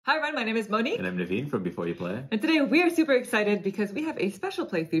Hi everyone, my name is Moni. And I'm Naveen from Before You Play. And today we are super excited because we have a special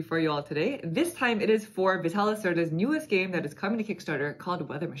playthrough for you all today. This time it is for Vital Lacerda's newest game that is coming to Kickstarter called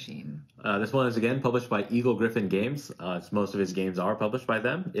Weather Machine. This one is again published by Eagle Gryphon Games. Most of his games are published by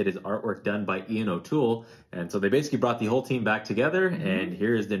them. It is artwork done by Ian O'Toole. And so they basically brought the whole team back together. And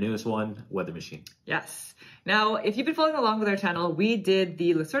here is the newest one, Weather Machine. Yes. Now, if you've been following along with our channel, we did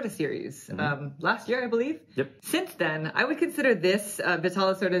the Lacerda series last year, I believe. Yep. Since then, I would consider this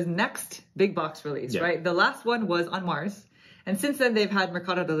Vital Lacerda's next big box release, right? The last one was On Mars. And since then, they've had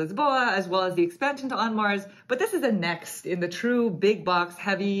Mercado de Lisboa, as well as the expansion to On Mars. But this is the next in the true big box,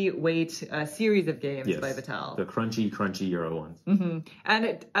 heavyweight series of games by Vital. The crunchy Euro ones.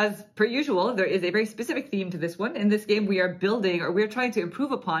 And as per usual, there is a very specific theme to this one. In this game, we are building, or we are trying to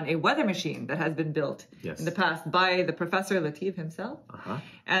improve upon a weather machine that has been built in the past by the Professor Latif himself.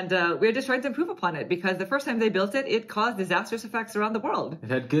 And we're just trying to improve upon it because the first time they built it, it caused disastrous effects around the world. It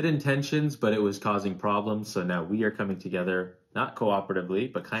had good intentions, but it was causing problems. So now we are coming together, not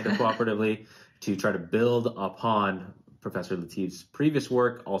cooperatively, but kind of cooperatively, to try to build upon Professor Latif's previous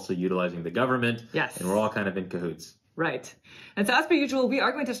work, also utilizing the government. Yes. And we're all kind of in cahoots. Right. And so as per usual, we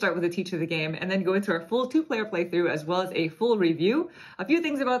are going to start with a teach of the game and then go into our full 2-player playthrough as well as a full review. A few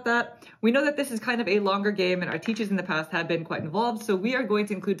things about that. We know that this is kind of a longer game and our teachers in the past have been quite involved, so we are going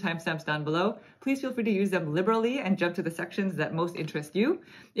to include timestamps down below. Please feel free to use them liberally and jump to the sections that most interest you.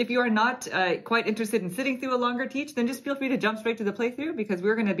 If you are not quite interested in sitting through a longer teach, then just feel free to jump straight to the playthrough because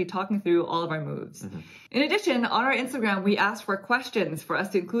we're going to be talking through all of our moves. In addition, on our Instagram, we asked for questions for us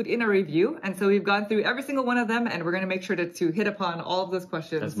to include in a review. And so we've gone through every single one of them and we're going to make sure to hit upon all of those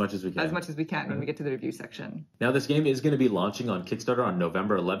questions as much as we can when we get to the review section. Now, this game is going to be launching on Kickstarter on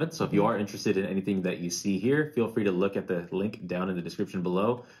November 11th. So if you are interested in anything that you see here, feel free to look at the link down in the description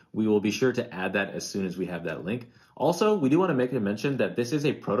below. We will be sure to add that as soon as we have that link. Also, we do want to make a mention that this is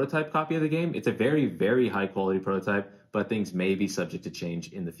a prototype copy of the game. It's a very, very high quality prototype, but things may be subject to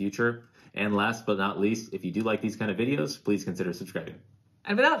change in the future. And last but not least, if you do like these kind of videos, please consider subscribing.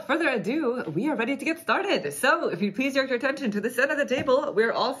 And without further ado, we are ready to get started. So if you please direct your attention to the center of the table,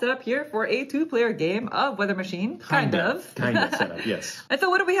 we're all set up here for a 2-player game of Weather Machine. Kind of set up, yes. And so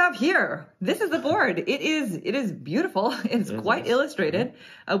what do we have here? This is the board. It is beautiful. It's quite illustrated.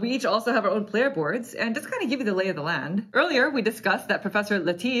 We each also have our own player boards and just kind of give you the lay of the land. Earlier, we discussed that Professor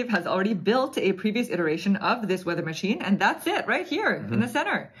Latif has already built a previous iteration of this weather machine, and that's it right here in the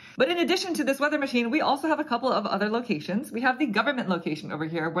center. But in addition to this weather machine, we also have a couple of other locations. We have the government location over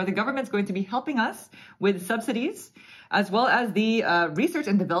here, where the government's going to be helping us with subsidies, as well as the research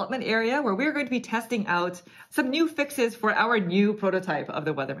and development area, where we're going to be testing out some new fixes for our new prototype of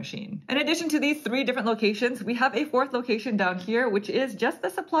the weather machine. In addition to these 3 different locations, we have a 4th location down here, which is just the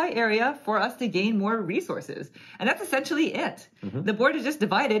supply area for us to gain more resources. And that's essentially it. The board is just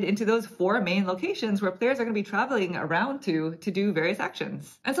divided into those 4 main locations where players are going to be traveling around to do various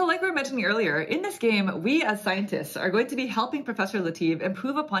actions. And so like we were mentioning earlier, in this game, we as scientists are going to be helping Professor Latif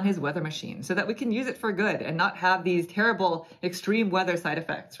improve upon his weather machine so that we can use it for good and not have these terrible extreme weather side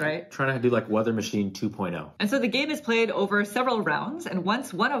effects, right? Trying to do like Weather Machine 2.0. And so the game is played over several rounds, and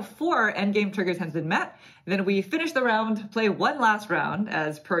once one of 4 endgame triggers has been met, then we finish the round, play one last round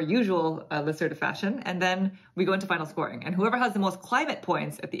as per usual Lacerda fashion, and then we go into final scoring. And whoever has the most climate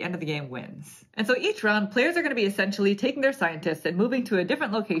points at the end of the game wins. And so each round, players are going to be essentially taking their scientists and moving to a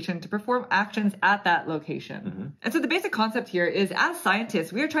different location to perform actions at that location. And so the basic concept here is, as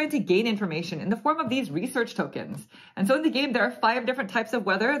scientists, we are trying to gain information in the form of these research tokens. And so in the game, there are 5 different types of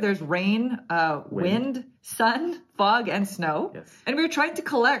weather. There's rain, wind, sun, fog, and snow. And we're trying to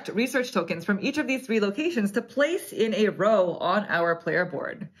collect research tokens from each of these 3 locations to place in a row on our player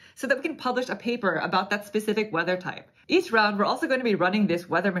board so that we can publish a paper about that specific weather type. Each round, we're also going to be running this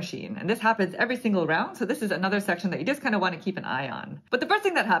weather machine, and this happens every single round, so this is another section that you just kind of want to keep an eye on. But the first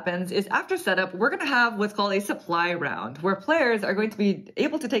thing that happens is after setup, we're going to have what's called a supply round, where players are going to be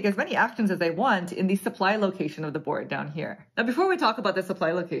able to take as many actions as they want in the supply location of the board down here. Now, before we talk about the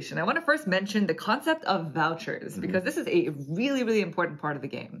supply location, I want to first mention the concept of vouchers, because this is a really, really important part of the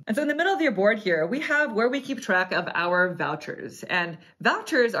game. And so in the middle of your board here, we have where we keep track of our vouchers. And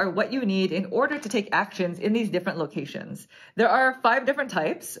vouchers are what you need in order to take actions in these different locations. There are 5 different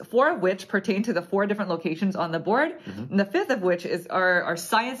types, 4 of which pertain to the 4 different locations on the board. And the 5th of which is our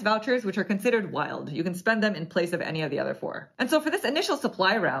science vouchers, which are considered wild. You can spend them in place of any of the other 4. And so for this initial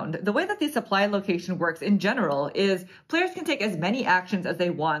supply round, the way that the supply location works in general is players can take as many actions as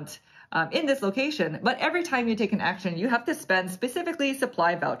they want in this location, but every time you take an action, you have to spend specifically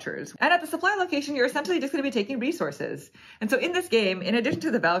supply vouchers. And at the supply location, you're essentially just going to be taking resources. And so in this game, in addition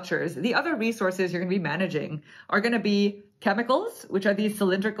to the vouchers, the other resources you're going to be managing are going to be chemicals, which are these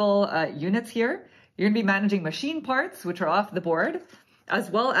cylindrical units here. You're going to be managing machine parts, which are off the board, as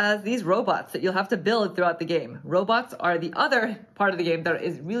well as these robots that you'll have to build throughout the game. Robots are the other part of the game that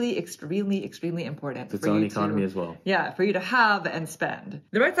is really extremely important. Its own economy as well. Yeah, for you to have and spend.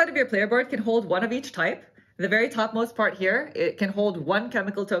 The right side of your player board can hold one of each type. The very topmost part here, it can hold one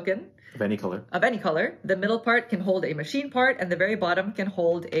chemical token. Of any color. Of any color. The middle part can hold a machine part, and the very bottom can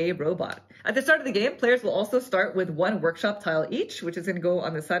hold a robot. At the start of the game, players will also start with one workshop tile each, which is going to go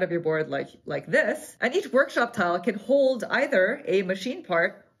on the side of your board like this. And each workshop tile can hold either a machine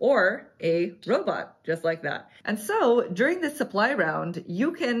part or a robot, just like that. And so during this supply round,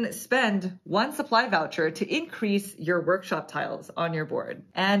 you can spend one supply voucher to increase your workshop tiles on your board.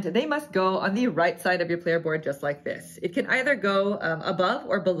 And they must go on the right side of your player board, just like this. It can either go above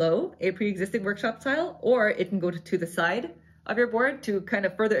or below a pre-existing workshop tile, or it can go to the side of your board to kind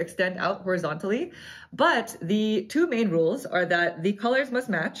of further extend out horizontally. But the two main rules are that the colors must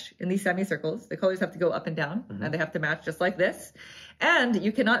match in these semicircles. The colors have to go up and down, and they have to match just like this. And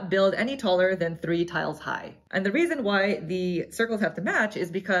you cannot build any taller than 3 tiles high. And the reason why the circles have to match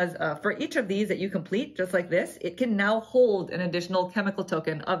is because for each of these that you complete, just like this, it can now hold an additional chemical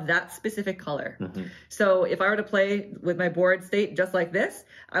token of that specific color. So if I were to play with my board state just like this,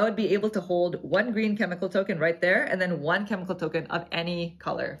 I would be able to hold 1 green chemical token right there, and then 1 chemical token of any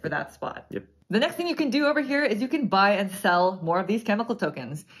color for that spot. Yep. The next thing you can do over here is you can buy and sell more of these chemical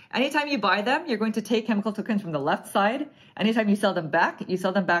tokens. Anytime you buy them, you're going to take chemical tokens from the left side. Anytime you sell them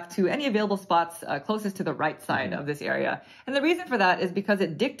back to any available spots closest to the right side of this area. And the reason for that is because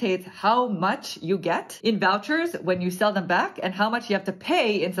it dictates how much you get in vouchers when you sell them back and how much you have to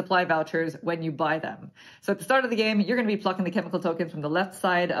pay in supply vouchers when you buy them. So at the start of the game, you're going to be plucking the chemical tokens from the left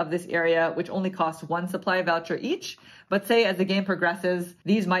side of this area, which only costs 1 supply voucher each. But say as the game progresses,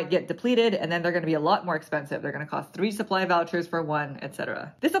 these might get depleted and then they're going to be a lot more expensive. They're going to cost 3 supply vouchers for 1,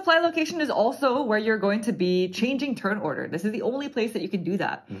 etc. This supply location is also where you're going to be changing turn order. This is the only place that you can do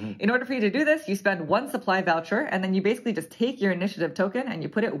that. In order for you to do this, you spend 1 supply voucher and then you basically just take your initiative token and you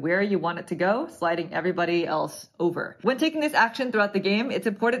put it where you want it to go, sliding everybody else over. When taking this action throughout the game, it's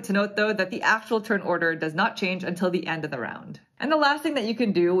important to note though that the actual turn order does not change until the end of the round. And the last thing that you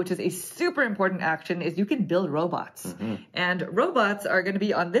can do, which is a super important action, is you can build robots. And robots are going to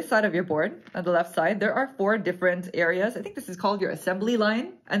be on this side of your board, on the left side. There are 4 different areas. I think this is called your assembly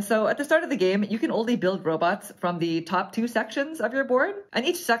line. And so at the start of the game, you can only build robots from the top 2 sections of your board. And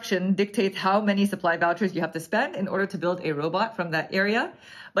each section dictates how many supply vouchers you have to spend in order to build a robot from that area.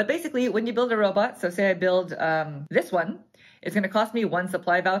 But basically, when you build a robot, so say I build this one, it's going to cost me 1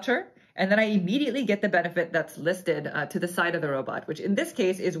 supply voucher. And then I immediately get the benefit that's listed to the side of the robot, which in this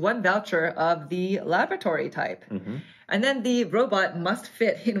case is 1 voucher of the laboratory type. And then the robot must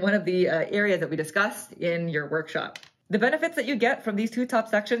fit in one of the areas that we discussed in your workshop. The benefits that you get from these 2 top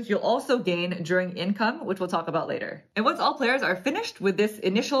sections, you'll also gain during income, which we'll talk about later. And once all players are finished with this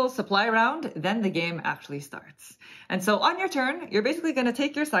initial supply round, then the game actually starts. And so on your turn, you're basically going to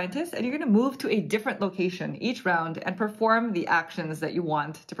take your scientist and you're going to move to a different location each round and perform the actions that you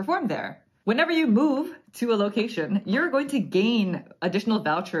want to perform there. Whenever you move to a location, you're going to gain additional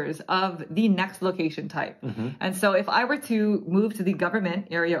vouchers of the next location type. And so if I were to move to the government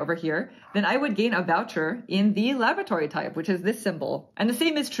area over here, then I would gain a voucher in the laboratory type, which is this symbol. And the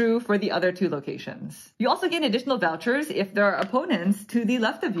same is true for the other 2 locations. You also gain additional vouchers if there are opponents to the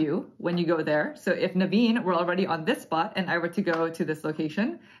left of you when you go there. So if Naveen were already on this spot and I were to go to this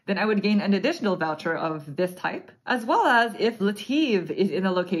location, then I would gain an additional voucher of this type, as well as if Latif is in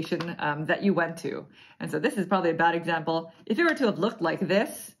a location that you went to. And so this is probably a bad example. If it were to have looked like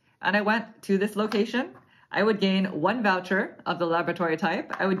this, and I went to this location, I would gain 1 voucher of the laboratory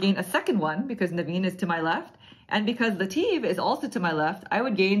type. I would gain a second one because Naveen is to my left. And because Latif is also to my left, I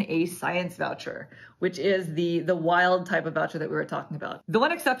would gain a science voucher, which is the wild type of voucher that we were talking about. The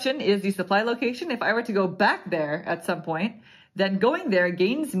one exception is the supply location. If I were to go back there at some point, then going there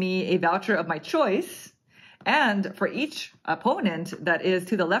gains me a voucher of my choice. And for each opponent that is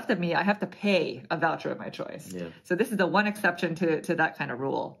to the left of me, I have to pay a voucher of my choice. So this is the one exception to that kind of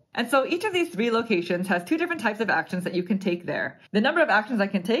rule. And so each of these 3 locations has 2 different types of actions that you can take there. The number of actions I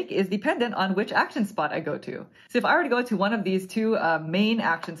can take is dependent on which action spot I go to. So if I were to go to one of these 2 main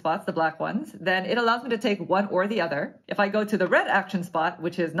action spots, the black ones, then it allows me to take one or the other. If I go to the red action spot,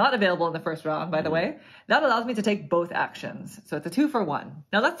 which is not available in the first round, by the way, that allows me to take both actions. So it's a 2 for 1.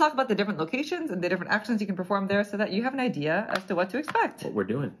 Now let's talk about the different locations and the different actions you can perform there so that you have an idea idea as to what to expect. What we're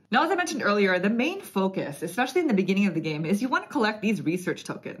doing. Now, as I mentioned earlier, the main focus, especially in the beginning of the game, is you want to collect these research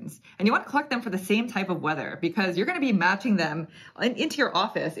tokens. And you want to collect them for the same type of weather because you're going to be matching them into your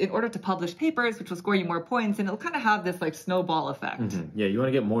office in order to publish papers, which will score you more points, and it'll kind of have this like snowball effect. Mm-hmm. Yeah, you want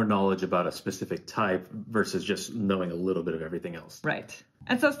to get more knowledge about a specific type versus just knowing a little bit of everything else. Right.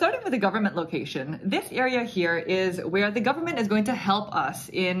 And so starting with the government location, this area here is where the government is going to help us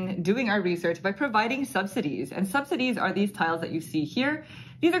in doing our research by providing subsidies. And subsidies are these tiles that you see here.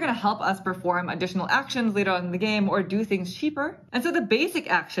 These are going to help us perform additional actions later on in the game or do things cheaper. And so the basic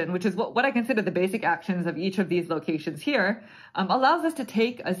action, which is what I consider the basic actions of each of these locations here, allows us to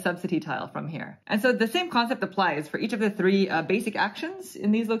take a subsidy tile from here. And so the same concept applies for each of the three basic actions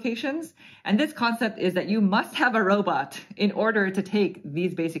in these locations. And this concept is that you must have a robot in order to take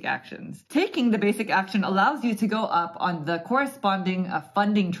these basic actions. Taking the basic action allows you to go up on the corresponding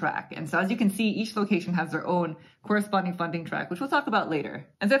funding track. And so as you can see, each location has their own corresponding funding track, which we'll talk about later.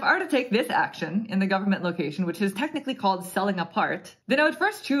 And so if I were to take this action in the government location, which is technically called selling a part, then I would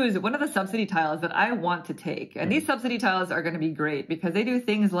first choose one of the subsidy tiles that I want to take. And these subsidy tiles are going to be great because they do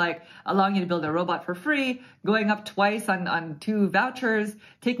things like allowing you to build a robot for free, going up twice on 2 vouchers,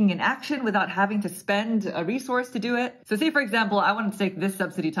 taking an action without having to spend a resource to do it. So say, for example, I wanted to take this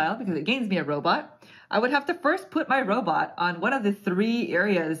subsidy tile because it gains me a robot. I would have to first put my robot on one of the 3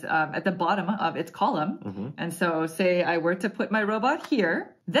 areas at the bottom of its column. And so say I were to put my robot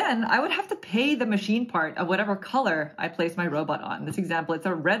here, then I would have to pay the machine part of whatever color I place my robot on. In this example, it's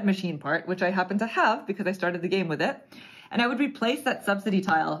a red machine part, which I happen to have because I started the game with it. And I would replace that subsidy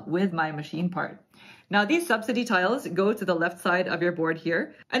tile with my machine part. Now, these subsidy tiles go to the left side of your board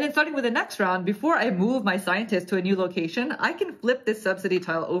here. And then starting with the next round, before I move my scientist to a new location, I can flip this subsidy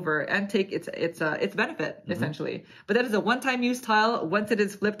tile over and take its benefit, essentially. But that is a one-time use tile. Once it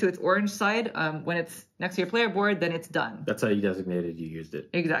is flipped to its orange side, when it's next to your player board, then it's done. That's how you designated you used it.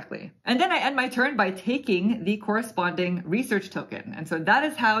 Exactly. And then I end my turn by taking the corresponding research token. And so that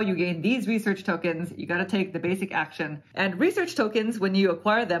is how you gain these research tokens. You got to take the basic action. And research tokens, when you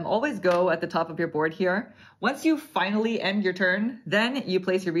acquire them, always go at the top of your board here. Once you finally end your turn, then you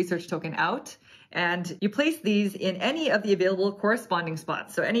place your research token out. And you place these in any of the available corresponding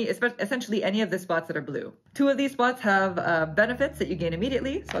spots. So essentially any of the spots that are blue. 2 of these spots have benefits that you gain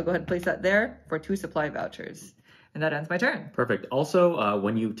immediately. So I'll go ahead and place that there for 2 supply vouchers. And that ends my turn. Perfect. Also,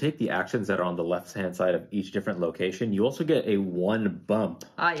 when you take the actions that are on the left-hand side of each different location, you also get a 1 bump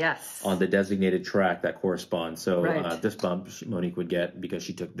yes. on the designated track that corresponds. So right. This bump Monique would get because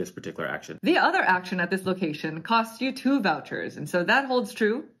she took this particular action. The other action at this location costs you 2 vouchers. And so that holds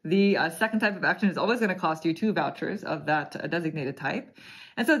true. The second type of action is always going to cost you 2 vouchers of that designated type.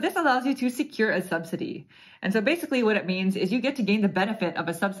 And so this allows you to secure a subsidy. And so basically what it means is you get to gain the benefit of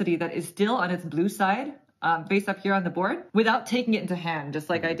a subsidy that is still on its blue side, face up here on the board, without taking it into hand,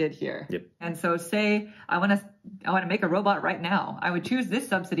 just like I did here. Yep. And so say I want to make a robot right now. I would choose this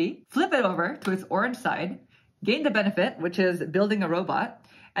subsidy, flip it over to its orange side, gain the benefit, which is building a robot.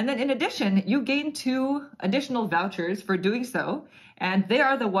 And then in addition, you gain 2 additional vouchers for doing so. And they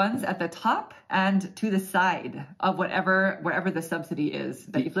are the ones at the top and to the side of wherever the subsidy is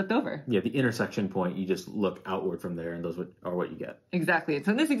that you flipped over. Yeah, the intersection point, you just look outward from there and those are what you get. Exactly.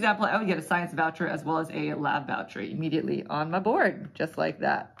 So in this example, I would get a science voucher as well as a lab voucher immediately on my board, just like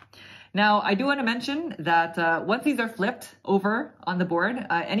that. Now, I do want to mention that once these are flipped over on the board,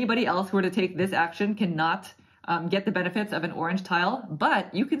 anybody else who were to take this action cannot get the benefits of an orange tile,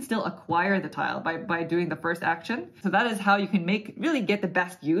 but you can still acquire the tile by doing the first action. So that is how you can really get the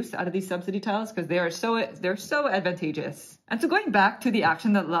best use out of these subsidy tiles because they're so advantageous. And so going back to the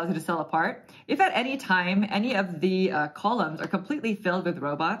action that allows you to sell a part, if at any time any of the columns are completely filled with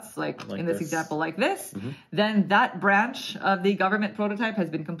robots, like in this example like this, then that branch of the government prototype has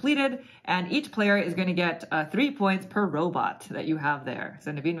been completed and each player is going to get 3 points per robot that you have there.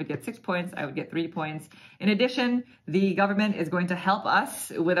 So Naveen would get 6 points, I would get 3 points. In addition, the government is going to help us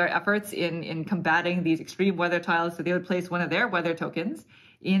with our efforts in combating these extreme weather tiles. So they would place one of their weather tokens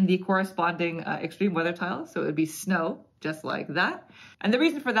in the corresponding extreme weather tile. So it would be snow, just like that. And the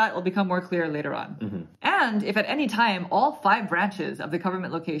reason for that will become more clear later on. And if at any time all 5 branches of the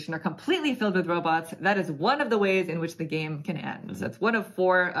government location are completely filled with robots, that is one of the ways in which the game can end. So that's one of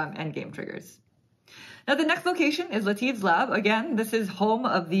 4 end game triggers. Now the next location is Latif's lab. Again, this is home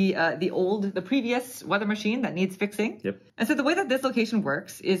of the previous weather machine that needs fixing. Yep. And so the way that this location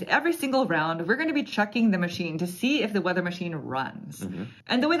works is every single round, we're going to be checking the machine to see if the weather machine runs.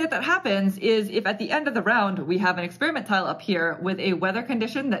 And the way that happens is if at the end of the round, we have an experiment tile up here with a weather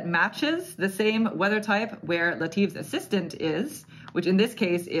condition that matches the same weather type where Latif's assistant is, which in this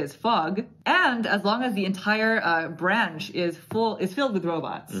case is fog, and as long as the entire branch is filled with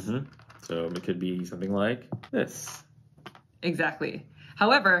robots. So it could be something like this. Exactly.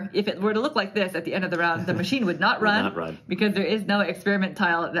 However, if it were to look like this at the end of the round, the machine would not run, because there is no experiment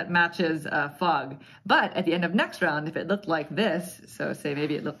tile that matches fog. But at the end of next round, if it looked like this, so say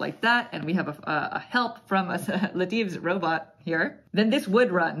maybe it looked like that, and we have a help from Latif's robot here, then this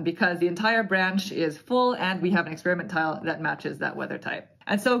would run because the entire branch is full and we have an experiment tile that matches that weather type.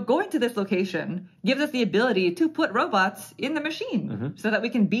 And so going to this location gives us the ability to put robots in the machine so that we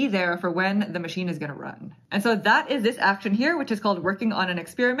can be there for when the machine is going to run. And so that is this action here, which is called working on an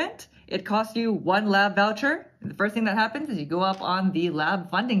experiment. It costs you 1 lab voucher. The first thing that happens is you go up on the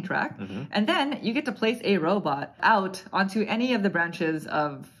lab funding track, and then you get to place a robot out onto any of the branches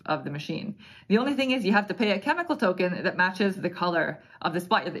of the machine. The only thing is you have to pay a chemical token that matches the color of the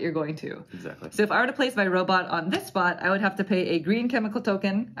spot that you're going to. Exactly. So if I were to place my robot on this spot, I would have to pay a green chemical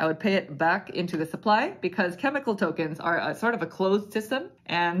token. I would pay it back into the supply because chemical tokens are a sort of a closed system,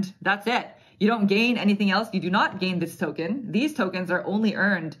 and that's it. You don't gain anything else. You do not gain this token. These tokens are only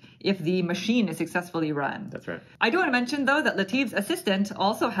earned if the machine is successfully run. That's right. I do want to mention, though, that Latif's assistant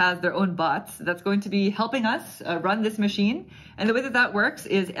also has their own bots that's going to be helping us run this machine. And the way that works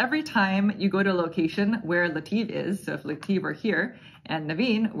is every time you go to a location where Latif is, so if Latif were here and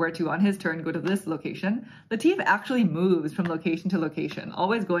Naveen were to, on his turn, go to this location, Latif actually moves from location to location,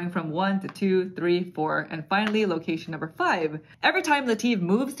 always going from 1 to 2, 3, 4, and finally location number 5. Every time Latif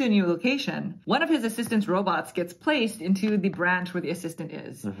moves to a new location, one of his assistant's robots gets placed into the branch where the assistant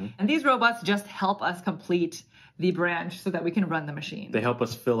is. And these robots just help us complete the branch so that we can run the machine. They help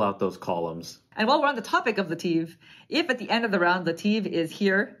us fill out those columns. And while we're on the topic of Latif, if at the end of the round Latif is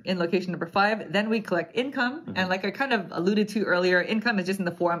here in location number 5, then we collect income. And like I kind of alluded to earlier, income is just in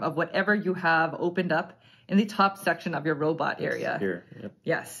the form of whatever you have opened up in the top section of your robot area. Here, yep.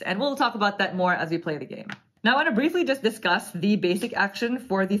 Yes, and we'll talk about that more as we play the game. Now I want to briefly just discuss the basic action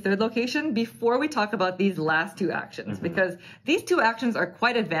for the third location before we talk about these last 2 actions, because these 2 actions are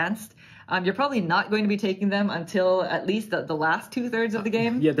quite advanced. You're probably not going to be taking them until at least the last 2/3 of the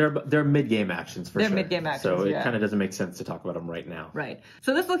game. Yeah, they're mid-game actions for sure. They're mid-game actions, so it kind of doesn't make sense to talk about them right now. Right.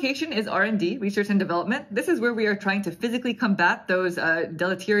 So this location is R&D, research and development. This is where we are trying to physically combat those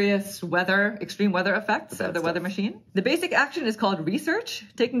deleterious extreme weather effects of the weather machine. The basic action is called research.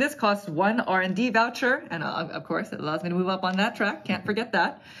 Taking this costs 1 R&D voucher, and of course it allows me to move up on that track. Can't forget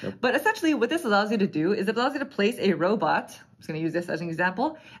that. Yep. But essentially what this allows you to do is it allows you to place a robot, I'm just going to use this as an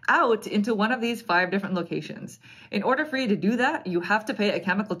example, out into one of these 5 different locations. In order for you to do that, you have to pay a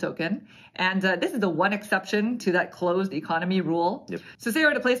chemical token. And this is the one exception to that closed economy rule. Yep. So say I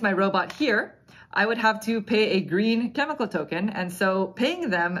were to place my robot here, I would have to pay a green chemical token. And so paying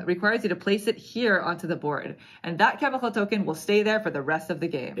them requires you to place it here onto the board. And that chemical token will stay there for the rest of the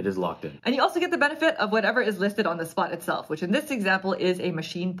game. It is locked in. And you also get the benefit of whatever is listed on the spot itself, which in this example is a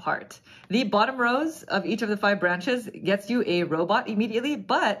machine part. The bottom rows of each of the 5 branches gets you a robot immediately,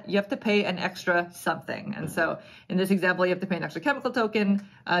 but you have to pay an extra something. And so in this example, you have to pay an extra chemical token.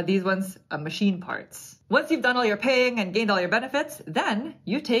 These ones, machine parts. Once you've done all your paying and gained all your benefits, then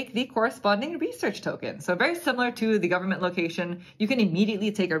you take the corresponding research token. So very similar to the government location, you can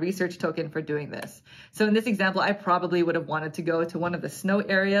immediately take a research token for doing this. So in this example, I probably would have wanted to go to one of the snow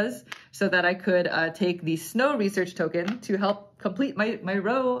areas so that I could take the snow research token to help complete my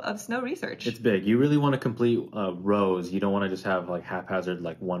row of snow research. It's big. You really want to complete rows. You don't want to just have like haphazard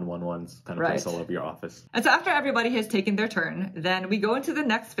like 1-1-1s kind of place all over your office. And so after everybody has taken their turn, then we go into the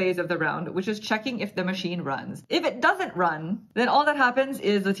next phase of the round, which is checking if the machine runs. If it doesn't run, then all that happens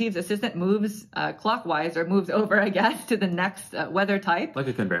is Latif's assistant moves clockwise, or moves over, I guess, to the next weather type. Like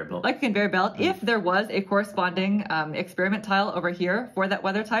a conveyor belt. Like a conveyor belt. If there was a corresponding experiment tile over here for that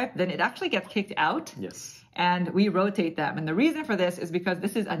weather type, then it actually gets kicked out. Yes. And we rotate them. And the reason for this is because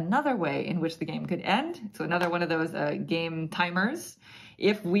this is another way in which the game could end. So another one of those game timers.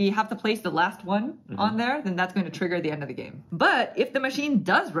 If we have to place the last one on there, then that's going to trigger the end of the game. But if the machine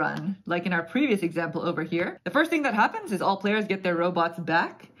does run, like in our previous example over here, the first thing that happens is all players get their robots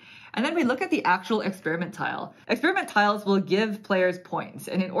back. And then we look at the actual experiment tile. Experiment tiles will give players points.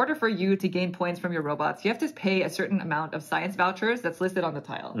 And in order for you to gain points from your robots, you have to pay a certain amount of science vouchers that's listed on the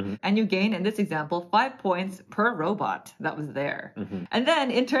tile. And you gain, in this example, 5 points per robot that was there. And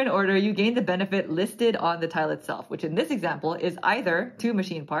then in turn order, you gain the benefit listed on the tile itself, which in this example is either 2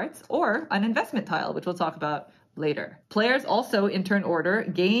 machine parts or an investment tile, which we'll talk about later. Players also, in turn order,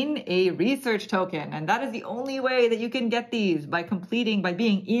 gain a research token, and that is the only way that you can get these, by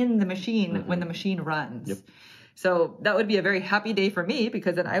being in the machine when the machine runs. So that would be a very happy day for me,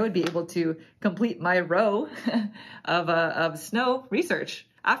 because then I would be able to complete my row of snow research.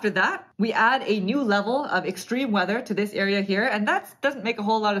 After that, we add a new level of extreme weather to this area here, and that doesn't make a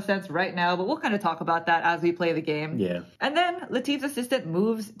whole lot of sense right now, but we'll kind of talk about that as we play the game. Yeah. And then Latif's assistant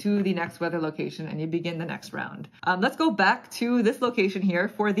moves to the next weather location, and you begin the next round. Let's go back to this location here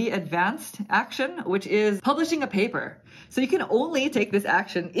for the advanced action, which is publishing a paper. So you can only take this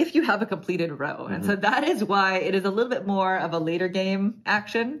action if you have a completed row. And so that is why it is a little bit more of a later game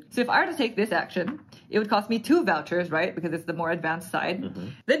action. So if I were to take this action, it would cost me 2 vouchers, right? Because it's the more advanced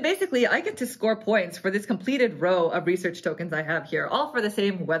side. Then basically I get to score points for this completed row of research tokens I have here, all for the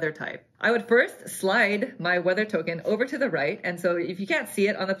same weather type. I would first slide my weather token over to the right. And so if you can't see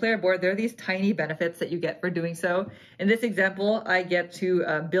it on the player board, there are these tiny benefits that you get for doing so. In this example, I get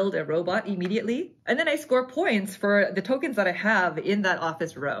to build a robot immediately. And then I score points for the tokens that I have in that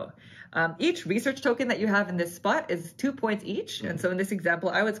office row. Each research token that you have in this spot is 2 points each. And so in this example,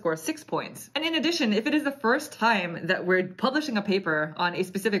 I would score 6 points. And in addition, if it is the first time that we're publishing a paper on a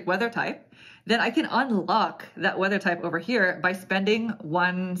specific weather type, then I can unlock that weather type over here by spending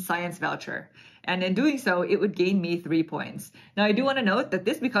 1 science voucher. And in doing so, it would gain me 3 points. Now, I do want to note that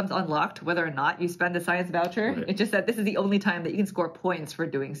this becomes unlocked whether or not you spend the science voucher. Right. It's just that this is the only time that you can score points for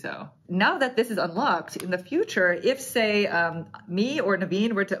doing so. Now that this is unlocked, in the future, if, say, me or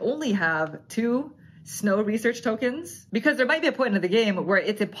Naveen were to only have 2 snow research tokens, because there might be a point in the game where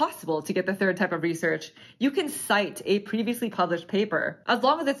it's impossible to get the third type of research, you can cite a previously published paper as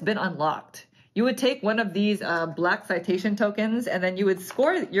long as it's been unlocked. You would take one of these black citation tokens, and then you would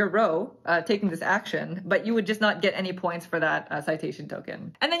score your row taking this action, but you would just not get any points for that citation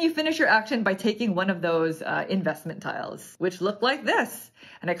token. And then you finish your action by taking one of those investment tiles, which look like this.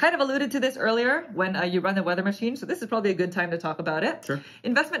 And I kind of alluded to this earlier when you run the weather machine, so this is probably a good time to talk about it. Sure.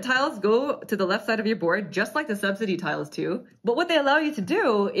 Investment tiles go to the left side of your board, just like the subsidy tiles do. But what they allow you to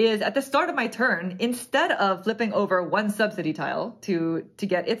do is, at the start of my turn, instead of flipping over 1 subsidy tile to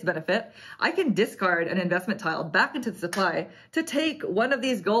get its benefit, I can discard an investment tile back into the supply to take one of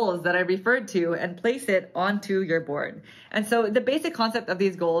these goals that I referred to and place it onto your board. And so the basic concept of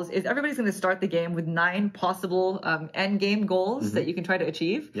these goals is everybody's going to start the game with 9 possible end game goals that you can try to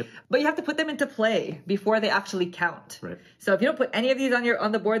achieve. Yep. But you have to put them into play before they actually count. Right. So if you don't put any of these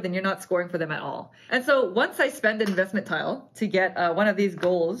on the board, then you're not scoring for them at all. And so once I spend an investment tile to get one of these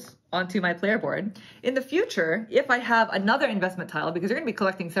goals onto my player board, in the future, if I have another investment tile, because you're going to be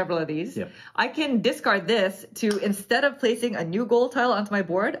collecting several of these, I can discard this to, instead of placing a new goal tile onto my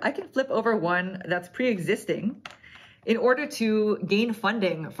board, I can flip over one that's pre-existing in order to gain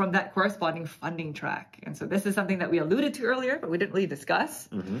funding from that corresponding funding track. And so this is something that we alluded to earlier, but we didn't really discuss.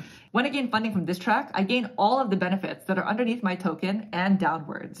 When I gain funding from this track, I gain all of the benefits that are underneath my token and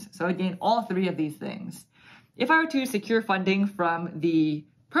downwards. So I gain all 3 of these things. If I were to secure funding from the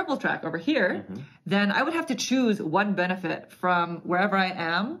purple track over here, then I would have to choose one benefit from wherever I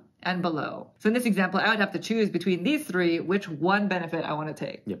am and below. So in this example, I would have to choose between these 3, which one benefit I want to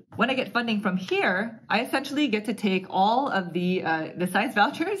take. When I get funding from here, I essentially get to take all of the science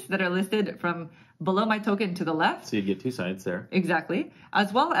vouchers that are listed from below my token to the left. So you'd get 2 science there. Exactly.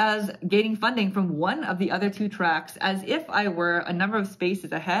 As well as gaining funding from one of the other 2 tracks as if I were a number of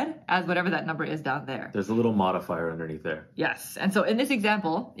spaces ahead as whatever that number is down there. There's a little modifier underneath there. Yes. And so in this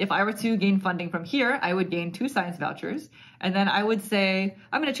example, if I were to gain funding from here, I would gain 2 science vouchers. And then I would say,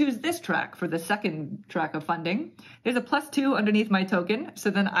 I'm going to choose this track for the second track of funding. There's a +2 underneath my token. So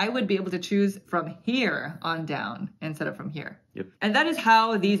then I would be able to choose from here on down instead of from here. And that is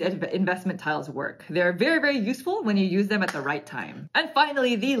how these investment tiles work. They're very, very useful when you use them at the right time. And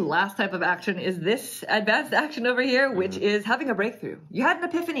finally, the last type of action is this advanced action over here, which is having a breakthrough. You had an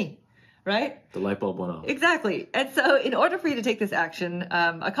epiphany, right? The light bulb went off. Exactly. And so in order for you to take this action,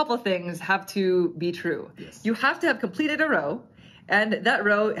 a couple of things have to be true. You have to have completed a row. And that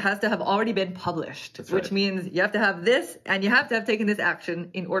row has to have already been published, which means you have to have this and you have to have taken this action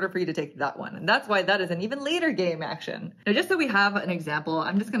in order for you to take that one. And that's why that is an even later game action. Now, just so we have an example,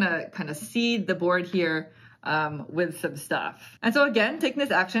 I'm just going to kind of seed the board here with some stuff. And so again, taking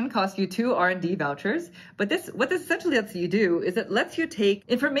this action costs you 2 R&D vouchers, but what this essentially lets you do is it lets you take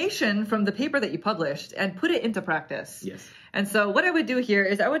information from the paper that you published and put it into practice. Yes. And so what I would do here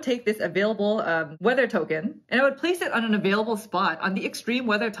is I would take this available weather token and I would place it on an available spot on the extreme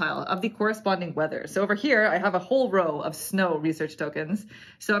weather tile of the corresponding weather. So over here, I have a whole row of snow research tokens.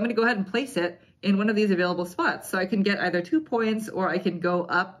 So I'm going to go ahead and place it in one of these available spots. So I can get either 2 points or I can go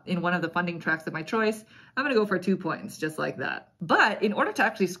up in one of the funding tracks of my choice. I'm going to go for 2 points, just like that. But in order to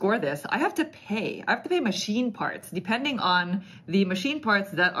actually score this, I have to pay. I have to pay machine parts, depending on the machine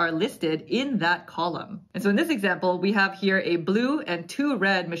parts that are listed in that column. And so in this example, we have here a blue and 2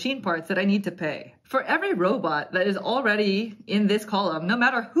 red machine parts that I need to pay. For every robot that is already in this column, no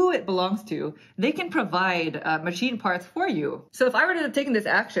matter who it belongs to, they can provide machine parts for you. So if I were to have taken this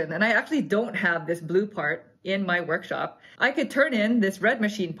action and I actually don't have this blue part in my workshop, I could turn in this red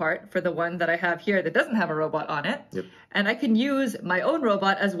machine part for the one that I have here that doesn't have a robot on it. Yep. And I can use my own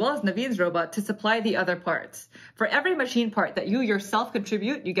robot as well as Naveen's robot to supply the other parts. For every machine part that you yourself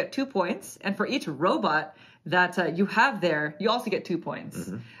contribute, you get 2 points. And for each robot that you have there, you also get 2 points.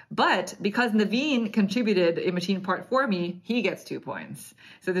 Mm-hmm. But because Naveen contributed a machine part for me, he gets 2 points.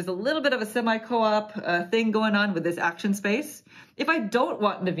 So there's a little bit of a semi-co-op thing going on with this action space. If I don't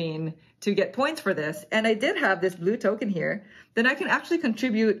want Naveen to get points for this, and I did have this blue token here, then I can actually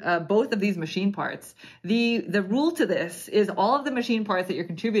contribute both of these machine parts. The rule to this is all of the machine parts that you're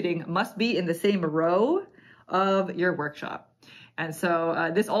contributing must be in the same row of your workshop. And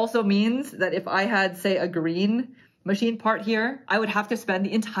so this also means that if I had, say, a green machine part here, I would have to spend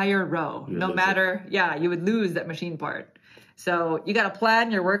the entire row, no matter, you would lose that machine part. So you got to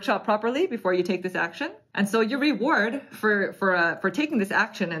plan your workshop properly before you take this action. And so your reward for taking this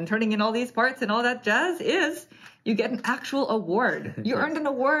action and turning in all these parts and all that jazz is you get an actual award. You earned an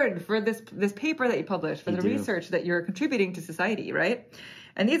award for this paper that you published, for the research that you're contributing to society, right?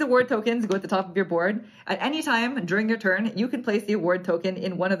 And these award tokens go at the top of your board. At any time during your turn, you can place the award token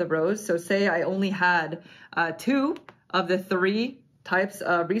in one of the rows. So say I only had 2 of the 3 types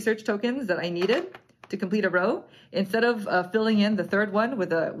of research tokens that I needed to complete a row. Instead of filling in the third one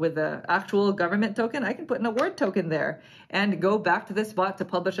with a actual government token, I can put an award token there and go back to this spot to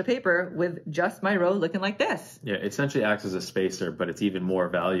publish a paper with just my row looking like this. Yeah, it essentially acts as a spacer, but it's even more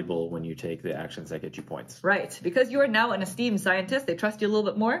valuable when you take the actions that get you points. Right, because you are now an esteemed scientist, they trust you a little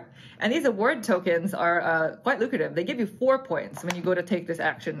bit more. And these award tokens are quite lucrative. They give you 4 points when you go to take this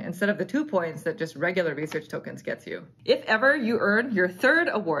action instead of the 2 points that just regular research tokens gets you. If ever you earn your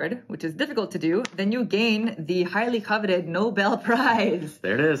 3rd award, which is difficult to do, then you gain the highly coveted Nobel Prize.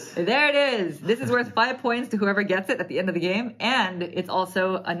 There it is. There it is. This is worth 5 points to whoever gets it at the end of the game, and it's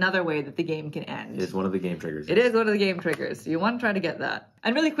also another way that the game can end. It is one of the game triggers. It is one of the game triggers. So you want to try to get that.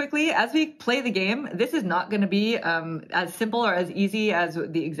 And really quickly, as we play the game, this is not going to be as simple or as easy as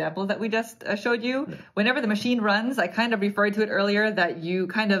the example that we just showed you. Yeah. Whenever the machine runs, I kind of referred to it earlier that you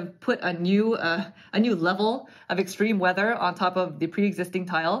kind of put a new level of extreme weather on top of the pre-existing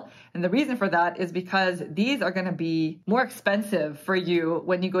tile. And the reason for that is because these are going to be more expensive for you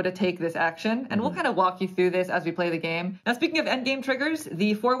when you go to take this action. And we'll kind of walk you through this as we play the game. Now, speaking of end game triggers,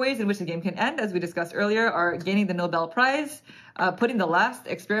 the 4 ways in which the game can end, as we discussed earlier, are gaining the Nobel Prize, putting the last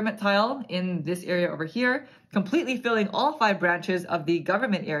experiment tile in this area over here, completely filling all 5 branches of the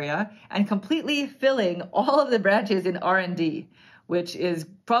government area, and completely filling all of the branches in R&D, which is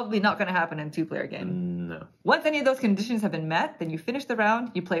probably not going to happen in a 2-player game. No. Once any of those conditions have been met, then you finish the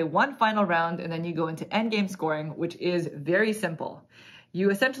round, you play one final round, and then you go into endgame scoring, which is very simple. You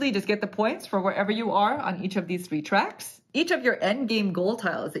essentially just get the points for wherever you are on each of these 3 tracks. Each of your endgame goal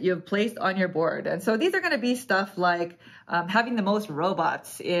tiles that you have placed on your board. And so these are going to be stuff like having the most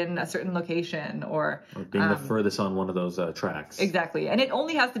robots in a certain location or being the furthest on one of those tracks. Exactly. And it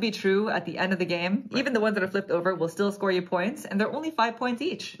only has to be true at the end of the game. Right. Even the ones that are flipped over will still score you points, and they're only 5 points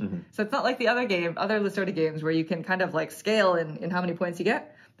each. Mm-hmm. So it's not like the other Lacerda games where you can kind of like scale in how many points you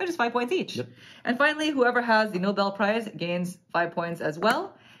get. They're just 5 points each. Yep. And finally, whoever has the Nobel Prize gains 5 points as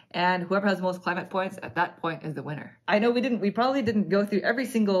well. And whoever has the most climate points at that point is the winner. I know we probably didn't go through every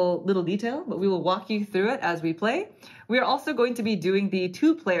single little detail, but we will walk you through it as we play. We are also going to be doing the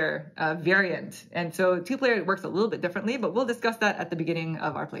 2-player variant. And so 2-player works a little bit differently, but we'll discuss that at the beginning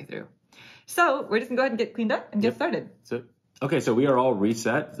of our playthrough. So we're just gonna go ahead and get cleaned up and get started. So we are all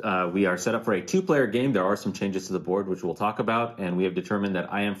reset. We are set up for a 2-player game. There are some changes to the board, which we'll talk about. And we have determined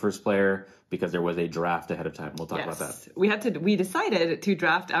that I am first player, because there was a draft ahead of time. We'll talk about that. We decided to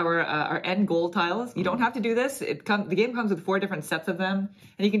draft our end goal tiles. You don't have to do this. The game comes with 4 different sets of them,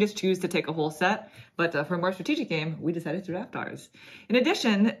 and you can just choose to take a whole set. But for a more strategic game, we decided to draft ours. In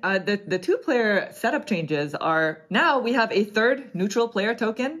addition, the 2-player setup changes are now we have a 3rd neutral player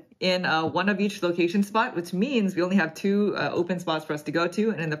token in one of each location spot, which means we only have 2 open spots for us to go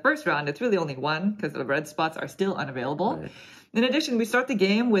to. And in the first round, it's really only 1 because the red spots are still unavailable. Right. In addition, we start the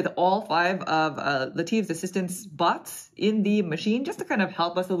game with all 5 of Latif's assistant's bots in the machine just to kind of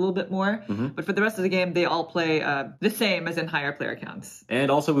help us a little bit more. But for the rest of the game, they all play the same as in higher player counts. And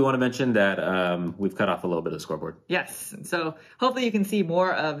also we want to mention that we've cut off a little bit of the scoreboard. Yes. So hopefully you can see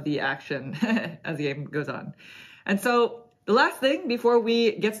more of the action as the game goes on. And so the last thing before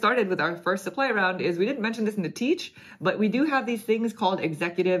we get started with our first supply round is we didn't mention this in the teach, but we do have these things called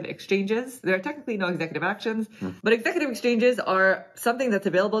executive exchanges. There are technically no executive actions, but executive exchanges are something that's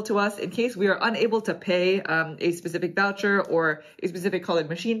available to us in case we are unable to pay a specific voucher or a specific colored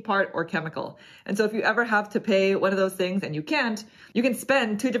machine part or chemical. And so if you ever have to pay one of those things and you can't, you can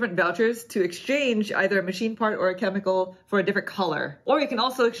spend 2 different vouchers to exchange either a machine part or a chemical for a different color. Or you can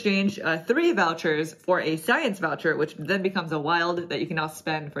also exchange 3 vouchers for a science voucher, which then becomes a wild that you can now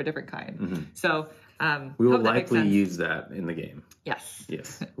spend for a different kind. So we will likely use that in the game. Yes.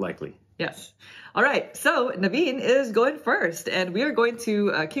 Yes, likely. Yes. All right. So Naveen is going first, and we are going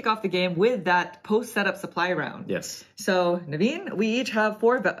to kick off the game with that post-setup supply round. Yes. So Naveen, we each have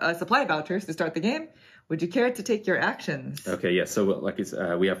 4 supply vouchers to start the game. Would you care to take your actions? Okay, yes. So like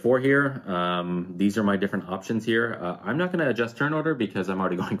we have 4 here. These are my different options here. I'm not going to adjust turn order because I'm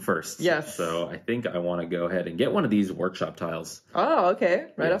already going first. Yes. So I think I want to go ahead and get one of these workshop tiles. Oh, okay.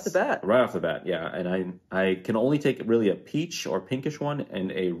 Right off the bat. Right off the bat, yeah. And I can only take really a peach or pinkish one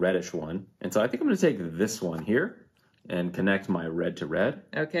and a reddish one. And so I think I'm going to take this one here and connect my red to red.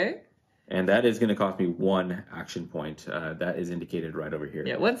 Okay. And that is going to cost me 1 action point. That is indicated right over here.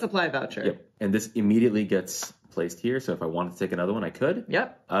 Yeah, 1 supply voucher. Yep. And this immediately gets placed here. So if I wanted to take another one, I could.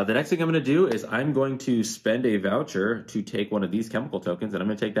 Yep. The next thing I'm going to do is I'm going to spend a voucher to take one of these chemical tokens. And I'm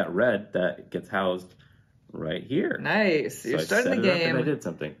going to take that red that gets housed right here. Nice. You're starting the game. And I did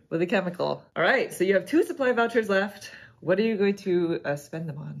something. With a chemical. All right. So you have 2 supply vouchers left. What are you going to spend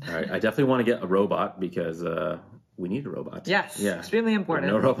them on? All right. I definitely want to get a robot because... we need a robot. Yes, yeah. Extremely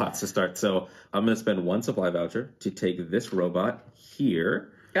important. No robots to start. So I'm going to spend 1 supply voucher to take this robot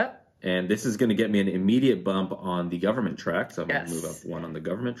here. Yep. And this is going to get me an immediate bump on the government track. So I'm going to move up 1 on the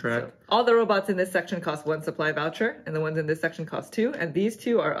government track. So all the robots in this section cost 1 supply voucher, and the ones in this section cost 2. And these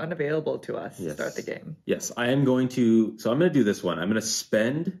 2 are unavailable to us to start the game. Yes, I am going to. So I'm going to do this one. I'm going to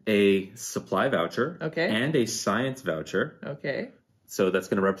spend a supply voucher and a science voucher. Okay. So that's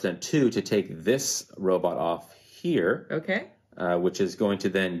going to represent 2 to take this robot off here. Okay. Which is going to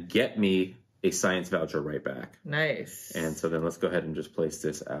then get me a science voucher right back. Nice. And so then let's go ahead and just place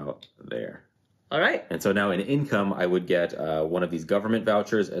this out there. All right. And so now in income, I would get one of these government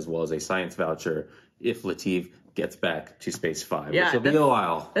vouchers as well as a science voucher if Latif gets back to space 5, which will be a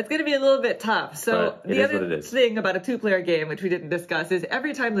while. That's going to be a little bit tough. So the other thing about a 2-player game, which we didn't discuss, is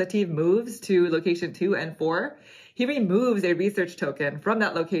every time Latif moves to location 2 and 4, he removes a research token from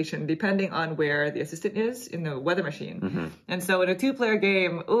that location depending on where the assistant is in the weather machine. And so in a 2-player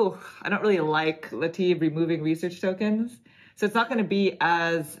game, I don't really like Latif removing research tokens. So it's not going to be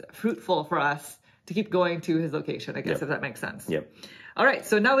as fruitful for us to keep going to his location, I guess, if that makes sense. Yep. All right,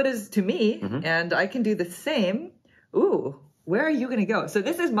 so now it is to me, and I can do the same. Where are you going to go? So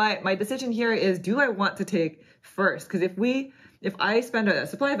this is my decision here is, do I want to take first? Because if I spend a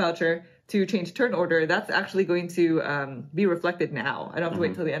supply voucher to change turn order, that's actually going to be reflected now. I don't have to wait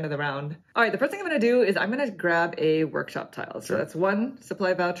until the end of the round. All right, the first thing I'm going to do is I'm going to grab a workshop tile. So that's 1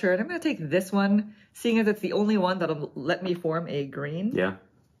 supply voucher, and I'm going to take this one, seeing as it's the only one that'll let me form a green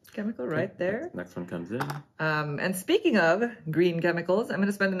chemical right there. Next one comes in. And speaking of green chemicals, I'm going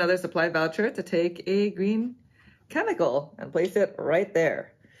to spend another supply voucher to take a green chemical and place it right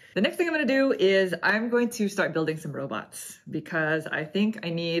there. The next thing I'm going to do is I'm going to start building some robots because I think I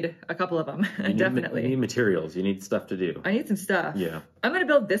need a couple of them. Definitely. You need materials. You need stuff to do. I need some stuff. Yeah. I'm going to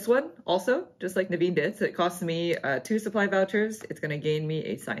build this one also, just like Naveen did. So it costs me 2 supply vouchers. It's going to gain me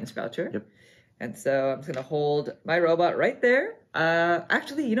a science voucher. Yep. And so I'm just going to hold my robot right there.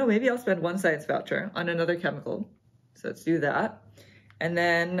 Actually, maybe I'll spend 1 science voucher on another chemical. So let's do that. And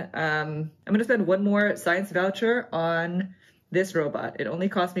then I'm going to spend 1 more science voucher on this robot. It only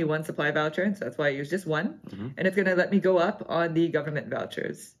cost me 1 supply voucher, and so that's why I use just 1. And it's going to let me go up on the government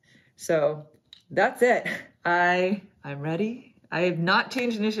vouchers. So that's it. I'm ready. I have not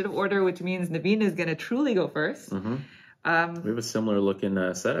changed initiative order, which means Naveen is going to truly go first. We have a similar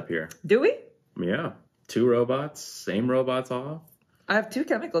looking setup here. Do we? Yeah. 2 robots, same robots off. I have 2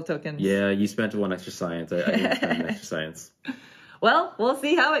 chemical tokens. Yeah, you spent 1 extra science. I didn't spend an extra science. Well, we'll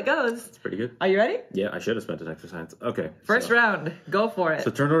see how it goes. It's pretty good. Are you ready? Yeah, I should have spent an extra science. Okay. First round. Go for it. So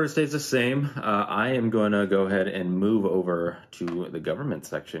turn order stays the same. I am going to go ahead and move over to the government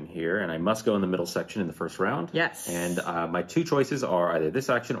section here, and I must go in the middle section in the first round. Yes. And my 2 choices are either this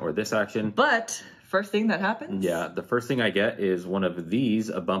action or this action. But first thing that happens? Yeah, the first thing I get is one of these,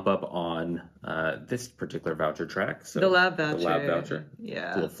 a bump up on this particular voucher track. So the lab voucher. The lab voucher. Yeah.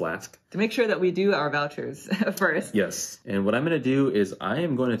 It's a little flask. To make sure that we do our vouchers first. Yes. And what I'm going to do is I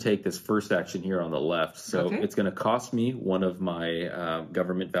am going to take this first action here on the left. So Okay. it's going to cost me one of my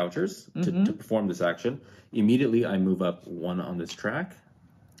government vouchers to perform this action. Immediately, I move up 1 on this track.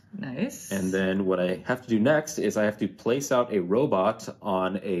 Nice. And then what I have to do next is I have to place out a robot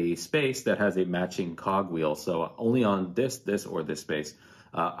on a space that has a matching cogwheel. So only on this, or this space.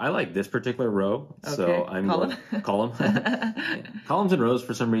 I like this particular row, so I'm column. Column. Columns and rows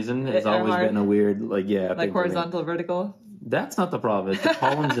for some reason has always hard. been a weird like horizontal, vertical. That's not the problem. It's the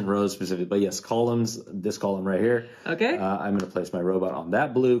columns and rows specifically. But yes, columns. This column right here. Okay. I'm going to place my robot on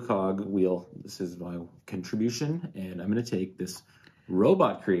that blue cog wheel. This is my contribution, and I'm going to take this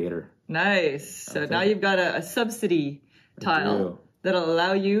robot creator. Nice. So now you've got a subsidy tile that'll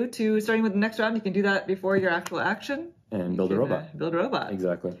allow you to, starting with the next round, you can do that before your actual action. And build a robot. Build a robot.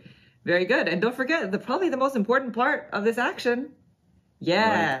 Exactly. Very good. And don't forget, probably the most important part of this action.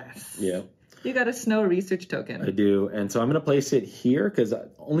 Yes. Right. Yeah. You got a snow research token. I do. And so I'm going to place it here because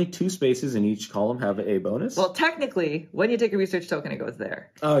only 2 spaces in each column have a bonus. Well, technically, when you take a research token, it goes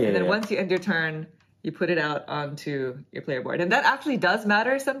there. Oh, yeah. And then once you end your turn, you put it out onto your player board. And that actually does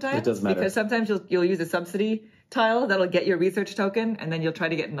matter sometimes. It does matter. Because sometimes you'll use a subsidy tile that'll get your research token, and then you'll try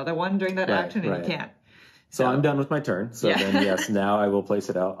to get another one during that action, and you can't. So I'm done with my turn. So then, yes, now I will place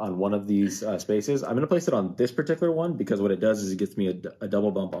it out on one of these spaces. I'm going to place it on this particular one because what it does is it gets me a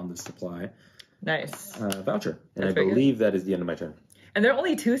double bump on the supply Nice. voucher. And That's I believe that is the end of my turn. And there are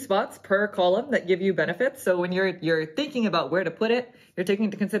only 2 spots per column that give you benefits. So when you're thinking about where to put it, you're taking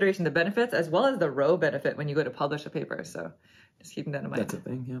into consideration the benefits as well as the row benefit when you go to publish a paper. So just keeping that in mind. That's a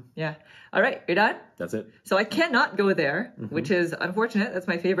thing, yeah. Yeah. All right, you're done? That's it. So I cannot go there, which is unfortunate. That's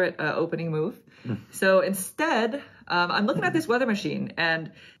my favorite opening move. So instead, I'm looking at this weather machine,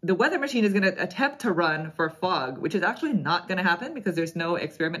 and the weather machine is going to attempt to run for fog, which is actually not going to happen because there's no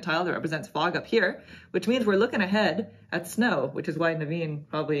experiment tile that represents fog up here, which means we're looking ahead at snow, which is why Naveen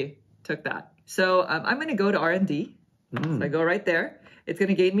probably took that. So I'm going to go to R&D. So I go right there. It's going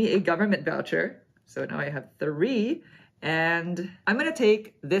to gain me a government voucher. So now I have 3. And I'm going to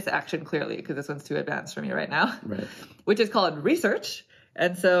take this action clearly because this one's too advanced for me right now, which is called research.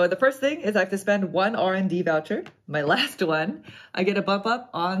 And so the first thing is I have to spend 1 R&D voucher. My last one, I get a bump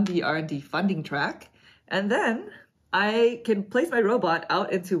up on the R&D funding track. And then I can place my robot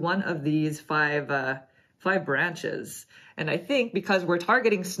out into one of these 5 branches. And I think because we're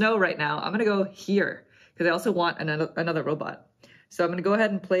targeting snow right now, I'm going to go here because I also want another robot. So I'm going to go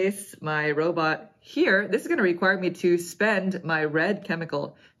ahead and place my robot here. This is going to require me to spend my red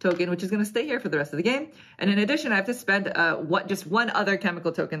chemical token, which is going to stay here for the rest of the game. And in addition, I have to spend just 1 other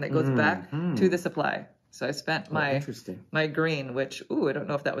chemical token that goes back to the supply. So I spent my green, which, I don't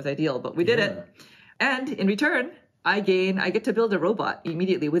know if that was ideal, but we did it. And in return, I get to build a robot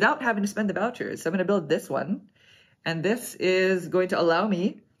immediately without having to spend the vouchers. So I'm going to build this one. And this is going to allow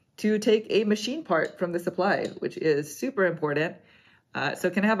me to take a machine part from the supply, which is super important. So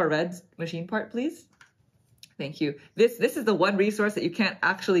can I have a red machine part, please? Thank you. This is the one resource that you can't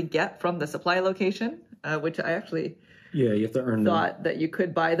actually get from the supply location, which I actually you have to earn thought that you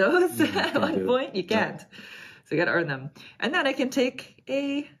could buy those at one point. You can't. So you got to earn them. And then I can take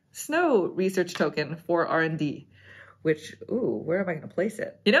a snow research token for R&D, which, where am I going to place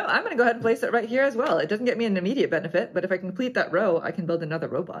it? I'm going to go ahead and place it right here as well. It doesn't get me an immediate benefit, but if I complete that row, I can build another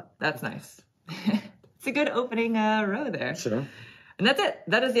robot. That's nice. It's a good opening row there. Sure. And that's it.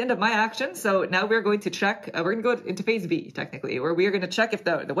 That is the end of my action. So now we're going to check. We're going to go into phase B, technically, where we are going to check if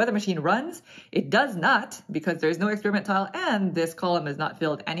the weather machine runs. It does not, because there's no experiment tile, and this column is not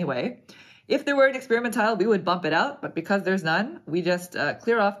filled anyway. If there were an experiment tile, we would bump it out. But because there's none, we just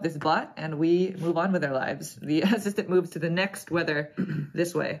clear off this bot, and we move on with our lives. The assistant moves to the next weather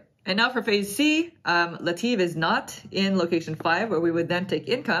this way. And now for phase C, Latif is not in location 5, where we would then take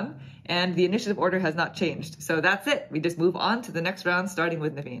income. And the initiative order has not changed. So that's it. We just move on to the next round, starting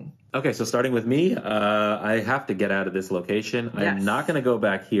with Naveen. Okay, so starting with me, I have to get out of this location. Yes. I'm not going to go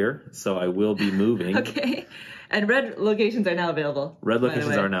back here, so I will be moving. Okay. And red locations are now available. Red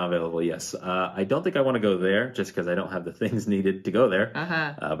locations are now available, yes. I don't think I want to go there just because I don't have the things needed to go there.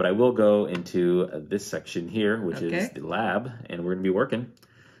 But I will go into this section here, which is the lab, and we're going to be working.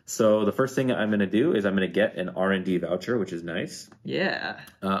 So the first thing I'm going to do is I'm going to get an R&D voucher, which is nice. Yeah.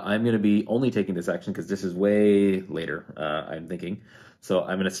 I'm going to be only taking this action because this is way later, I'm thinking. So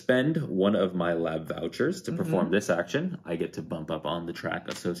I'm going to spend one of my lab vouchers to perform this action. I get to bump up on the track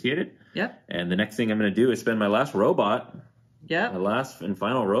associated. Yep. And the next thing I'm going to do is spend my last robot. Yeah. My last and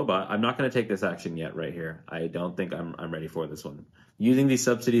final robot. I'm not going to take this action yet right here. I don't think I'm ready for this one. Using these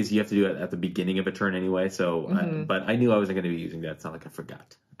subsidies, you have to do it at the beginning of a turn anyway. So, but I knew I wasn't going to be using that. It's not like I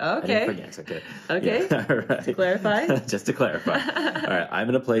forgot. Okay. I didn't forget. Okay. Yeah. All right. To clarify. Just to clarify. All right. I'm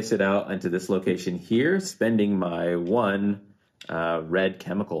going to place it out into this location here, spending my one red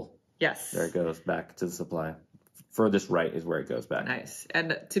chemical. Yes. There it goes back to the supply. Furthest right is where it goes back. Nice.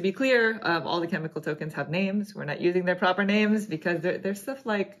 And to be clear, all the chemical tokens have names. We're not using their proper names because there's stuff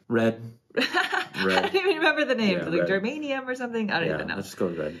like red. I don't even remember the names, Yeah, like red. germanium or something. I don't even know. Let's just go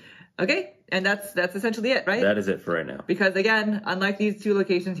with red. Okay, and that's essentially it, right? That is it for right now. Because again, unlike these two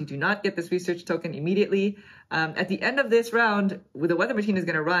locations, you do not get this research token immediately. At the end of this round, the weather machine is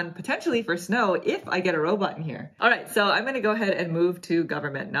going to run potentially for snow if I get a robot in here. All right, so I'm going to go ahead and move to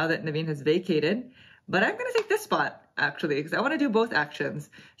government now that Naveen has vacated. But I'm going to take this spot, actually, because I want to do both actions.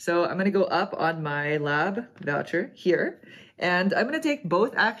 So I'm going to go up on my lab voucher here, and I'm going to take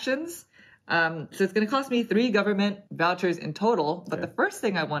both actions. So it's going to cost me 3 government vouchers in total. But the first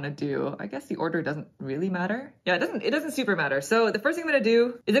thing I want to do, I guess the order doesn't really matter. Yeah, it doesn't super matter. So the first thing I'm going to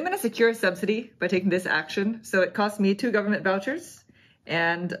do is I'm going to secure a subsidy by taking this action. So it costs me 2 government vouchers.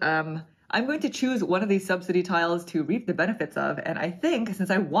 And I'm going to choose one of these subsidy tiles to reap the benefits of. And I think since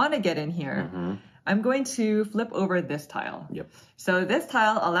I want to get in here, I'm going to flip over this tile. Yep. So this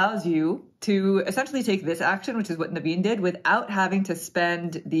tile allows you to essentially take this action, which is what Naveen did, without having to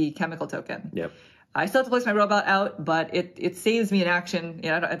spend the chemical token. Yep. I still have to place my robot out, but it saves me an action. You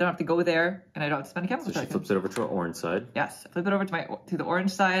know, I don't have to go there, and I don't have to spend a chemical token. She flips it over to our orange side. Yes, flip it over to the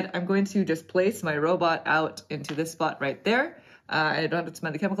orange side. I'm going to just place my robot out into this spot right there. I don't have to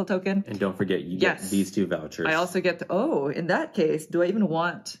spend the chemical token. And don't forget, you get these 2 vouchers. I also get to, in that case, do I even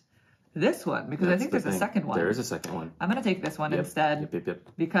want this one? Because I think there's a second one. There is a second one. I'm going to take this one instead. Yep.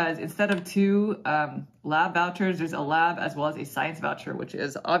 Because instead of 2 lab vouchers, there's a lab as well as a science voucher, which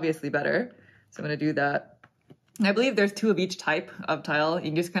is obviously better. So I'm going to do that. And I believe there's 2 of each type of tile. You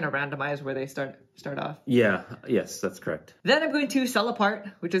can just kind of randomize where they start off. Yeah, yes, that's correct. Then I'm going to sell apart,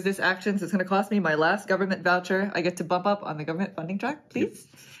 which is this action. So it's going to cost me my last government voucher. I get to bump up on the government funding track, please.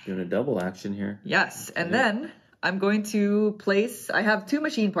 Yep. Doing a double action here. Yes, and then I'm going to place, I have 2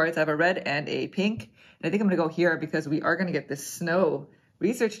 machine parts. I have a red and a pink. And I think I'm going to go here because we are going to get this snow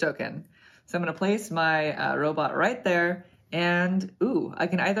research token. So I'm going to place my robot right there. And, I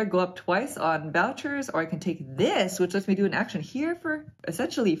can either go up twice on vouchers or I can take this, which lets me do an action here for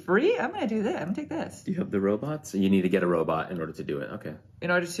essentially free. I'm going to do this. I'm going to take this. Do you have the robots? You need to get a robot in order to do it. Okay.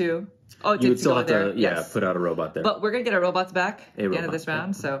 In order to... you would still have to, put out a robot there. But we're going to get our robots back at the end of this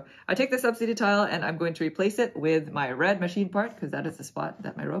round. So I take the subsidy tile and I'm going to replace it with my red machine part because that is the spot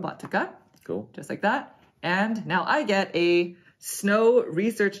that my robot took up. Cool. Just like that. And now I get a snow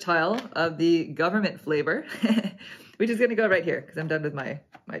research tile of the government flavor, which is going to go right here because I'm done with my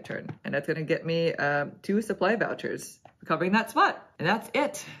turn. And that's going to get me 2 supply vouchers covering that spot. And that's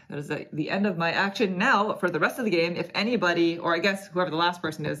it. That is the end of my action. Now, for the rest of the game, if anybody, or I guess whoever the last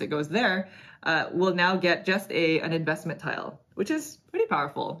person is that goes there, will now get just an investment tile, which is pretty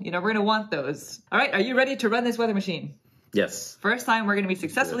powerful. You know, we're going to want those. All right, are you ready to run this weather machine? Yes. First time we're going to be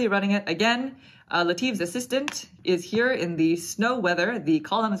successfully running it. Again, Latif's assistant is here in the snow weather. The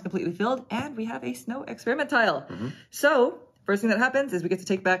column is completely filled, and we have a snow experiment tile. So first thing that happens is we get to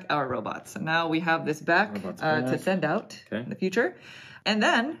take back our robots. And now we have this back to send out in the future. And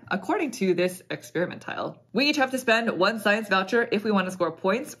then, according to this experiment tile, we each have to spend 1 science voucher if we want to score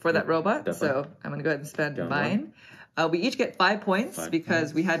points for that robot. Definitely. So I'm going to go ahead and spend mine. We each get 5 points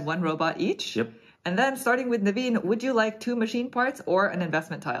because we had 1 robot each. Yep. And then, starting with Naveen, would you like 2 machine parts or an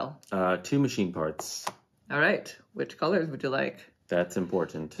investment tile? 2 machine parts. All right. Which colors would you like? That's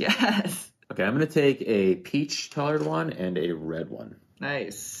important. Yes. Okay, I'm going to take a peach-colored one and a red one.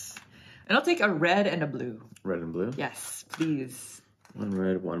 Nice. And I'll take a red and a blue. Red and blue? Yes, please. 1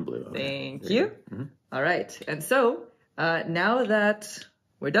 red, 1 blue. Okay. Thank you. All right. And so, now that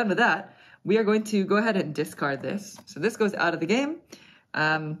we're done with that, we are going to go ahead and discard this. So this goes out of the game.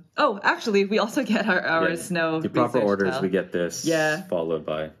 Actually, we also get our snow. The proper orders, tile. we get this. Yeah. Followed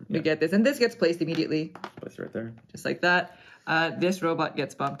by. We get this. And this gets placed immediately. Place right there. Just like that. This robot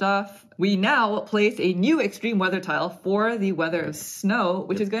gets bumped off. We now place a new extreme weather tile for the weather of snow,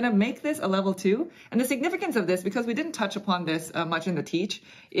 which is going to make this a level 2. And the significance of this, because we didn't touch upon this much in the teach,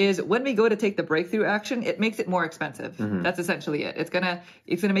 is when we go to take the breakthrough action, it makes it more expensive. That's essentially it. It's gonna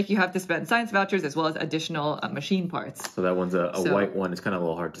make you have to spend science vouchers as well as additional machine parts. So that one's a white one. It's kind of a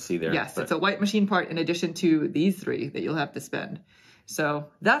little hard to see there. Yes, it's a white machine part in addition to these 3 that you'll have to spend. So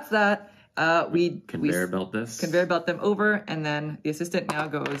that's that. We conveyor belt them over, and then the assistant now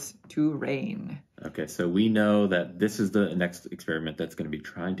goes to rain. Okay, so we know that this is the next experiment that's going to be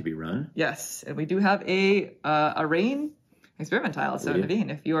trying to be run. Yes, and we do have a rain experiment tile. So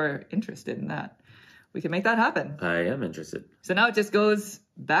Naveen, if you are interested in that, we can make that happen. I am interested. So now it just goes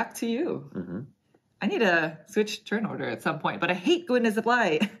back to you. I need to switch turn order at some point, but I hate going to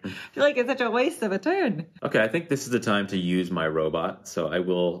supply. I feel like it's such a waste of a turn. Okay, I think this is the time to use my robot. So I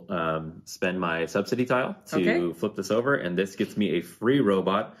will spend my subsidy tile to flip this over, and this gets me a free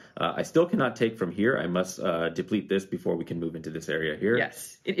robot. I still cannot take from here. I must deplete this before we can move into this area here.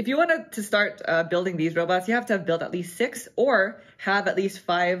 Yes. If you want to start building these robots, you have to have built at least 6 or have at least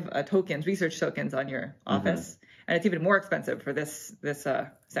 5 tokens, research tokens on your office. And it's even more expensive for this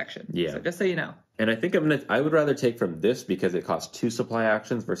section. Yeah. So just so you know. And I think I would rather take from this because it costs 2 supply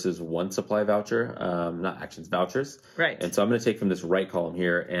actions versus 1 supply voucher, not actions, vouchers. Right. And so I'm going to take from this right column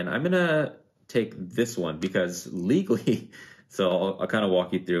here, and I'm going to take this one because legally, so I'll kind of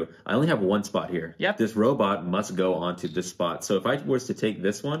walk you through. I only have 1 spot here. Yep. This robot must go onto this spot. So if I was to take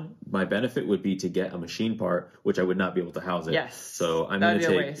this one, my benefit would be to get a machine part, which I would not be able to house it. Yes. So I'm going to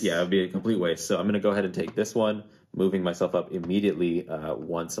take, it would be a complete waste. So I'm going to go ahead and take this one, moving myself up immediately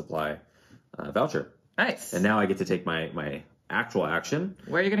 1 supply voucher. Nice. And now I get to take my actual action.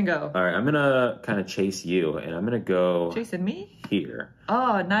 Where are you going to go? All right, I'm going to kind of chase you, and I'm going to go... Chasing me? Here.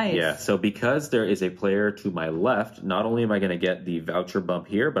 Oh, nice. Yeah, so because there is a player to my left, not only am I going to get the voucher bump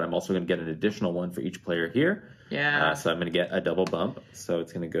here, but I'm also going to get an additional one for each player here. Yeah. So I'm going to get a double bump. So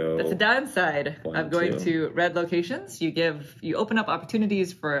it's going to go... That's the downside of going to red locations. You open up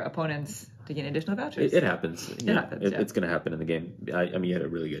opportunities for opponents to gain additional vouchers. It happens. Happens. It's going to happen in the game. I mean, you had a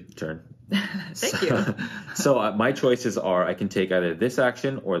really good turn. Thank you. So my choices are I can take either this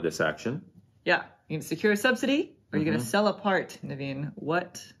action or this action. Yeah. You can secure a subsidy, or you're going to sell a part, Naveen.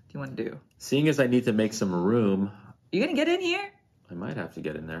 What do you want to do? Seeing as I need to make some room... You going to get in here? I might have to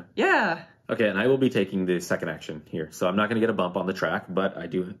get in there. Yeah. Okay, and I will be taking the second action here. So I'm not going to get a bump on the track, but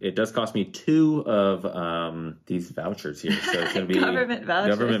it does cost me 2 of these vouchers here. So it's going to be government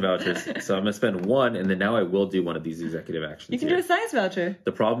vouchers. So I'm going to spend 1, and then now I will do one of these executive actions. You can do a science voucher.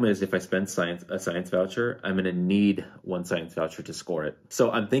 The problem is if I spend a science voucher, I'm going to need 1 science voucher to score it.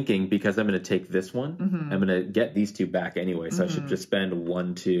 So I'm thinking because I'm going to take this one, I'm going to get these 2 back anyway. So I should just spend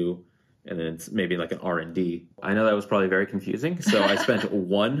 1, 2... and then it's maybe like an R&D. I know that was probably very confusing. So I spent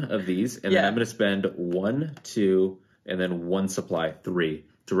 1 of these, and then I'm going to spend 1, 2, and then 1 supply, 3,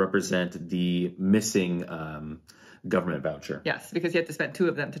 to represent the missing government voucher. Yes, because you have to spend 2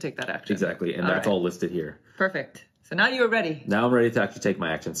 of them to take that action. Exactly, and that's all listed here. Perfect. So now you are ready. Now I'm ready to actually take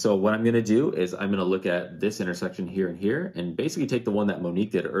my action. So what I'm going to do is I'm going to look at this intersection here and here, and basically take the one that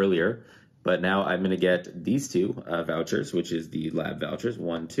Monique did earlier. But now I'm going to get these 2 vouchers, which is the lab vouchers,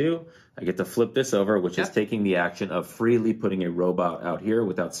 1, 2. I get to flip this over, which is taking the action of freely putting a robot out here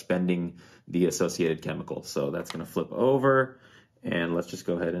without spending the associated chemicals. So that's going to flip over. And let's just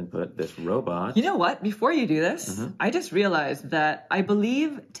go ahead and put this robot. You know what? Before you do this, I just realized that I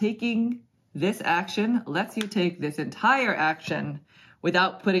believe taking this action lets you take this entire action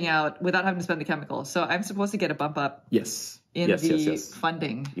without having to spend the chemicals. So I'm supposed to get a bump up. Yes. In the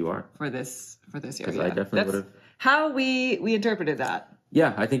funding you are for this area. I definitely would have. How we interpreted that.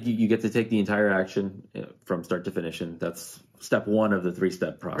 Yeah, I think you get to take the entire action from start to finish, and that's step 1 of the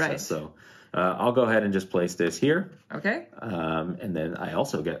 3-step process. Right. So I'll go ahead and just place this here. Okay. And then I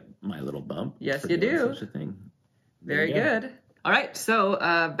also get my little bump. Yes, you do. Such a thing. Very good. All right, so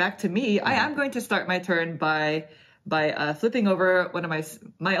back to me. I am going to start my turn by flipping over one of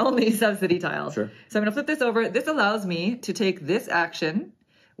my only subsidy tiles. Sure. So I'm going to flip this over. This allows me to take this action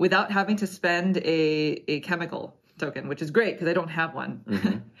without having to spend a chemical token, which is great because I don't have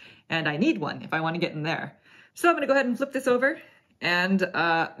one. And I need one if I want to get in there. So I'm going to go ahead and flip this over. And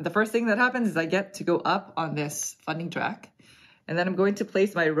the first thing that happens is I get to go up on this funding track. And then I'm going to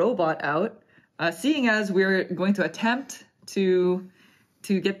place my robot out. Seeing as we're going to attempt to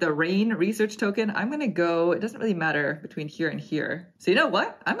get the rain research token, I'm going to go, it doesn't really matter between here and here. So you know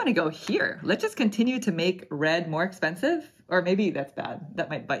what? I'm going to go here. Let's just continue to make red more expensive. Or maybe that's bad. That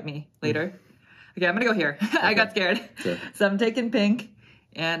might bite me later. Okay, I'm going to go here. I got scared. Sure. So I'm taking pink,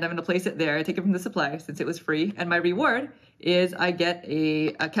 and I'm going to place it there. I take it from the supply since it was free. And my reward is I get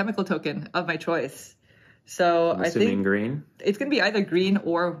a chemical token of my choice. So I'm I assuming think green. it's going to be either green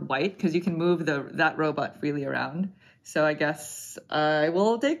or white because you can move that robot freely around. So I guess I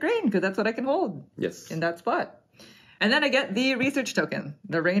will take green because that's what I can hold Yes. in that spot. And then I get the research token,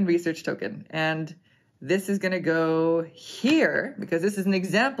 the rain research token. And this is going to go here because this is an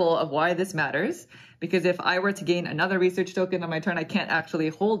example of why this matters. Because if I were to gain another research token on my turn, I can't actually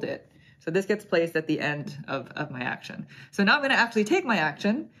hold it. So this gets placed at the end of my action. So now I'm going to actually take my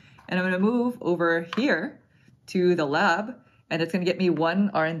action and I'm going to move over here to the lab, and it's going to get me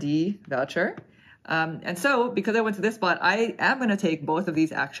 1 R&D voucher. And so because I went to this spot, I am going to take both of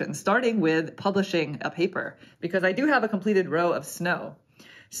these actions, starting with publishing a paper, because I do have a completed row of snow.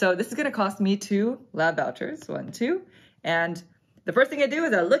 So this is going to cost me 2 lab vouchers, 1, 2. And the first thing I do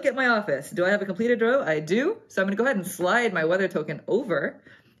is I look at my office. Do I have a completed row? I do. So I'm going to go ahead and slide my weather token over.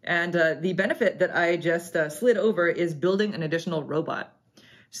 And the benefit that I just slid over is building an additional robot.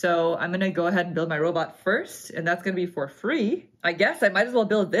 So I'm going to go ahead and build my robot first, and that's going to be for free. I guess I might as well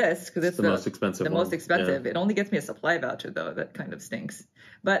build this because it's the most expensive one. most expensive. Yeah. It only gets me a supply voucher, though. That kind of stinks.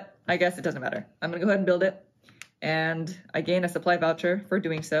 But I guess it doesn't matter. I'm going to go ahead and build it, and I gain a supply voucher for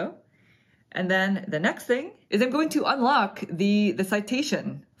doing so. And then the next thing is I'm going to unlock the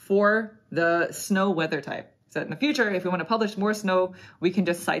citation for the snow weather type. So in the future, if we want to publish more snow, we can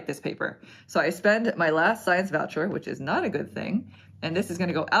just cite this paper. So I spend my last science voucher, which is not a good thing. And this is going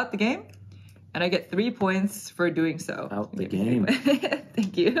to go out the game. And I get 3 points for doing so. Out the game.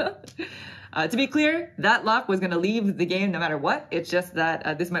 Thank you. To be clear, that lock was going to leave the game no matter what. It's just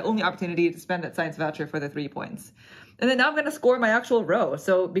that this is my only opportunity to spend that science voucher for the 3 points. And then now I'm going to score my actual row.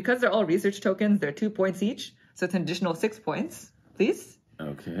 So because they're all research tokens, they're 2 points each. So it's an additional 6 points, please.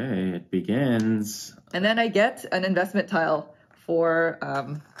 Okay, it begins. And then I get an investment tile for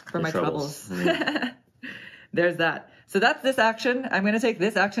my troubles. There's that. So that's this action. I'm going to take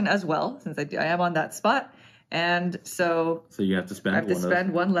this action as well, since I am on that spot. And so you have to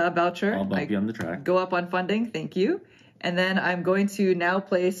spend one lab voucher. I'll bump you on the track. Go up on funding. Thank you. And then I'm going to now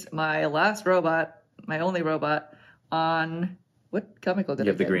place my last robot, my only robot, on what chemical did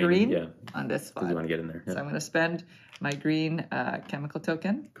I get? The green, yeah. On this spot. Because you want to get in there. Yeah. So I'm going to spend my green chemical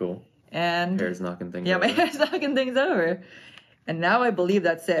token. Cool. And hair's knocking things over. over. My hair's knocking things over. And now I believe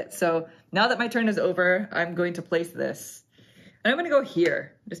that's it. So now that my turn is over, I'm going to place this. And I'm going to go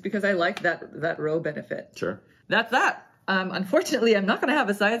here, just because I like that row benefit. Sure. That's that. Unfortunately, I'm not going to have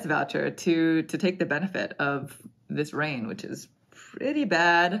a science voucher to take the benefit of this rain, which is pretty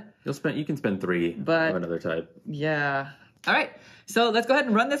bad. You can spend 3 of another type. Yeah. All right. So let's go ahead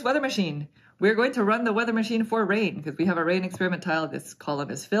and run this weather machine. We're going to run the weather machine for rain because we have a rain experiment tile. This column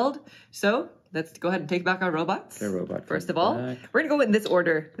is filled. So let's go ahead and take back our robots. Okay, robot. First of all, we're going to go in this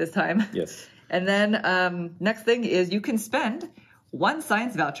order this time. Yes. And then next thing is you can spend 1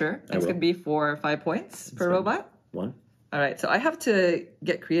 science voucher. It's going to be for 5 points per robot. 1. All right. So I have to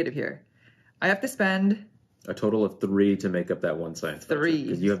get creative here. I have to spend a total of 3 to make up that 1 science voucher. 3.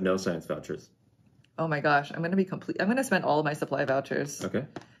 Because you have no science vouchers. Oh my gosh. I'm going to spend all of my supply vouchers. Okay.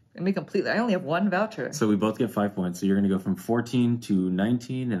 I only have 1 voucher. So we both get 5 points. So you're going to go from 14 to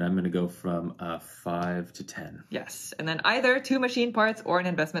 19, and I'm going to go from 5 to 10. Yes. And then either 2 machine parts or an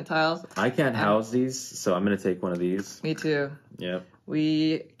investment tile. I can't house these, so I'm going to take one of these. Me too. Yep.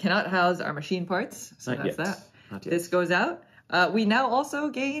 We cannot house our machine parts, so Not that's yet. that. Not yet. This goes out. We now also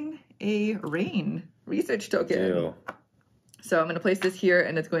gain a rain research token. Ew. So I'm going to place this here,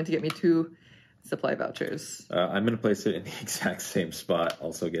 and it's going to get me 2 supply vouchers. I'm going to place it in the exact same spot,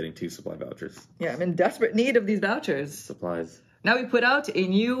 also getting 2 supply vouchers. Yeah, I'm in desperate need of these vouchers. Supplies. Now we put out a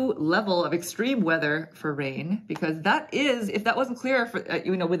new level of extreme weather for rain, because that is, if that wasn't clear for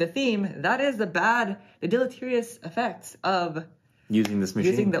with the theme, that is the deleterious effects of using this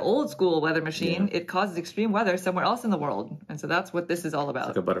machine. Using the old school weather machine. Yeah. It causes extreme weather somewhere else in the world. And so that's what this is all about.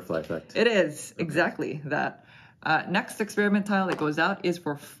 It's like a butterfly effect. It is, exactly that. Next experiment tile that goes out is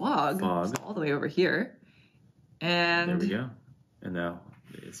for fog. It's all the way over here. And there we go. And now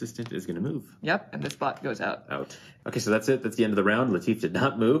the assistant is going to move. Yep, and this spot goes out. Okay, so that's it. That's the end of the round. Latif did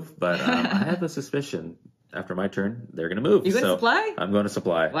not move, but I have a suspicion after my turn, they're going to move. You going to supply? I'm going to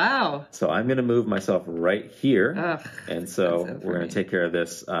supply. Wow. So I'm going to move myself right here. Ugh, and so we're going to take care of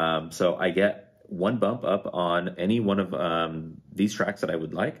this. So I get 1 bump up on any one of these tracks that I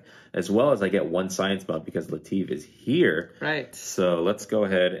would like, as well as I get 1 science bump because Latif is here. Right. So let's go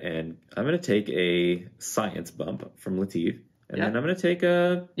ahead and I'm going to take a science bump from Latif. And then I'm going to take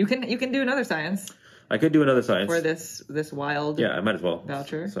a... You can do another science. I could do another science. For this wild Yeah, I might as well.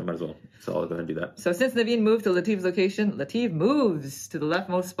 voucher. So I might as well. So I'll go ahead and do that. So since Naveen moved to Latif's location, Latif moves to the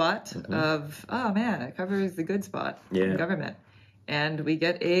leftmost spot of, oh man, it covers the good spot in government. And we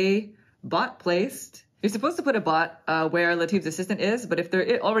get a bot placed. You're supposed to put a bot where Latif's assistant is, but if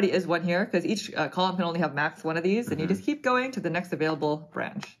there already is one here, because each column can only have max one of these, then you just keep going to the next available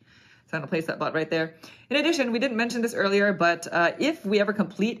branch. So I'm going to place that bot right there. In addition, we didn't mention this earlier, but if we ever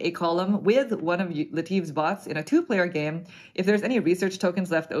complete a column with one of Latif's bots in a 2-player game, if there's any research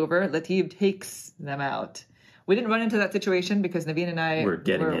tokens left over, Latif takes them out. We didn't run into that situation because Naveen and I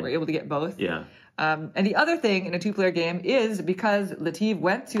were able to get both. Yeah. And the other thing in a 2-player game is because Latif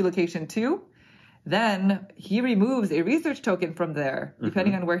went to location 2, then he removes a research token from there,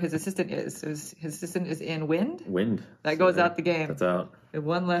 depending on where his assistant is. So his assistant is in wind. Wind. That goes out the game. That's out.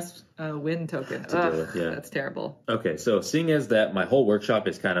 One less wind token. That's terrible. Okay, so seeing as that my whole workshop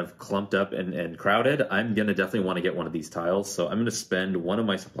is kind of clumped up and crowded, I'm going to definitely want to get one of these tiles. So I'm going to spend one of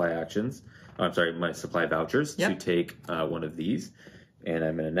my supply actions, my supply vouchers to take one of these. And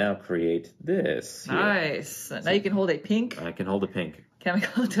I'm going to now create this. Nice. So now you can hold a pink. I can hold a pink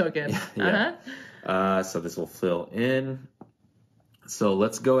chemical token. So this will fill in. So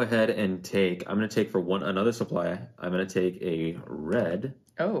let's go ahead and take, I'm going to take for another supply, I'm going to take a red.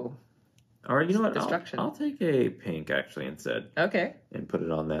 Oh. Or you know what, Destruction. I'll take a pink actually instead. Okay. And put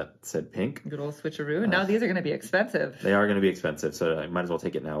it on that said pink. Good old switcheroo. Now these are going to be expensive. They are going to be expensive, so I might as well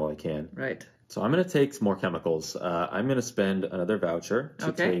take it now while I can. Right. So I'm going to take some more chemicals. I'm going to spend another voucher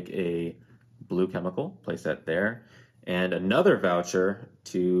to take a blue chemical, place that there. And another voucher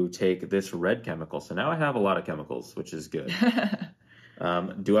to take this red chemical. So now I have a lot of chemicals, which is good.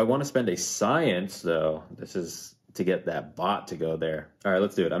 Do I want to spend a science, though? This is to get that bot to go there. All right,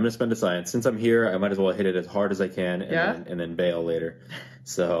 let's do it. I'm going to spend a science. Since I'm here, I might as well hit it as hard as I can and then bail later.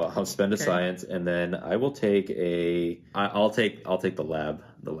 So I'll spend a science, and then I will take I'll take the lab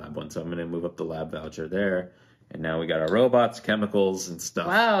one. So I'm going to move up the lab voucher there. And now we got our robots, chemicals, and stuff.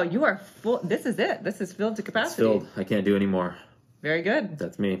 Wow, you are full. This is it. This is filled to capacity. It's filled. I can't do any more. Very good.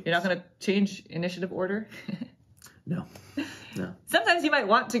 That's me. You're not going to change initiative order? No. Sometimes you might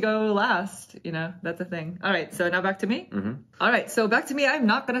want to go last. That's a thing. All right, so now back to me. All right, so back to me. I'm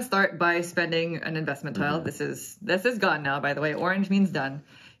not going to start by spending an investment tile. This is gone now, by the way. Orange means done.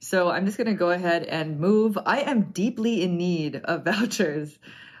 So I'm just going to go ahead and move. I am deeply in need of vouchers.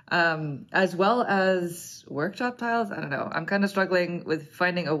 As well as workshop tiles. I don't know. I'm kind of struggling with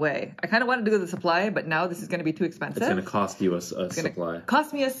finding a way. I kind of wanted to do the supply, but now this is going to be too expensive. It's going to cost you a supply.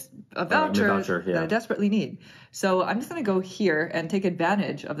 Cost me a voucher that I desperately need. So I'm just going to go here and take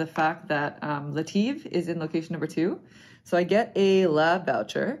advantage of the fact that Latif is in location number 2. So I get a lab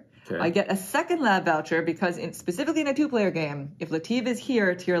voucher. Okay. I get a second lab voucher because specifically in a 2-player game, if Latif is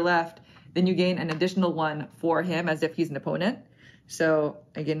here to your left, then you gain an additional one for him as if he's an opponent. So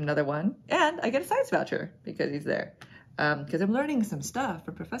I get another one, and I get a science voucher because he's there. Because I'm learning some stuff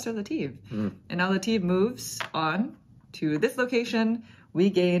from Professor Latif. And now Latif moves on to this location. We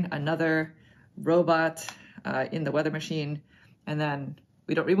gain another robot in the weather machine, and then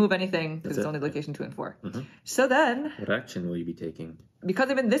we don't remove anything because it's only location 2 and 4. So then... What action will you be taking? Because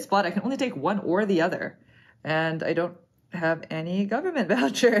I'm in this spot, I can only take one or the other. And I don't have any government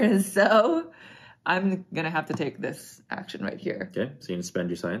vouchers, so... I'm going to have to take this action right here. Okay, so you're going to spend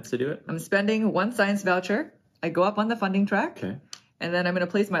your science to do it? I'm spending one science voucher. I go up on the funding track. Okay. And then I'm going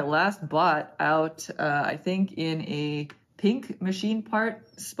to place my last bot out, I think, in a pink machine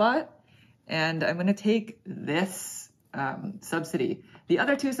part spot. And I'm going to take this subsidy. The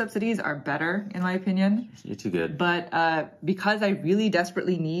other 2 subsidies are better, in my opinion. You're too good. But because I really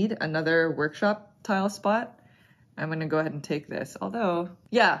desperately need another workshop tile spot, I'm going to go ahead and take this. Although,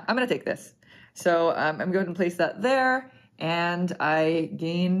 yeah, I'm going to take this. So I'm going to go ahead and place that there, and I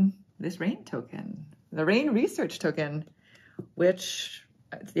gain this rain token, the rain research token, which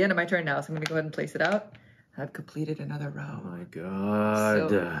it's the end of my turn now, so I'm going to go ahead and place it out. I've completed another row. Oh my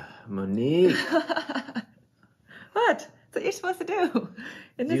God, Monique. What? That's what you're supposed to do.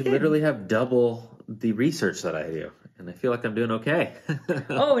 You literally have double the research that I do, and I feel like I'm doing okay.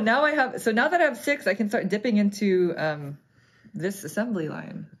 Oh, now now that I have 6, I can start dipping into this assembly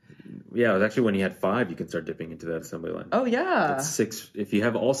line. Yeah, it was actually when you had 5, you can start dipping into that assembly line. Oh, yeah. That's 6. If you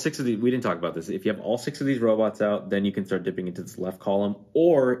have all 6 of these, we didn't talk about this. If you have all 6 of these robots out, then you can start dipping into this left column.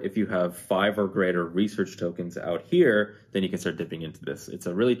 Or if you have 5 or greater research tokens out here, then you can start dipping into this. It's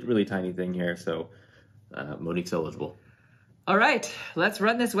a really, really tiny thing here, so Monique's eligible. All right, let's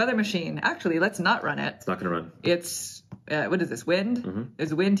run this weather machine. Actually, let's not run it. It's not going to run. It's, what is this, wind?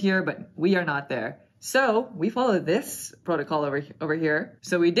 There's wind here, but we are not there. So we follow this protocol over here.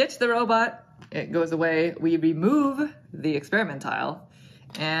 So we ditch the robot, it goes away. We remove the experiment tile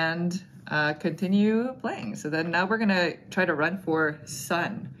and continue playing. So then now we're going to try to run for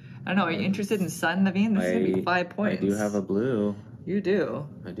sun. I don't know. Are you interested in sun, Naveen? This is going to be 5 points. I do have a blue. You do.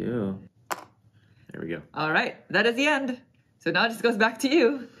 I do. There we go. All right. That is the end. So now it just goes back to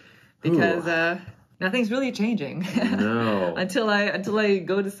you because nothing's really changing. No. until I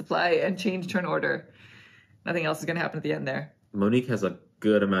go to supply and change turn order. Nothing else is going to happen at the end there. Monique has a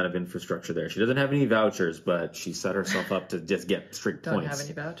good amount of infrastructure there. She doesn't have any vouchers, but she set herself up to just get strict points. Don't have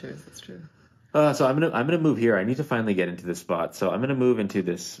any vouchers. That's true. So I'm gonna move here. I need to finally get into this spot. So I'm gonna move into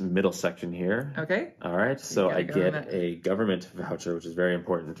this middle section here. Okay. All right. So I get a government voucher, which is very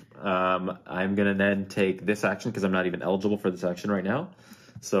important. I'm gonna then take this action because I'm not even eligible for this action right now.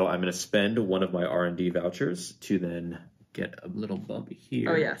 So I'm gonna spend one of my R&D vouchers to then get a little bump here.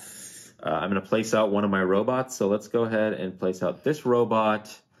 Oh yes. I'm gonna place out one of my robots. So let's go ahead and place out this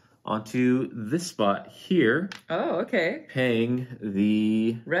robot onto this spot here. Oh, okay. Paying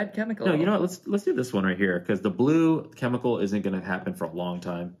the red chemical. No, you know what? Let's do this one right here because the blue chemical isn't going to happen for a long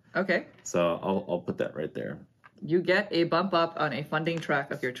time. Okay. So I'll put that right there. You get a bump up on a funding track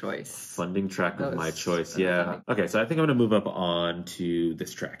of your choice. Funding track of my choice. Yeah. Okay, so I think I'm going to move up on to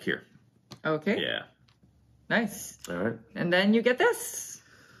this track here. Okay. Yeah. Nice. All right. And then you get this.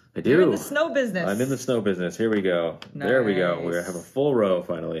 I do. You're in the snow business. I'm in the snow business. Here we go. Nice. There we go. We have a full row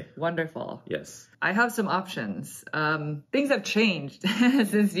finally. Wonderful. Yes. I have some options. Things have changed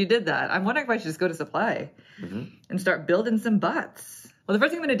since you did that. I'm wondering if I should just go to supply and start building some bots. Well, the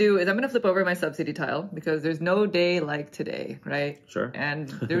first thing I'm going to do is I'm going to flip over my subsidy tile because there's no day like today, right? Sure. And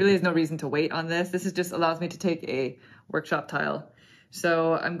there really is no reason to wait on this. This is just allows me to take a workshop tile.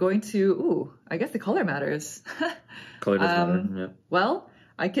 So I'm going to, I guess the color matters. Color does matter, yeah. Well,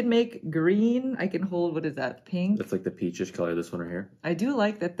 I can make green. I can hold, what is that, pink? That's like the peachish color, this one right here. I do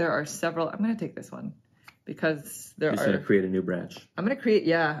like that there are several. I'm going to take this one because there are. Just going to create a new branch. I'm going to create,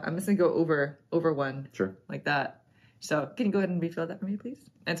 I'm just going to go over one. Sure. Like that. So can you go ahead and refill that for me, please?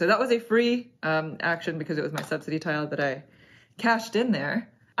 And so that was a free action because it was my subsidy tile that I cashed in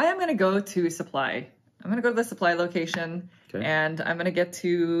there. I am going to go to supply. I'm going to go to the supply location and I'm going to get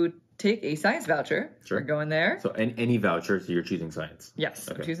to take a science voucher. Sure. We're going there. So any voucher, so you're choosing science. Yes,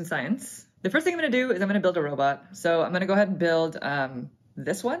 I'm choosing science. The first thing I'm going to do is I'm going to build a robot. So I'm going to go ahead and build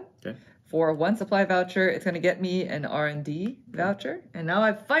this one. Okay. For one supply voucher, it's going to get me an R&D voucher. And now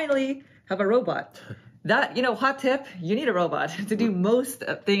I finally have a robot. That, hot tip, you need a robot to do most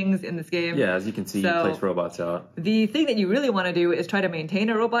things in this game. Yeah, as you can see, you place robots out. The thing that you really want to do is try to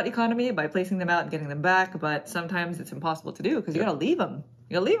maintain a robot economy by placing them out and getting them back, but sometimes it's impossible to do because you got to leave them.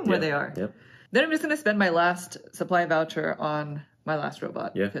 You got to leave them where they are. Yep. Then I'm just going to spend my last supply voucher on my last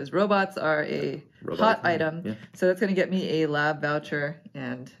robot because robots are a hot item. Yeah. So that's going to get me a lab voucher,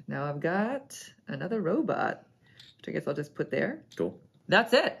 and now I've got another robot, which I guess I'll just put there. Cool.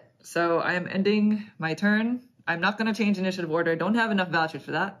 That's it. So I am ending my turn. I'm not going to change initiative order. Don't have enough vouchers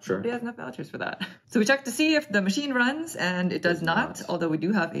for that. Sure. Nobody has enough vouchers for that. So we check to see if the machine runs, and it does not. Although we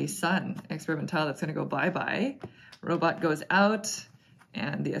do have a sun experiment tile that's going to go bye-bye. Robot goes out,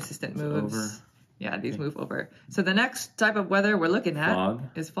 and the assistant moves. Over. Yeah, these move over. So the next type of weather we're looking at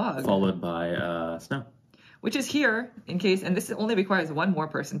is fog. Followed by snow. Which is here in case, and this only requires one more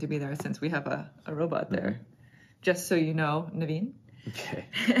person to be there since we have a robot there. Just so you know, Naveen. Okay.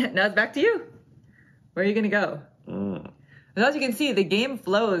 Now it's back to you. Where are you going to go? As you can see, the game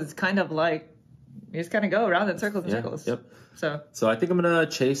flows kind of like, you just kind of go around in circles and circles. Yep. So I think I'm going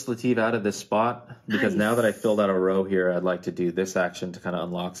to chase Latif out of this spot because now that I filled out a row here, I'd like to do this action to kind of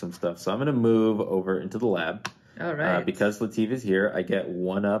unlock some stuff. So I'm going to move over into the lab. All right. Because Latif is here, I get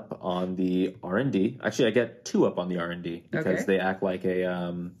 1 up on the R&D. Actually, I get 2 up on the R&D because they act like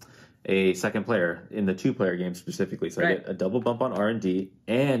a second player in the 2-player game specifically. So I get a double bump on R&D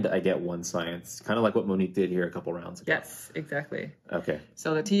and I get 1 science, kind of like what Monique did here a couple rounds ago. Yes, exactly. Okay.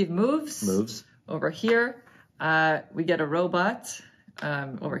 So Latif moves over here. We get a robot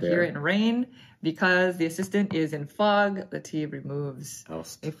over here in rain. Because the assistant is in fog, Latif removes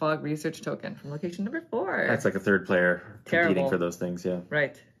a fog research token from location number 4. That's like a 3rd player competing for those things, yeah.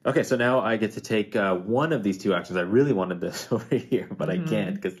 Right. Okay, so now I get to take one of these 2 actions. I really wanted this over here, but I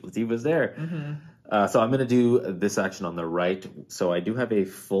can't because Latif was there. So I'm going to do this action on the right. So I do have a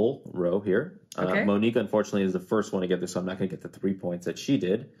full row here. Monique, unfortunately, is the first one to get this, so I'm not going to get the 3 points that she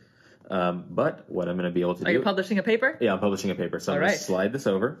did. But what I'm going to be able to do... Are you publishing a paper? Yeah, I'm publishing a paper. So I'm going to slide this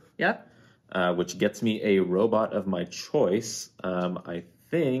over. Yep. Which gets me a robot of my choice. I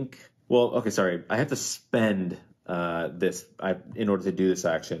think... Well, okay, sorry. I have to spend... this in order to do this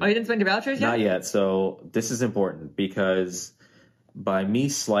action. Oh, you didn't spend your vouchers yet? Not yet. So this is important because by me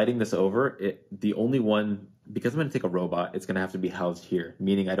sliding this over, the only one, because I'm going to take a robot, it's going to have to be housed here,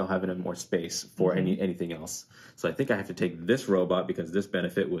 meaning I don't have any more space for anything else. So I think I have to take this robot because this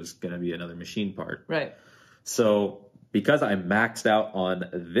benefit was going to be another machine part. Right. So because I maxed out on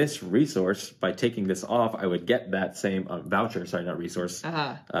this resource, by taking this off, I would get that same voucher. Sorry, not resource.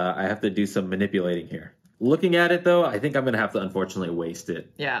 I have to do some manipulating here. Looking at it, though, I think I'm going to have to unfortunately waste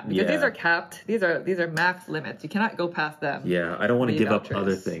it. Yeah, because these are capped. These are max limits. You cannot go past them. Yeah, I don't want to give up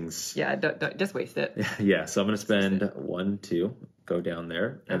other things. Yeah, don't just waste it. Yeah, so I'm going to spend 1, 2, go down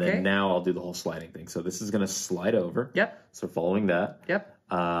there, and then now I'll do the whole sliding thing. So this is going to slide over. Yep. So following that. Yep.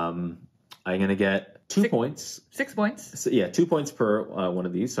 I'm going to get 2 points. 6 points. So, yeah, 2 points per one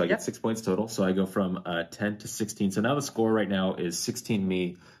of these. So I get 6 points total. So I go from 10 to 16. So now the score right now is 16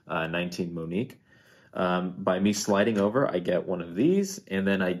 me, 19 Monique. By me sliding over, I get one of these, and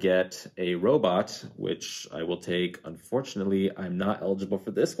then I get a robot, which I will take. Unfortunately, I'm not eligible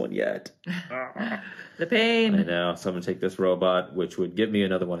for this one yet. The pain. I know. So I'm going to take this robot, which would give me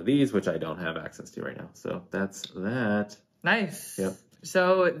another one of these, which I don't have access to right now. So that's that. Nice. Yep.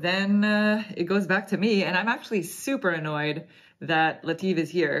 So then it goes back to me, and I'm actually super annoyed that Latif is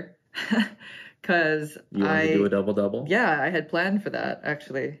here. Because you want to do a double-double? Yeah, I had planned for that,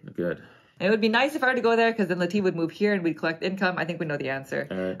 actually. Good. And it would be nice if I were to go there, because then Latif would move here and we'd collect income. I think we know the answer.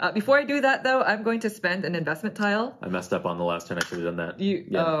 All right. Before I do that, though, I'm going to spend an investment tile. I messed up on the last turn. I should have done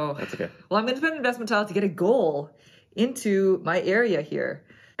that. That's okay. Well, I'm going to spend an investment tile to get a goal into my area here.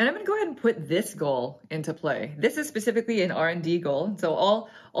 And I'm going to go ahead and put this goal into play. This is specifically an R&D goal. So all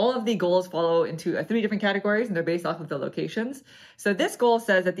of the goals follow into 3 different categories, and they're based off of the locations. So this goal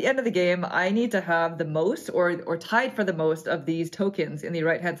says at the end of the game, I need to have the most or tied for the most of these tokens in the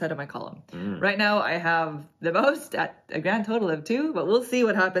right-hand side of my column. Right now, I have the most at a grand total of 2, but we'll see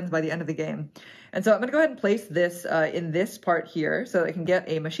what happens by the end of the game. And so I'm going to go ahead and place this in this part here so that I can get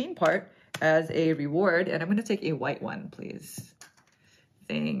a machine part as a reward. And I'm going to take a white one, please.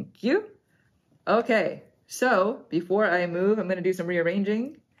 Thank you. Okay, so before I move, I'm going to do some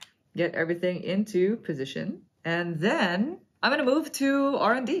rearranging, get everything into position, and then I'm going to move to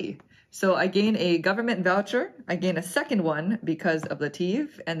R&D. So I gain a government voucher, I gain a second one because of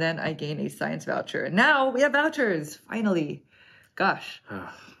Latif, and then I gain a science voucher. And now we have vouchers, finally. Gosh.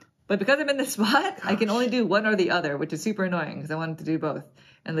 But because I'm in this spot, I can only do one or the other, which is super annoying because I wanted to do both.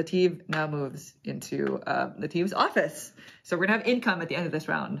 And Latif now moves into Latif's office. So we're going to have income at the end of this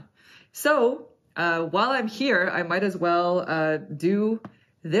round. So while I'm here, I might as well do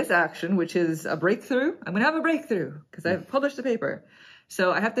this action, which is a breakthrough. I'm going to have a breakthrough because I've published a paper.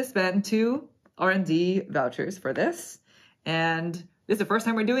 So I have to spend 2 R&D vouchers for this. And this is the first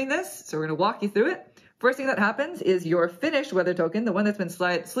time we're doing this, so we're going to walk you through it. First thing that happens is your finished weather token, the one that's been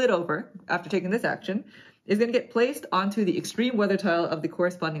slid over after taking this action, is going to get placed onto the extreme weather tile of the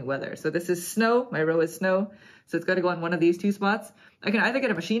corresponding weather. So this is snow. My row is snow. So it's got to go on one of these 2 spots. I can either get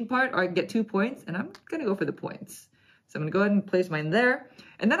a machine part or I can get 2 points, and I'm going to go for the points. So I'm going to go ahead and place mine there.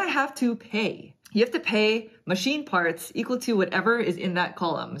 And then I have to pay. You have to pay machine parts equal to whatever is in that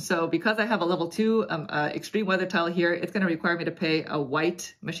column. So because I have a level 2 extreme weather tile here, it's going to require me to pay a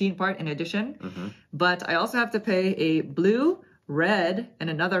white machine part in addition. But I also have to pay a blue, red, and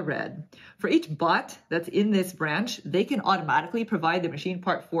another red. For each bot that's in this branch, they can automatically provide the machine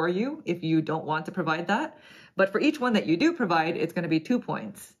part for you if you don't want to provide that. But for each one that you do provide, it's going to be 2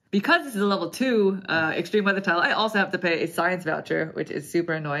 points. Because this is a level 2 extreme weather tile, I also have to pay a science voucher, which is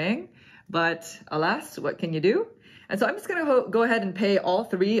super annoying. But alas, what can you do? And so I'm just going to go ahead and pay all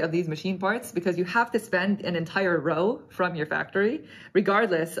 3 of these machine parts because you have to spend an entire row from your factory,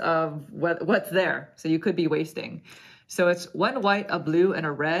 regardless of what's there. So you could be wasting. So it's 1 white, a blue, and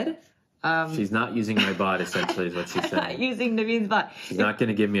a red. She's not using my bot, essentially, is what she's saying. I'm not using Naveen's bot. She's not going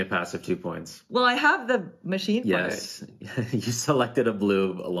to give me a passive 2 points. Well, I have the machine part. Yes. You selected a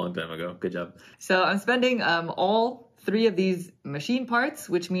blue a long time ago. Good job. So I'm spending all 3 of these machine parts,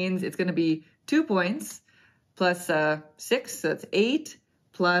 which means it's going to be 2 points plus 6, so it's 8,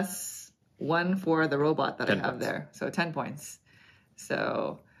 plus 1 for the robot that I have there. So 10 points.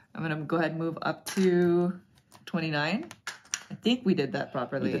 So I'm going to go ahead and move up to 29. I think we did that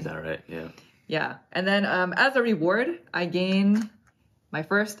properly. You did that right, yeah. Yeah. And then as a reward, I gain my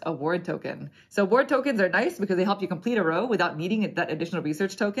first award token. So award tokens are nice because they help you complete a row without needing that additional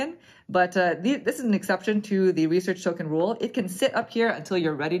research token. But this is an exception to the research token rule. It can sit up here until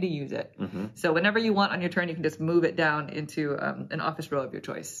you're ready to use it. So whenever you want on your turn, you can just move it down into an office row of your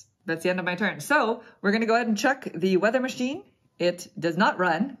choice. That's the end of my turn. So we're going to go ahead and check the weather machine it does not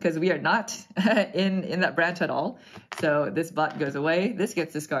run because we are not in that branch at all. So this bot goes away. This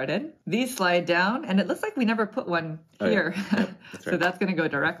gets discarded. These slide down, and it looks like we never put one here. Yeah. Yep, that's right. So that's going to go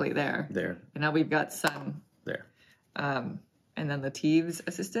directly there. There. And now we've got Sun. There. And then Latif's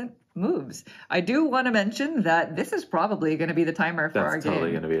assistant moves. I do want to mention that this is probably going to be the timer for our game. That's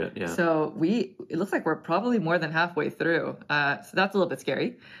totally going to be it, yeah. So it looks like we're probably more than halfway through. So that's a little bit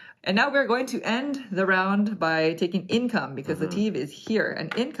scary. And now we're going to end the round by taking income because Latif is here.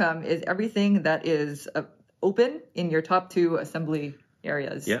 And income is everything that is open in your top 2 assembly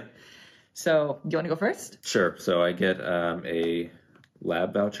areas. Yeah. So do you want to go first? Sure. So I get a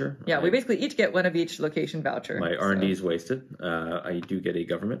lab voucher. Yeah, we basically each get one of each location voucher. My R&D is wasted. I do get a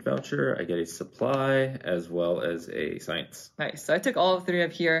government voucher. I get a supply as well as a science. Nice. So I took all 3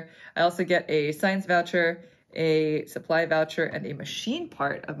 of here. I also get a science voucher, a supply voucher, and a machine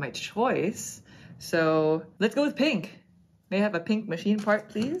part of my choice. So let's go with pink. May I have a pink machine part,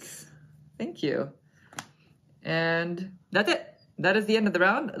 please? Thank you. And that's it. That is the end of the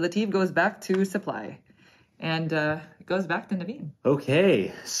round. Latif goes back to supply. And it goes back to Naveen.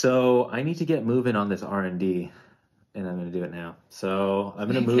 Okay, so I need to get moving on this R&D, and I'm going to do it now. So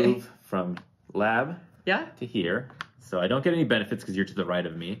I'm going to move from lab to here. So I don't get any benefits because you're to the right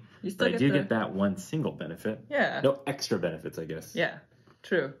of me. But I do get that one single benefit. Yeah. No extra benefits, I guess. Yeah,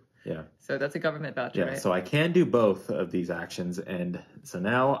 true. Yeah. So that's a government voucher, right? So I can do both of these actions. And so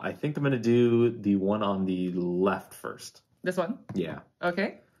now I think I'm going to do the one on the left first. This one? Yeah.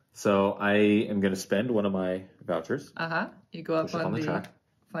 Okay. So I am going to spend one of my vouchers. You go up on the track.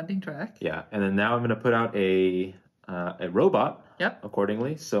 funding track. Yeah, and then now I'm going to put out a robot. Yep.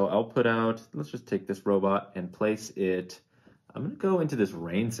 Accordingly, so I'll put out. Let's just take this robot and place it. I'm going to go into this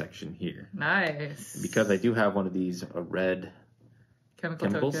rain section here. Nice. Because I do have one of these red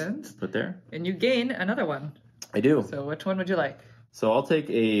chemicals tokens. Put there. And you gain another one. I do. So which one would you like? So I'll take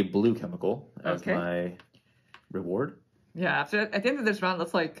a blue chemical as my reward. Yeah, at the end of this round,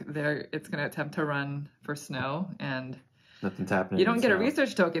 looks like it's going to attempt to run for snow, and nothing's happening. You don't get a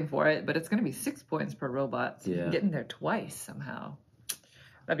research token for it, but it's going to be 6 points per robot. So you can get in there twice somehow.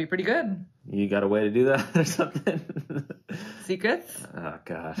 That'd be pretty good. You got a way to do that or something? Secrets? Oh,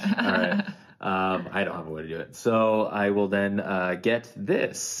 gosh. All right. I don't have a way to do it. So I will then get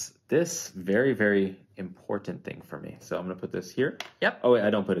this very, very important thing for me. So I'm going to put this here. Yep. Oh, wait, I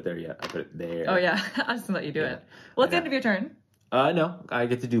don't put it there yet. I put it there. Oh, yeah. I was going to let you do it. Well, it's the end of your turn. No, I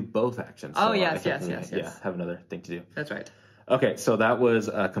get to do both actions. Oh, so yes. Yeah, have another thing to do. That's right. Okay, so that was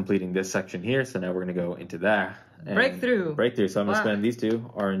completing this section here. So now we're going to go into that. Breakthrough. So I'm going to spend these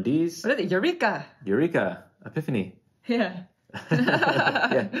 2 R&Ds. What is it? Eureka. Epiphany. Yeah.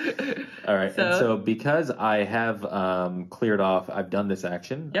 Yeah. All right. So because I have cleared off, I've done this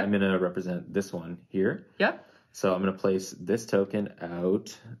action. Yep. I'm going to represent this one here. Yep. So I'm going to place this token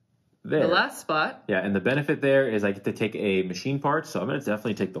out there. The last spot. Yeah, and the benefit there is I get to take a machine part. So I'm going to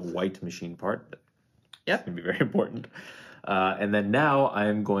definitely take the white machine part. Yep. It's going to be very important. And then now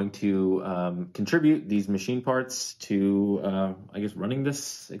I'm going to contribute these machine parts to, I guess, running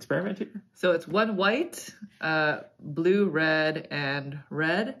this experiment here. So it's 1 white, blue, red, and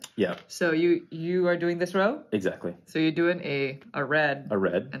red. Yeah. So you are doing this row? Exactly. So you're doing a red. A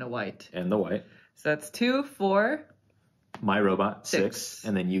red. And a white. And the white. So that's 2, 4. My robot, 6.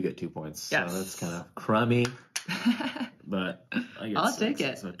 And then you get 2 points. Yes. So that's kind of crummy. But I get I'll 6. take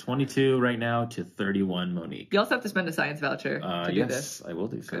it. So 22 right now to 31, Monique. You also have to spend a science voucher to do this. Yes, I will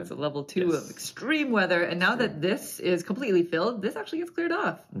do so. It's a level 2 of extreme weather. And now that this is completely filled, this actually gets cleared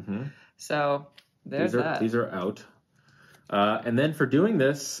off. Mm-hmm. So there's that. These are out. And then for doing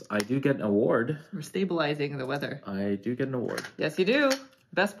this, I do get an award. We're stabilizing the weather. I do get an award. Yes, you do.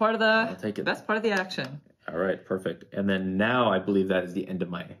 Best part of I'll take it. Best part of the action. All right, perfect. And then now I believe that is the end of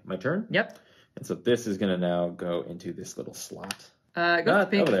my turn. Yep. And so this is going to now go into this little slot. Go to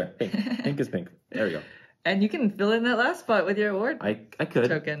pink. Over there. Pink. Pink is pink. There we go. And you can fill in that last spot with your award. I could.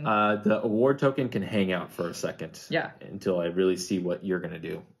 Token. The award token can hang out for a second. Yeah. Until I really see what you're going to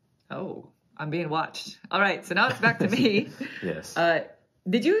do. Oh, I'm being watched. All right, so now it's back to me. Yes.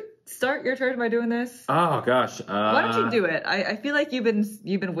 Did you start your turn by doing this? Oh gosh. Why don't you do it? I feel like you've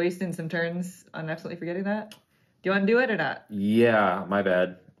been wasting some turns on absolutely forgetting that. Do you want to do it or not? Yeah, my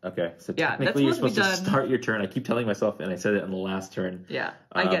bad. Okay, so yeah, technically you're supposed to start your turn. I keep telling myself, and I said it on the last turn. Yeah,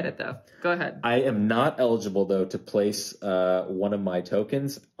 I get it though. Go ahead. I am not eligible though to place one of my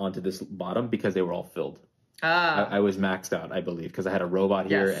tokens onto this bottom because they were all filled. I was maxed out, I believe, because I had a robot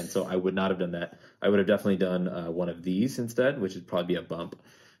here, and so I would not have done that. I would have definitely done one of these instead, which would probably be a bump.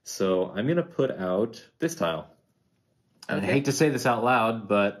 So I'm going to put out this tile. And I hate to say this out loud,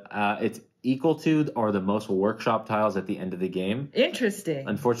 but equal to or the most workshop tiles at the end of the game. Interesting.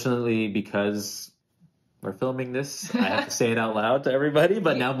 Unfortunately, because we're filming this, I have to say it out loud to everybody,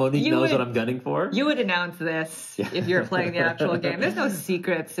 but now Monique knows what I'm gunning for. You would announce this if you're playing the actual game. There's no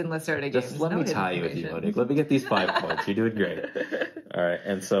secrets in Lacerda games. Just let me tie you with you, Monique. Let me get these 5 points. You're doing great. All right,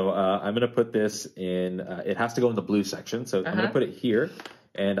 and so I'm going to put this in, it has to go in the blue section, so I'm going to put it here.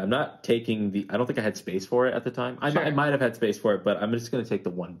 And I'm not taking I don't think I had space for it at the time. I might have had space for it, but I'm just going to take the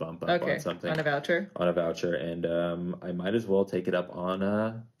one bump up on something. On a voucher? On a voucher, and I might as well take it up on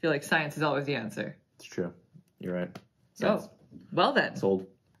I feel like science is always the answer. It's true. You're right. Science. Oh, well then. Sold.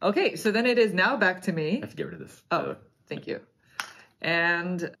 Okay, so then it is now back to me. I have to get rid of this. Oh, thank you.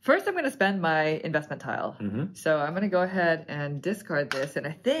 And first I'm going to spend my investment tile. So I'm going to go ahead and discard this, and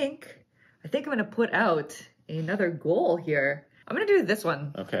I think I'm going to put out another goal here. I'm going to do this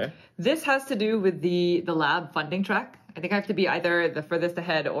one. Okay. This has to do with the lab funding track. I think I have to be either the furthest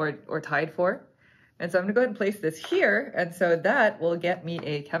ahead or tied for. And so I'm going to go ahead and place this here. And so that will get me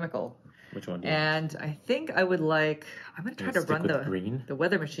a chemical. Which one? And I think I would like, I'm going to try to run the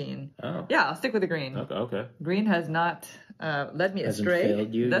weather machine. Oh. Yeah, I'll stick with the green. Okay. Green has not led me astray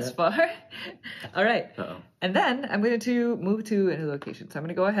thus far. All right. Uh-oh. And then I'm going to move to a new location. So I'm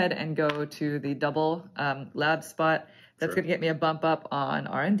going to go ahead and go to the double lab spot. That's going to get me a bump up on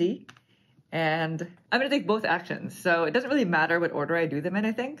R&D. And I'm going to take both actions. So it doesn't really matter what order I do them in,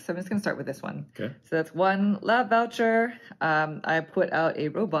 I think. So I'm just going to start with this one. Okay. So that's one lab voucher. I put out a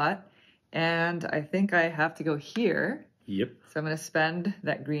robot. And I think I have to go here. Yep. So I'm going to spend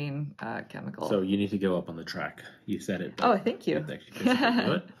that green chemical. So you need to go up on the track. You said it. Oh, thank you.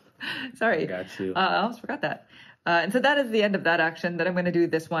 Sorry. I got you. I almost forgot that. And so that is the end of that action. Then I'm going to do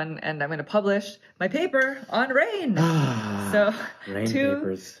this one, and I'm going to publish my paper on rain. So rain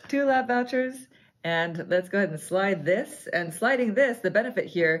two lab vouchers. And let's go ahead and slide this. And sliding this, the benefit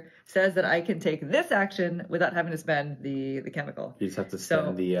here says that I can take this action without having to spend the chemical. You just have to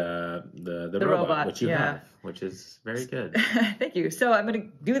spend the robot, which you have, which is very good. Thank you. So I'm going to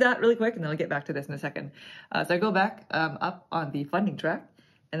do that really quick, and then I'll get back to this in a second. So I go back up on the funding track,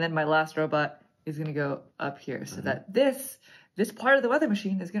 and then my last robot is going to go up here so that this part of the weather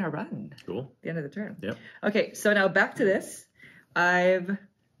machine is going to run. Cool. At the end of the turn. Yep. Okay, so now back to this. I've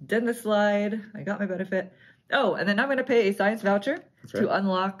done the slide. I got my benefit. Oh, and then I'm going to pay a science voucher to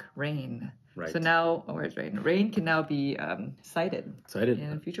unlock rain. Right. So now, where's rain? Rain can now be cited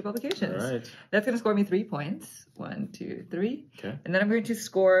in future publications. All right. That's going to score me 3 points. 1, 2, 3. Okay. And then I'm going to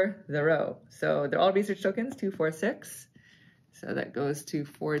score the row. So they're all research tokens, 2, 4, 6. So that goes to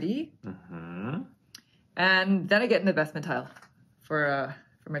 40. And then I get an investment tile for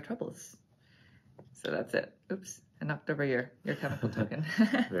my troubles. So that's it. Oops. I knocked over your chemical token.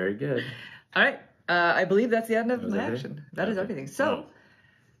 Very good. All right. I believe that's the end of my action. That is everything. So,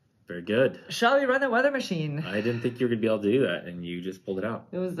 very good. Shall we run the weather machine? I didn't think you were going to be able to do that, and you just pulled it out.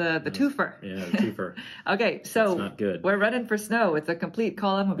 It was the twofer. Yeah, the twofer. Okay, so that's not good. We're running for snow. It's a complete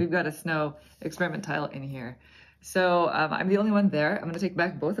column. We've got a snow experiment tile in here. So I'm the only one there. I'm going to take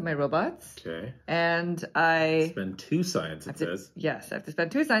back both of my robots. Okay. And I spend 2 science, it says. Yes, I have to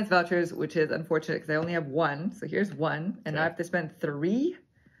spend 2 science vouchers, which is unfortunate because I only have 1. So here's 1. And now I have to spend 3.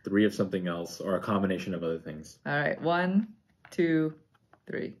 3 of something else or a combination of other things. All right. 1, 2,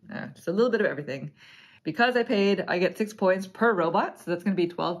 3. Just a little bit of everything. Because I paid, I get 6 points per robot. So that's going to be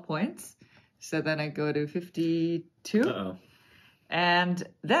 12 points. So then I go to 52. Uh-oh. And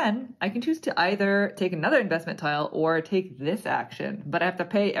then I can choose to either take another investment tile or take this action, but I have to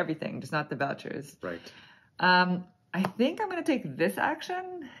pay everything, just not the vouchers. Right. I think I'm going to take this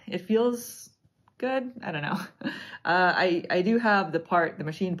action. It feels good. I don't know. I do have the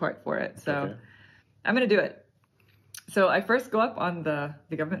machine part for it, so I'm going to do it. So I first go up on the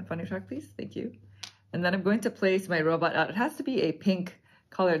government funding track, please. Thank you. And then I'm going to place my robot out. It has to be a pink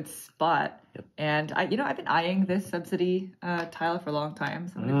colored spot. Yep. And I've been eyeing this subsidy tile for a long time.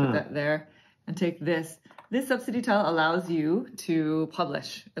 So I'm going to put that there and take this. This subsidy tile allows you to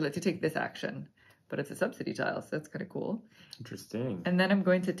publish. It lets you take this action, but it's a subsidy tile, so that's kind of cool. Interesting. And then I'm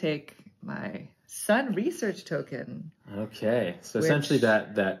going to take my Sun research token. Okay. So essentially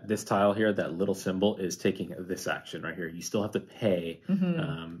that this tile here, that little symbol is taking this action right here. You still have to pay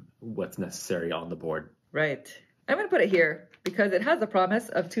what's necessary on the board. Right. I'm going to put it here because it has a promise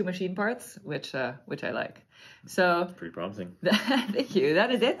of 2 machine parts, which I like. So that's pretty promising. Thank you.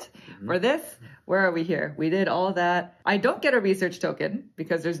 That is it for this. Where are we here? We did all that. I don't get a research token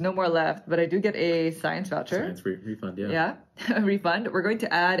because there's no more left, but I do get a science voucher. Science refund, yeah. Yeah, a refund. We're going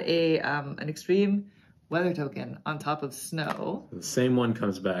to add an extreme weather token on top of snow. The same one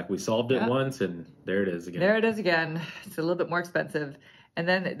comes back. We solved it once, and there it is again. There it is again. It's a little bit more expensive. And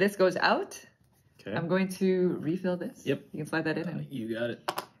then this goes out. Okay. I'm going to refill this. Yep. You can slide that in. And You got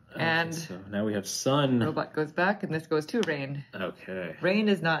it. And so now we have sun. robot goes back, and this goes to rain. Okay. Rain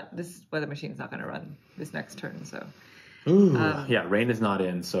is not, this weather machine's not going to run this next turn, so. Ooh, yeah, rain is not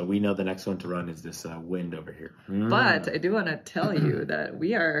in, so we know the next one to run is this wind over here. But I do want to tell you that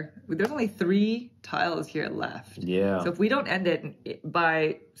there's only 3 tiles here left. Yeah. So if we don't end it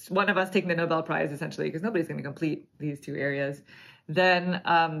by one of us taking the Nobel Prize, essentially, because nobody's going to complete these 2 areas, then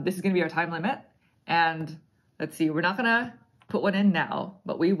this is going to be our time limit. And let's see, we're not going to put one in now,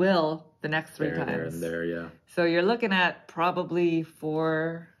 but we will the next 3 times. There, and there, yeah. So you're looking at probably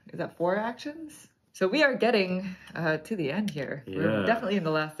 4 actions? So we are getting to the end here. Yeah. We're definitely in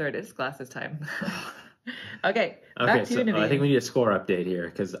the last third. It's glasses time. Okay, back to you, Naveen. I think we need a score update here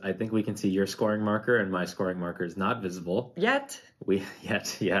because I think we can see your scoring marker and my scoring marker is not visible. Yet.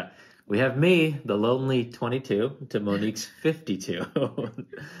 Yeah. We have me, the lonely 22, to Monique's 52.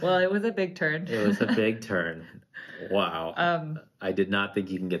 Well, it was a big turn. It was a big turn. Wow. I did not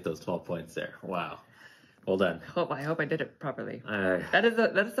think you can get those 12 points there. Wow. Well done. I hope I did it properly. That is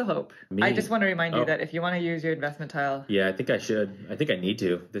the hope. I just want to remind you that if you want to use your investment tile. Yeah, I think I should. I think I need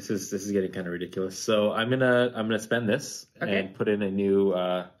to. This is getting kind of ridiculous. So I'm gonna spend this and put in a new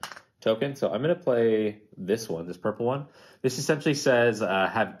token. So I'm gonna play this one, this purple one. This essentially says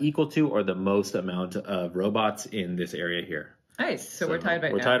have equal to or the most amount of robots in this area here. Nice. So we're tied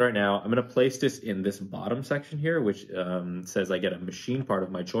right now. We're tied right now. I'm gonna place this in this bottom section here, which says I get a machine part of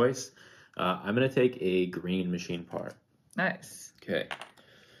my choice. I'm going to take a green machine part. Nice. Okay.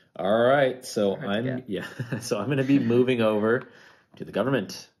 All right. So so I'm going to be moving over to the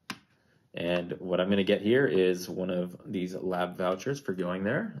government. And what I'm going to get here is one of these lab vouchers for going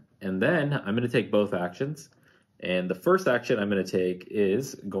there. And then I'm going to take both actions. And the first action I'm going to take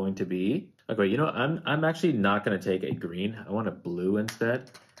is going to be, okay, you know, I'm actually not going to take a green. I want a blue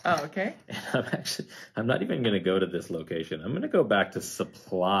instead. Oh, okay. And I'm not even going to go to this location. I'm going to go back to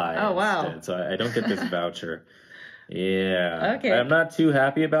supply. Oh, wow. Instead, so I don't get this voucher. Yeah. Okay. I'm not too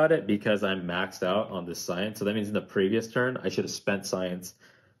happy about it because I'm maxed out on this science. So that means in the previous turn, I should have spent science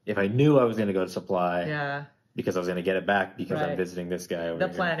if I knew I was going to go to supply. Yeah. Because I was going to get it back because I'm visiting this guy over here.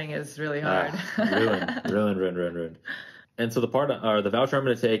 The planning is really hard. Ruined. And so the voucher I'm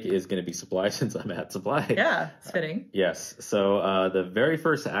going to take is going to be supply since I'm at supply. Yeah, it's fitting. Yes. So the very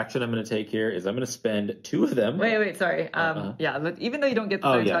first action I'm going to take here is I'm going to spend 2 of them. Wait, sorry. Yeah, even though you don't get the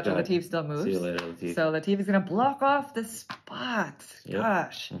third voucher, Latif still moves. See you later, Latif. So Latif is going to block off the spot. Yep.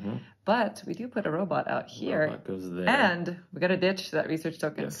 Gosh. Mm-hmm. But we do put a robot out here. Robot goes there. And we got to ditch that research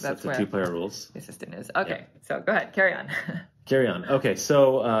token. Yes, so that's the where 2-player rules. the assistant is. Okay, so go ahead. Carry on. Carry on. Okay,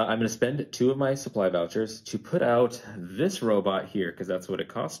 so I'm going to spend 2 of my supply vouchers to put out this robot here because that's what it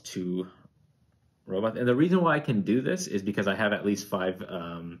costs, 2 robots. And the reason why I can do this is because I have at least 5.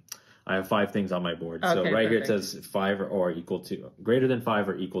 I have 5 things on my board. So right here it says 5 or equal to, greater than 5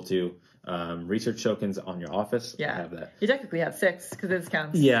 or equal to research tokens on your office. Yeah, I have that. You technically have 6 because this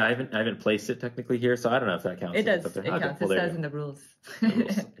counts. Yeah, I haven't placed it technically here, so I don't know if that counts. It does. It counts. It says in the rules.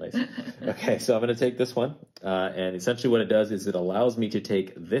 Nice. Okay, so I'm going to take this one, and essentially what it does is it allows me to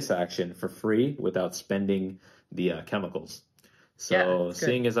take this action for free without spending the chemicals. So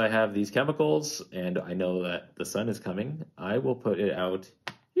seeing as I have these chemicals and I know that the sun is coming, I will put it out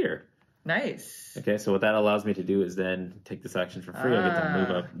here. Nice. Okay, so what that allows me to do is then take this action for free. I get to move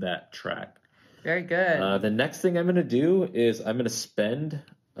up that track. Very good. The next thing I'm going to do is I'm going to spend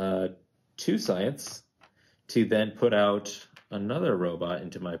 2 science to then put out another robot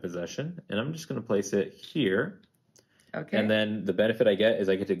into my possession. And I'm just going to place it here. Okay. And then the benefit I get is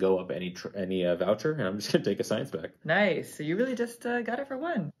I get to go up any voucher, and I'm just going to take a science back. Nice. So you really just got it for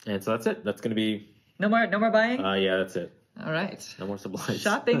 1. And so that's it. That's going to be... No more buying? Yeah, that's it. All right. No more supplies.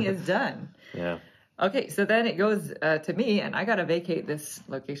 Shopping is done. Yeah. Okay, so then it goes to me, and I got to vacate this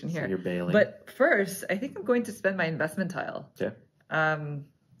location here. So you're bailing. But first, I think I'm going to spend my investment tile. Okay.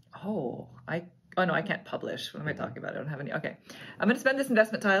 Oh, no, I can't publish. What am I talking about? I don't have any. Okay. I'm going to spend this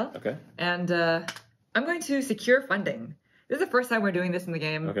investment tile. Okay. And I'm going to secure funding. This is the first time we're doing this in the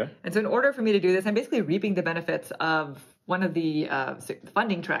game. Okay. And so in order for me to do this, I'm basically reaping the benefits of one of the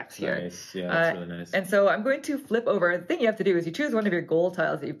funding tracks here. Nice. Yeah, that's really nice. And so I'm going to flip over. The thing you have to do is you choose one of your goal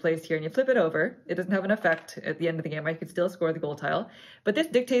tiles that you placed here and you flip it over. It doesn't have an effect at the end of the game. I could still score the goal tile. But this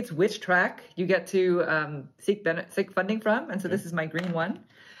dictates which track you get to seek funding from. And so this is my green one.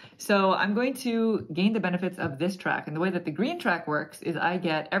 So I'm going to gain the benefits of this track. And the way that the green track works is I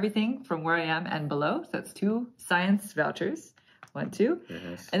get everything from where I am and below. So that's 2 science vouchers. 1, 2.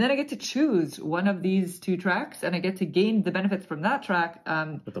 Yes. And then I get to choose one of these 2 tracks, and I get to gain the benefits from that track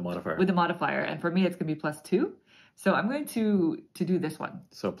with the modifier. With the modifier. And for me, it's going to be +2. So I'm going to do this one.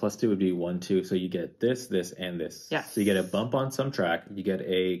 So +2 would be 1, 2. So you get this, this, and this. Yes. So you get a bump on some track. You get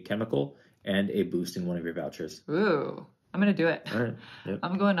a chemical and a boost in one of your vouchers. Ooh, I'm going to do it. All right. Yep.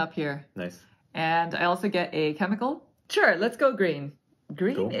 I'm going up here. Nice. And I also get a chemical. Sure, let's go green.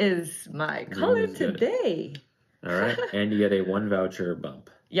 Green Cool. is my color is good. today. All right. And you get a 1 voucher bump.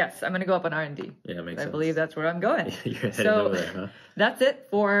 Yes, I'm going to go up on R&D. Yeah, makes I sense. believe that's where I'm going. You're heading So over there, huh? that's it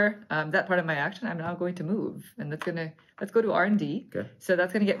for that part of my action. I'm now going to move, and let's go to R&D. Okay. So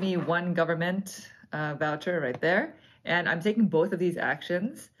that's going to get me 1 government voucher right there, and I'm taking both of these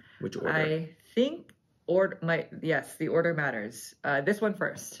actions. Which order? I think the order matters. This one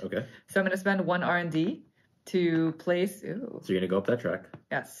first. Okay. So I'm going to spend 1 R&D to place. Ooh. So you're going to go up that track.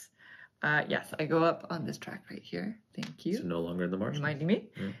 Yes. Yes, I go up on this track right here. Thank you. So no longer in the marsh. Reminding me.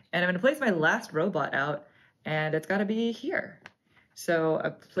 Yeah. And I'm going to place my last robot out, and it's got to be here. So I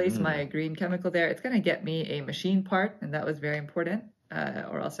place my green chemical there. It's going to get me a machine part, and that was very important,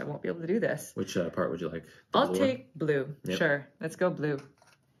 or else I won't be able to do this. Which part would you like? I'll take blue. Yep. Sure. Let's go blue.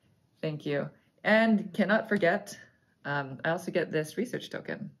 Thank you. And cannot forget, I also get this research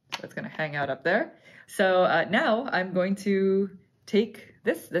token. So it's going to hang out up there. So now I'm going to take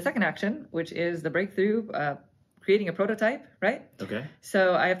the second action, which is the breakthrough, creating a prototype, right? Okay.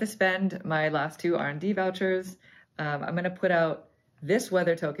 So I have to spend my last 2 R&D vouchers. I'm going to put out this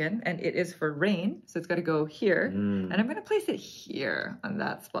weather token, and it is for rain, so it's got to go here. And I'm going to place it here on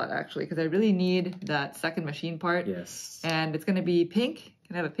that spot, actually, because I really need that second machine part. Yes. And it's going to be pink.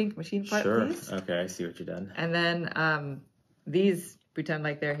 Can I have a pink machine part, Sure. please? Okay, I see what you've done. And then these, pretend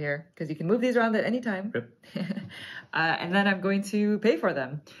like they're here, because you can move these around at any time. Yep. And then I'm going to pay for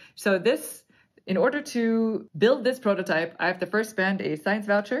them. So this, in order to build this prototype, I have to first spend a science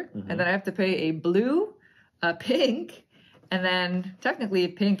voucher, and then I have to pay a blue, a pink, and then technically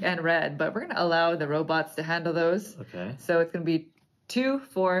pink and red, but we're going to allow the robots to handle those. Okay. So it's going to be 2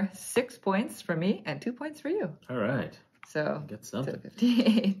 for 6 points for me and 2 points for you. All right. So Get something.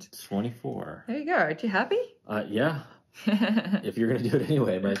 58. 24. There you go. Aren't you happy? Yeah. If you're going to do it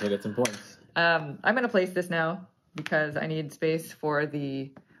anyway, might as well get some points. I'm going to place this now because I need space for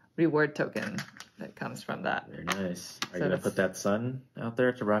the reward token that comes from that. Very nice. Are So you going to that's- put that sun out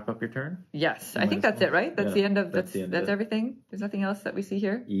there to wrap up your turn? Yes, I Might think as that's well. it, right? That's Yeah, the end of that's the end of that's it. everything. There's nothing else that we see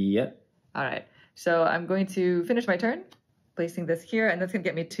here. Yep. All right. So I'm going to finish my turn, placing this here, and that's going to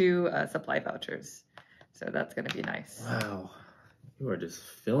get me 2 supply vouchers. So that's going to be nice. Wow. You are just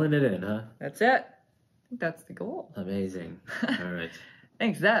filling it in, huh? That's it. I think that's the goal. Amazing. All right.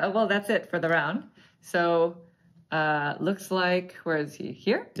 Thanks. Well, that's it for the round. So looks like, where is he?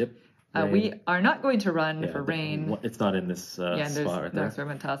 Here? Yep. We are not going to run Yeah, for rain. It's not in this Yeah, and there's spot right no there.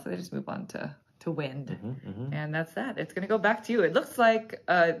 experiment tile, so they just move on to wind. Mm-hmm. And that's that. It's going to go back to you. It looks like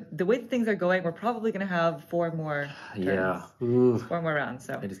the way things are going, we're probably going to have 4 more turns, Yeah. Ooh. 4 more rounds.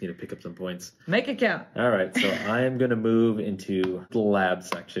 So I just need to pick up some points. make it count. All right, so I am going to move into the lab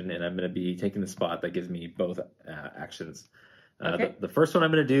section, and I'm going to be taking the spot that gives me both actions. Okay. The first one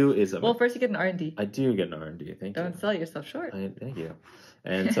I'm going to do is... Well, first you get an R&D. I do get an R&D, thank you. Don't sell yourself short. Thank you.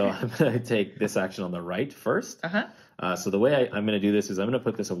 And so I'm going to take this action on the right first. Uh-huh. So the way I'm going to do this is I'm going to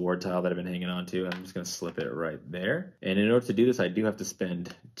put this award tile that I've been hanging on to. I'm just going to slip it right there. And in order to do this, I do have to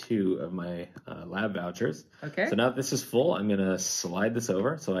spend 2 of my lab vouchers. Okay. So now that this is full, I'm going to slide this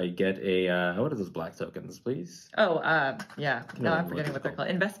over. So I get a, what are those black tokens, please? Oh, yeah. No, I'm what forgetting they're what they're called. called.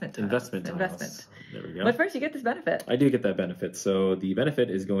 Investment tiles. Investment tiles. Investment. There we go. But first you get this benefit. I do get that benefit. So the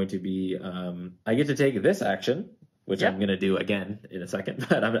benefit is going to be, I get to take this action, which Yep. I'm going to do again in a second.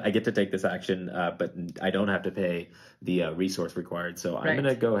 But I get to take this action, but I don't have to pay the resource required. So I'm Right.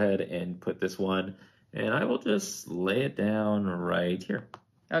 going to go ahead and put this one, and I will just lay it down right here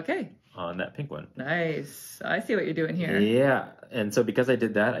Okay. on that pink one. Nice. I see what you're doing here. Yeah, and so because I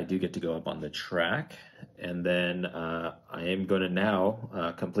did that, I do get to go up on the track, and then I am going to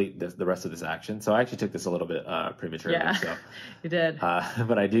now complete the rest of this action. So I actually took this a little bit prematurely. Yeah, So, you did.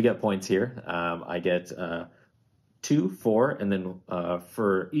 but I do get points here. I get 2, 4, and then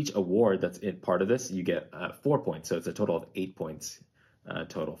for each award that's in part of this, you get 4 points. So it's a total of 8 points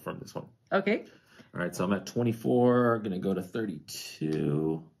total from this one. Okay. All right, so I'm at 24, going to go to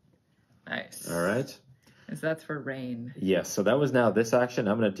 32. Nice. All right. And so that's for rain. Yes, so that was now this action.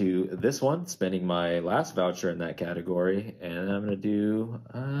 I'm going to do this one, spending my last voucher in that category, and I'm going to do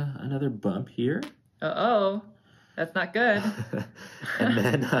another bump here. Uh-oh. That's not good. And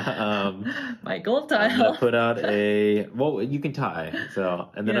then My gold I'm going tile. to put out well, you can tie. So,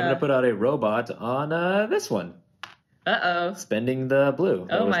 and then I'm Yeah. going to put out a robot on this one. Uh-oh. Spending the blue.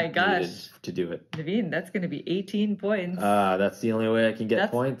 Oh my needed gosh. To do it. Naveen, that's going to be 18 points. That's the only way I can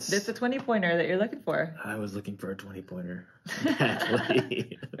get points. That's a 20-pointer that you're looking for. I was looking for a 20-pointer.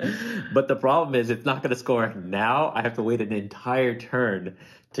 Badly. But the problem is it's not going to score now. I have to wait an entire turn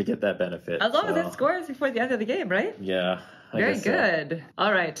to get that benefit. As long as it scores before the end of the game, right? Yeah. Very good. So.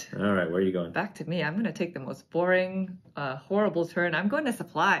 All right. All right, where are you going? Back to me. I'm going to take the most boring, horrible turn. I'm going to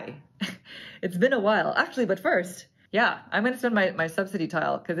supply. It's been a while. Actually, but first, yeah, I'm going to spend my subsidy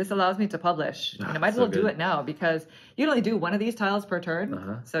tile because this allows me to publish. And I might as well do it now because you only do one of these tiles per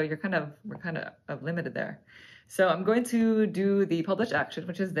turn. So we're kind of limited there. So I'm going to do the publish action,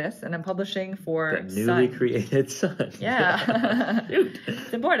 which is this, and I'm publishing for the newly created sun. Yeah.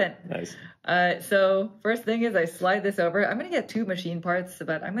 It's important. Nice. So first thing is I slide this over. I'm gonna get 2 machine parts,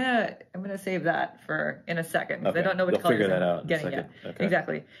 but I'm gonna save that for in a second. Okay. I don't know which colors I'm getting yet. Okay.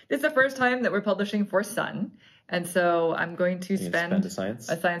 Exactly. This is the first time that we're publishing for Sun, and so I'm going to spend a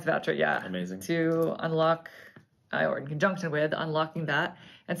science voucher. Yeah. Amazing. To unlock, or in conjunction with unlocking that.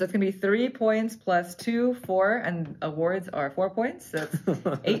 And so it's going to be 3 points plus 2, 4, and awards are 4 points. So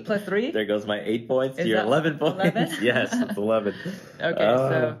it's 8 plus 3. There goes my 8 points to your 11 points. 11? Yes, it's 11.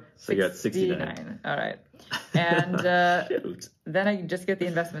 Okay, so you got 69. All right. And then I just get the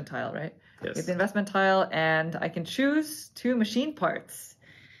investment tile, right? Yes. Get the investment tile, and I can choose 2 machine parts.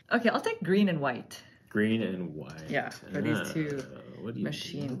 Okay, I'll take green and white. Green and white. Yeah, for these 2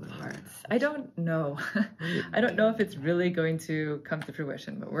 machine parts. I don't know. I don't know if it's really going to come to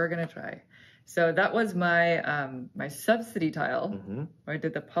fruition, but we're going to try. So that was my my subsidy tile, where I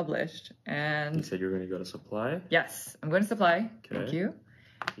did the published. And you said you were going to go to supply? Yes, I'm going to supply. Okay. Thank you.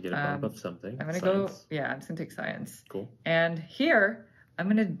 You get a bump of something. I'm going to go, yeah, I'm just going to take science. Cool. And here, I'm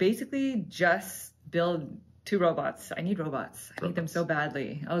going to basically just build 2 robots. I need robots. I need them so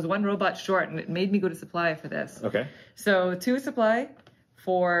badly. I was 1 robot short, and it made me go to supply for this. Okay. So 2 supply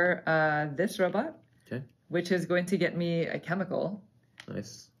for this robot, which is going to get me a chemical.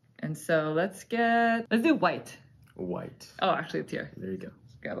 Nice. And so let's do white. White. Oh, actually, it's here. There you go.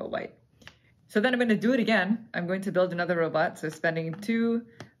 Let's grab a white. So then I'm going to do it again. I'm going to build another robot. So spending 2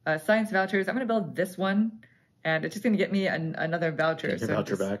 science vouchers. I'm going to build this one. And it's just going to get me another voucher. Get your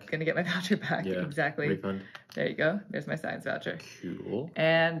voucher back. Going to get my voucher back. Yeah, exactly. Refund. There you go. There's my science voucher. Cool.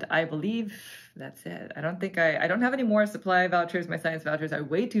 And I believe that's it. I don't have any more supply vouchers. My science vouchers are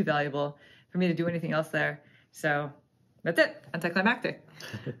way too valuable for me to do anything else there. So that's it. Anticlimactic.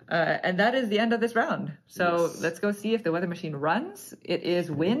 And that is the end of this round. So let's go see if the weather machine runs. It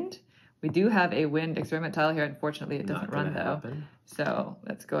is wind. We do have a wind experiment tile here. Unfortunately, it doesn't run though. So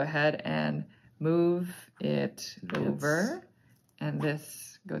let's go ahead and move it over, and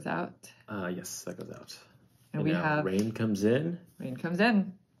this goes out. Yes, that goes out. And we have rain comes in. Rain comes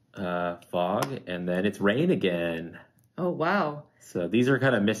in. Fog, and then it's rain again. Oh, wow. So these are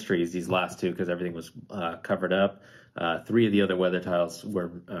kind of mysteries, these last 2, because everything was covered up. 3 of the other weather tiles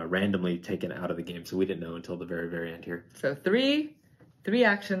were randomly taken out of the game, so we didn't know until the very, very end here. So three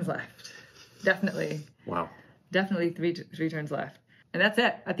actions left. Definitely. Wow. Definitely three turns left. And that's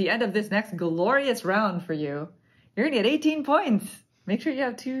it. At the end of this next glorious round for you, you're going to get 18 points. Make sure you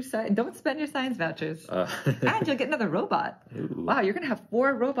have 2 don't spend your science vouchers. And you'll get another robot. Ooh. Wow, you're going to have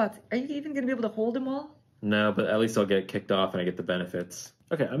 4 robots. Are you even going to be able to hold them all? No, but at least I'll get kicked off and I get the benefits.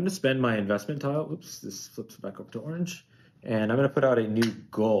 Okay, I'm going to spend my investment tile. Oops, this flips back up to orange. And I'm going to put out a new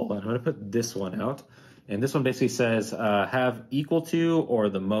goal. And I'm going to put this one out. And this one basically says have equal to or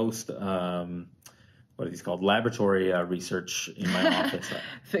the most... what are these called? Laboratory research in my office.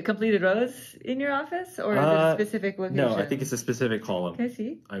 Completed rows in your office, or is it a specific location? No, I think it's a specific column. Can I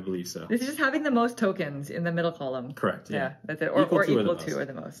see? I believe so. This is just having the most tokens in the middle column. Correct. Yeah, that's it. Or equal to or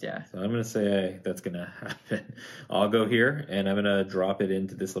the most. Yeah. So I'm going to say that's going to happen. I'll go here and I'm going to drop it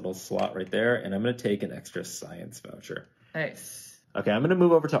into this little slot right there, and I'm going to take an extra science voucher. Nice. Okay, I'm going to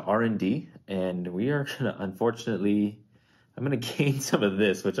move over to R&D, and we are going to, unfortunately, I'm going to gain some of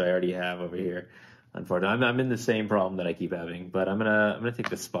this, which I already have over here. Unfortunately, I'm in the same problem that I keep having, but I'm gonna take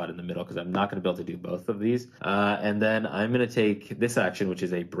this spot in the middle because I'm not gonna be able to do both of these. And then I'm gonna take this action, which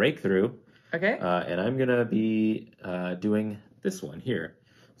is a breakthrough. Okay. And I'm gonna be doing this one here.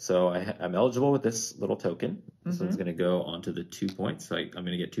 So I'm eligible with this little token. This one's gonna go onto the 2 points. So I'm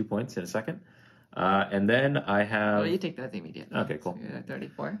gonna get 2 points in a second. And then I have... Well, you take that immediately. Okay, cool. So you're at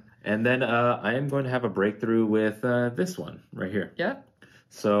 34. And then I am going to have a breakthrough with this one right here. Yep.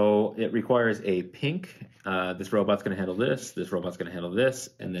 So it requires a pink, this robot's going to handle this robot's going to handle this,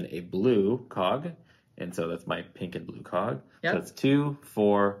 and then a blue cog. And so that's my pink and blue cog. Yep. So that's 2,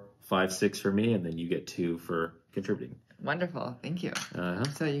 4, 5, 6 for me, and then you get 2 for contributing. Wonderful. Thank you.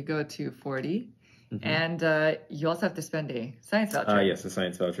 So you go to 40, And you also have to spend a science voucher. Yes, a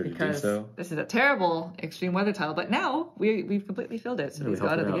science voucher to do so. This is a terrible extreme weather tile, but now we've completely filled it. So these go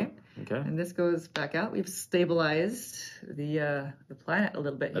out of the game. Okay. And this goes back out. We've stabilized the planet a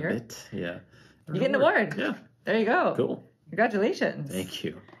little bit here. A bit, yeah. You get an award. Yeah. There you go. Cool. Congratulations. Thank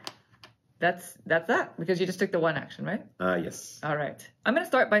you. That's that, because you just took the one action, right? Yes. All right. I'm going to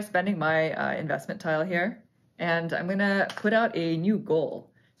start by spending my investment tile here, and I'm going to put out a new goal.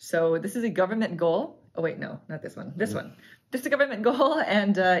 So this is a government goal. Oh, wait, no, not this one. This one. This is a government goal,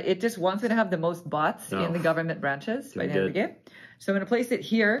 and it just wants me to have the most bots in the government branches by the end of the game. So I'm going to place it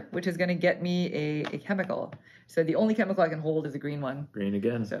here, which is going to get me a chemical. So the only chemical I can hold is a green one. Green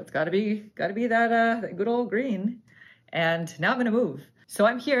again. So it's got to be that good old green. And now I'm going to move. So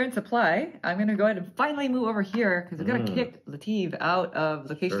I'm here in supply. I'm going to go ahead and finally move over here because I've got to kick Latif out of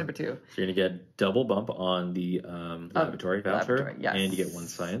location number 2. So you're going to get double bump on the laboratory voucher. Yes. And you get 1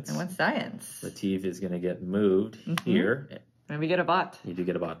 science. And 1 science. Latif is going to get moved here. And we get a bot. You do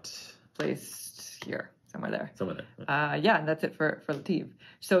get a bot. Placed here. Somewhere there. Somewhere there. Yeah, and that's it for Latif.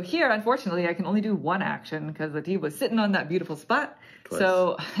 So here, unfortunately, I can only do 1 action because Latif was sitting on that beautiful spot. Twice.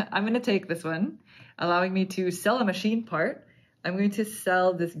 So I'm going to take this one, allowing me to sell a machine part. I'm going to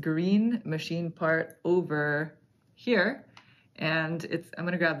sell this green machine part over here, and I'm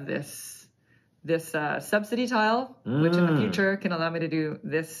going to grab this subsidy tile, which in the future can allow me to do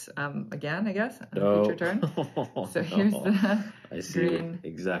this again, I guess, on a future turn. So here's the I see green,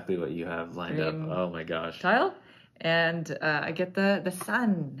 exactly what you have lined up. Oh my gosh. Tile, and I get the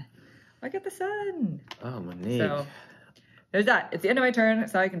sun. I get the sun. Oh, Monique. So there's that. It's the end of my turn,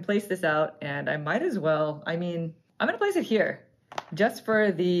 so I can place this out, and I might as well. I mean, I'm going to place it here. Just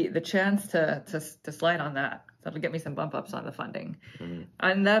for the chance to slide on that. That'll get me some bump ups on the funding.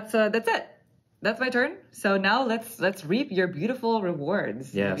 And that's it. That's my turn. So now let's reap your beautiful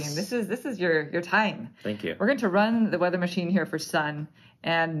rewards. Yes. Naveen. This is your time. Thank you. We're going to run the weather machine here for sun,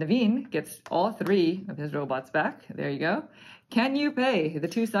 and Naveen gets all 3 of his robots back. There you go. Can you pay the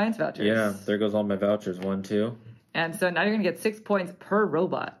 2 science vouchers? Yeah, there goes all my vouchers. 1, 2. And so now you're going to get 6 points per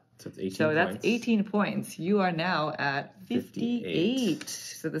robot. So it's 18 So that's 18 points. You are now at 58.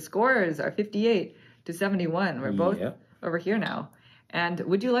 So the scores are 58 to 71. We're both over here now. And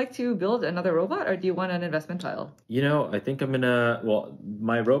would you like to build another robot, or do you want an investment tile? You know, I think I'm going to... Well,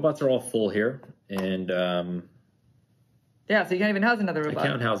 my robots are all full here. And... yeah, so you can't even house another robot. I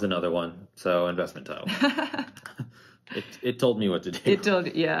can't house another one. So investment tile. it told me what to do. It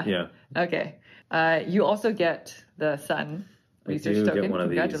told... Yeah. Yeah. Okay. You also get the sun research token. Get one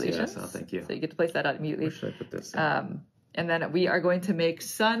Congratulations. Of these, yes. Oh, thank you. So you get to place that out immediately. Where should I put this? And then we are going to make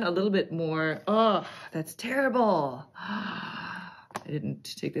sun a little bit more. Oh, that's terrible. I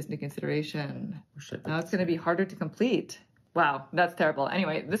didn't take this into consideration. Now it's going to be harder to complete. Wow, that's terrible.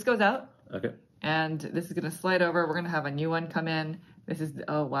 Anyway, this goes out. Okay. And this is going to slide over. We're going to have a new one come in. This is,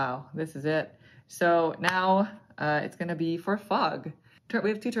 oh wow, this is it. So now it's going to be for fog. We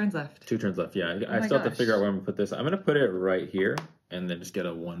have 2 turns left. 2 turns left, yeah. I still have to figure out where I'm going to put this. I'm going to put it right here and then just get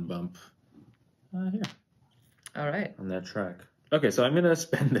a 1 bump here. All right. On that track. Okay, so I'm going to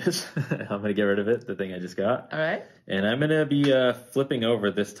spend this. I'm going to get rid of it, the thing I just got. All right. And I'm going to be flipping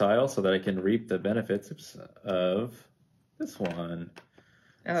over this tile so that I can reap the benefits of this one.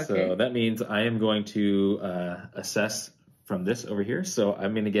 Okay. So that means I am going to assess from this over here. So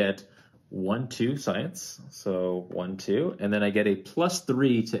I'm going to get 1, 2 science. So 1, 2, and then I get a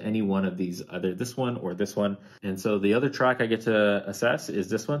 +3 to any one of these, either this one or this one. And so the other track I get to assess is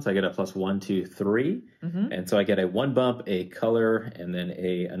this one. So I get a +1, 2, 3. And so I get a 1 bump, a color, and then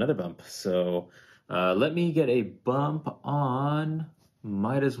another bump. So let me get a bump on,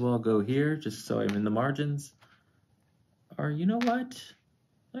 might as well go here just so I'm in the margins. Or you know what?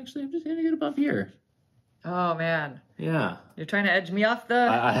 Actually, I'm just going to get a bump here. Oh, man. Yeah. You're trying to edge me off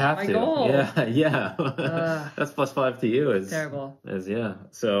I have my to. goal. Yeah. That's +5 to you. Terrible. Yeah.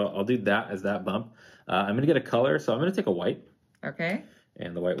 So I'll do that as that bump. I'm going to get a color, so I'm going to take a white. Okay.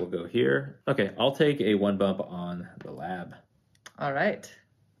 And the white will go here. Okay, I'll take a 1 bump on the lab. All right.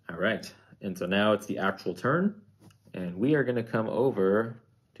 All right. And so now it's the actual turn, and we are going to come over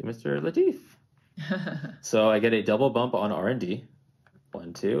to Mr. Latif. So I get a double bump on R&D.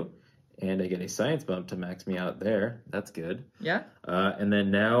 1, 2. And I get a science bump to max me out there. That's good. Yeah. And then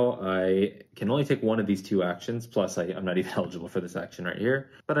now I can only take one of these 2 actions. Plus, I'm not even eligible for this action right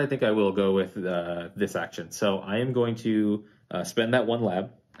here. But I think I will go with this action. So I am going to spend that 1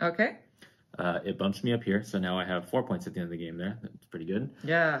 lab. Okay. It bumps me up here. So now I have 4 points at the end of the game there. That's pretty good.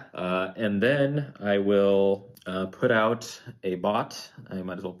 Yeah. And then I will put out a bot. I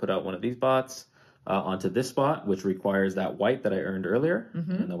might as well put out one of these bots. Onto this spot, which requires that white that I earned earlier.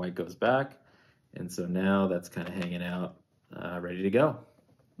 And the white goes back. And so now that's kind of hanging out, ready to go.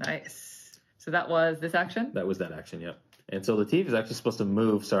 Nice. So that was this action? That was that action, yep. And so Latif is actually supposed to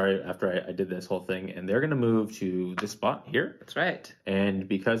move, after I did this whole thing, and they're going to move to this spot here. That's right. And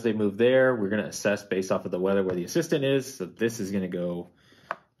because they moved there, we're going to assess based off of the weather where the assistant is. So this is going to go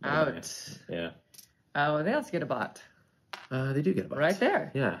out. Yeah. Oh, they also get a bot. They do get a bot. Right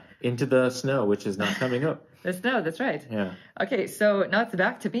there. Yeah. Into the snow, which is not coming up. The snow, that's right. Yeah. Okay, so now it's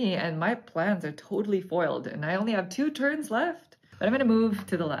back to me, and my plans are totally foiled, and I only have 2 turns left. But I'm going to move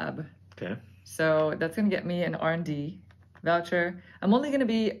to the lab. Okay. So that's going to get me an R&D voucher. I'm only going to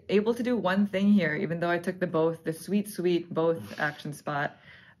be able to do one thing here, even though I took the sweet both action spot.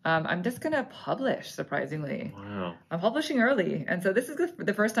 I'm just going to publish, surprisingly. Wow. I'm publishing early. And so this is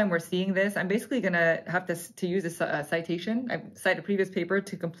the first time we're seeing this. I'm basically going to have to use a citation. I cite a previous paper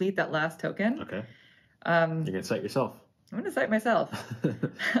to complete that last token. Okay. You're going to cite yourself. I'm going to cite myself. So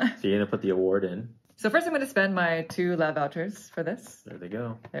you're going to put the award in. So first I'm going to spend my 2 lab vouchers for this. There they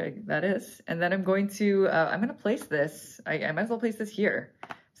go. There, that is. And then I'm going to place this. I might as well place this here.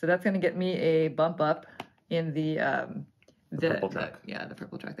 So that's going to get me a bump up in the purple track. The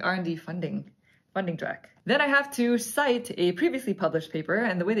purple track, the R&D funding track. Then I have to cite a previously published paper.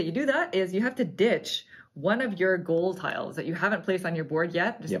 And the way that you do that is you have to ditch one of your goal tiles that you haven't placed on your board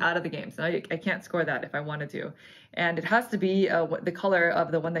yet, just out of the game. So I can't score that if I wanted to. And it has to be the color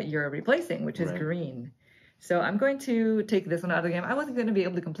of the one that you're replacing, which is green. So I'm going to take this one out of the game. I wasn't going to be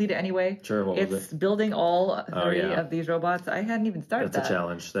able to complete it anyway. Sure, what was it? It's building all 3 of these robots. I hadn't even started That's a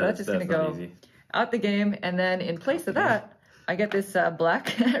challenge. So that's just going to go out the game. And then in place of that, I get this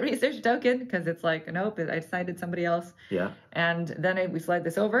black research token because it's like, nope, I decided somebody else. Yeah. And then we slide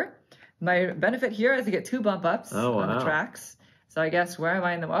this over. My benefit here is to get 2 bump ups on the tracks. So I guess where am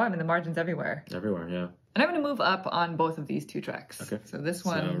I in the? Oh, I'm in the margins everywhere. Everywhere, yeah. And I'm going to move up on both of these 2 tracks. Okay. So this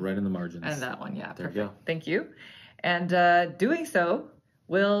one. So right in the margins. And that one, yeah. There perfect. you go. Thank you. And doing so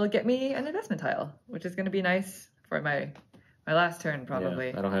will get me an investment tile, which is going to be nice for my last turn, probably.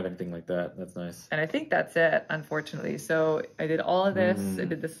 Yeah, I don't have anything like that. That's nice. And I think that's it, unfortunately. So I did all of this. I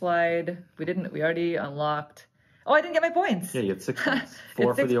did the slide. We already unlocked. Oh, I didn't get my points. Yeah, you had 6 points.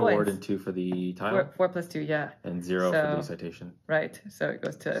 4 for the award and 2 for the tile. 4 plus 2, yeah. And 0 for the citation. Right. So it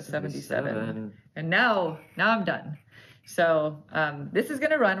goes to 77. And now I'm done. So this is going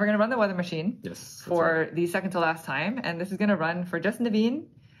to run. We're going to run the weather machine. Yes. For the second to last time. And this is going to run for just Naveen.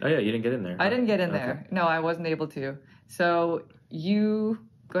 Oh, yeah. You didn't get in there. I didn't get in there. No, I wasn't able to. So you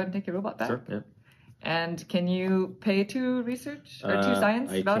go ahead and take your robot back. Sure, yeah. And can you pay 2 research or 2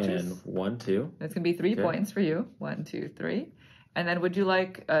 science vouchers? I can. 1, 2. That's going to be 3 points for you. 1, 2, 3. And then would you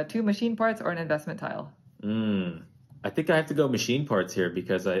like 2 machine parts or an investment tile? I think I have to go machine parts here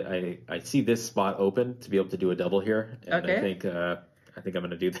because I see this spot open to be able to do a double here. And I think I'm going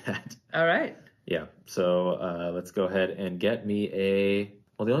to do that. All right. Yeah. So let's go ahead and get me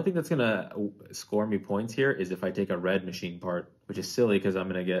well, the only thing that's going to score me points here is if I take a red machine part, which is silly because I'm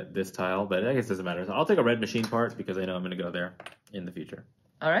going to get this tile, but I guess it doesn't matter. So I'll take a red machine part because I know I'm going to go there in the future.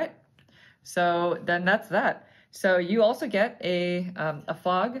 All right. So then that's that. So you also get a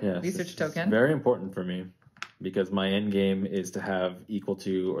fog research token. Very important for me because my end game is to have equal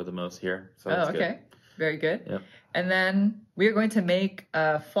to or the most here. So that's okay. Good. Very good. Yep. And then we are going to make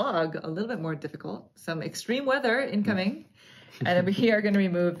fog a little bit more difficult. Some extreme weather incoming. And then we are going to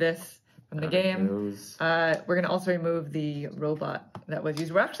remove this from the game. We're going to also remove the robot that was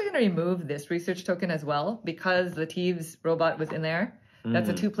used. We're actually going to remove this research token as well because Latif's robot was in there. That's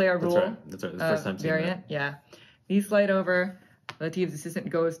a 2-player rule. That's right. That's the first time seeing variant. Yeah. These slide over. Latif's assistant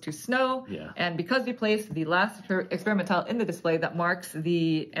goes to snow. Yeah. And because we placed the last experiment tile in the display, that marks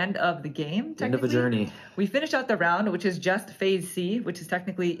the end of the game, end of the journey. We finish out the round, which is just phase C, which is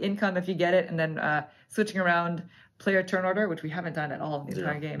technically income if you get it, and then switching around player turn order, which we haven't done at all in the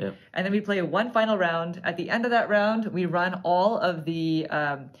entire game. Yep. And then we play one final round. At the end of that round, we run all of the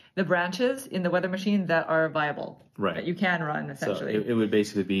branches in the weather machine that are viable. Right. That you can run, essentially. So it would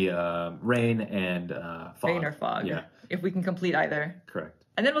basically be rain and fog. Rain or fog. Yeah. If we can complete either. Correct.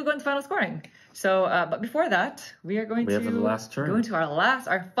 And then we'll go into final scoring. So, but before that, we are going to have the last turn. Go into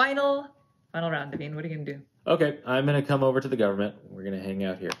our final round. Naveen, what are you going to do? Okay, I'm going to come over to the government. We're going to hang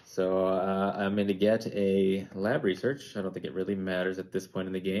out here. So I'm going to get a lab research. I don't think it really matters at this point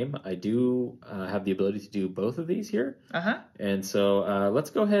in the game. I do have the ability to do both of these here. And so let's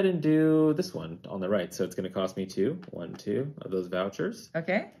go ahead and do this one on the right. So it's going to cost me 2 of those vouchers.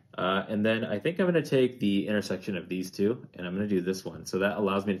 Okay. And then I think I'm going to take the intersection of these 2, and I'm going to do this one. So that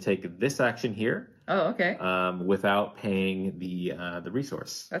allows me to take this action here. Oh, okay. Without paying the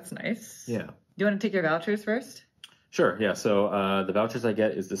resource. That's nice. Yeah. Do you want to take your vouchers first? Sure. Yeah. So the vouchers I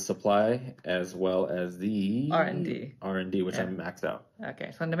get is the supply as well as the R&D. R&D, which Yeah. I'm maxed out. Okay,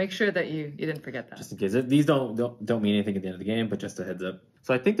 just wanted to make sure that you didn't forget that. Just in case. These don't mean anything at the end of the game, but just a heads up.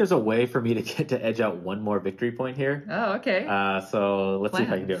 So I think there's a way for me to get to edge out one more victory point here. Oh, okay. So let's see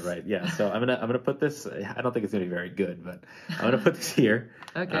if I can do it right. Yeah. So I'm gonna put this. I don't think it's gonna be very good, but I'm gonna put this here.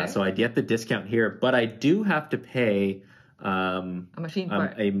 Okay. So I get the discount here, but I do have to pay a machine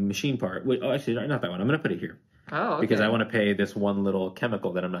part. a machine part. Wait, oh, actually, not that one. I'm gonna put it here. Oh, okay. Because I want to pay this one little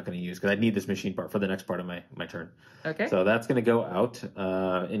chemical that I'm not going to use because I need this machine part for the next part of my turn. Okay. So that's going to go out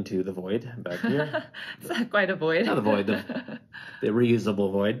into the void back here. It's not quite a void. Not the void, the reusable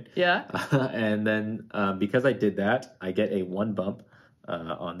void. Yeah. And then because I did that, I get a 1 bump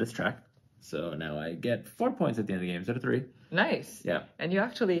on this track. So now I get 4 points at the end of the game instead of 3. Nice. Yeah. And you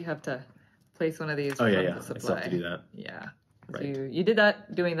actually have to place one of these. Oh, yeah, from yeah. the I supply. still have to do that. Yeah. Right. So you did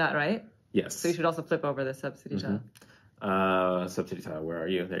that doing that, right? Yes. So you should also flip over the subsidy tile. Subsidy tile, where are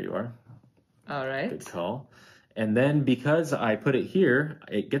you? There you are. All right. Good call. And then because I put it here,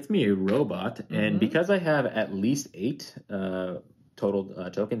 it gets me a robot. And because I have at least 8 total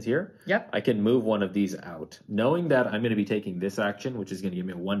tokens here, Yep. I can move one of these out. Knowing that I'm going to be taking this action, which is going to give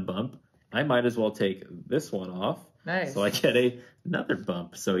me a 1 bump, I might as well take this one off. Nice. So I get another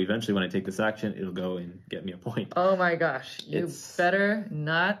bump. So eventually when I take this action, it'll go and get me a point. Oh my gosh. You better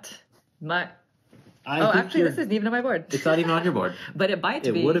not... Actually, this isn't even on my board. It's not even on your board. But it might be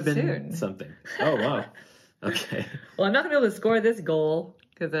It would have been soon. something. Oh, wow. Okay. Well, I'm not going to be able to score this goal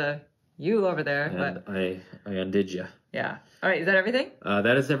because you over there. And but I undid you. yeah. All right. Is that everything?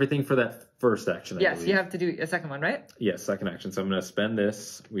 That is everything for that first action. I Yes. believe. You have to do a second one, right? Yes, second action. So I'm going to spend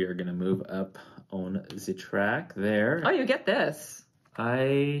this. We are going to move up on the track there. Oh, you get this.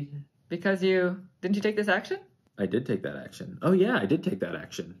 Because didn't you take this action? I did take that action. Oh, yeah, I did take that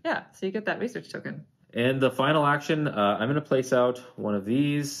action. Yeah. So you get that research token. And the final action, I'm going to place out one of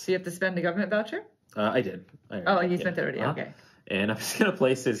these. So you have to spend a government voucher? I did. You spent it already. Okay. And I'm just going to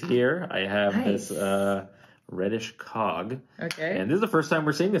place this here. I have Nice. this reddish cog. Okay. And this is the first time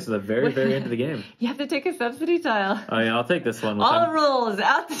we're seeing this at the very, very end of the game. You have to take a subsidy tile. Oh, yeah, I'll take this one. All rules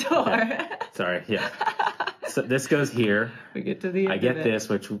out the door. Sorry, yeah. So this goes here. We get to the end I get of it. this,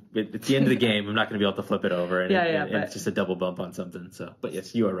 which at the end of the game, I'm not going to be able to flip it over, and, and but it's just a double bump on something. So, but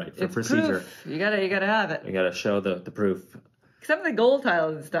yes, you are right. For it's procedure, proof. You gotta have it. you got to show the proof. Some of the gold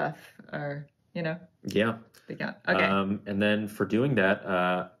tiles and stuff are, Yeah. they count. Okay. And then for doing that,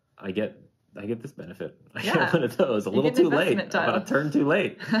 I get this benefit. I Yeah. get one of those. A You little get an too late. investment tile. About a turn too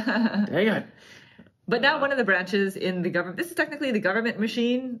late. Dang it. But now one of the branches in the government, this is technically the government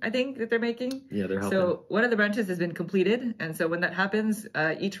machine, I think, that they're making. Yeah, they're helping. So one of the branches has been completed. And so when that happens,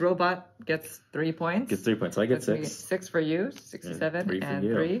 each robot gets 3 points. Gets 3 points. So I get That's gonna be 6. 6 for you, 67, three for and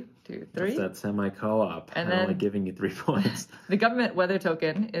you. 3, 2, 3. That's that semi-co-op. And I'm only then- giving you 3 points. The government weather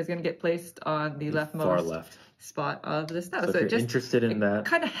token is going to get placed on the leftmost Far left. spot of the snow. So if you're interested in that,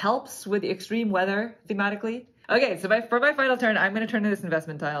 kind of helps with the extreme weather thematically. Okay, so for my final turn, I'm going to turn to this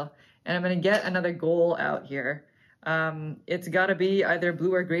investment tile, and I'm going to get another goal out here. It's got to be either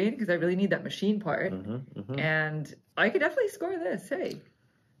blue or green because I really need that machine part. And I could definitely score this. Hey,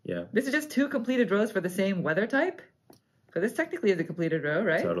 yeah, this is just 2 completed rows for the same weather type. So this technically is a completed row,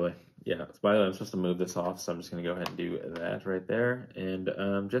 right? totally. Yeah. So by the way, I'm supposed to move this off, so I'm just going to go ahead and do that right there.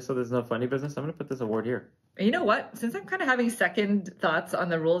 And just so there's no funny business, I'm going to put this award here. And you know what? Since I'm kind of having second thoughts on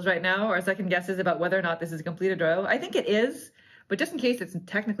the rules right now, or second guesses about whether or not this is a completed row, I think it is. But just in case it's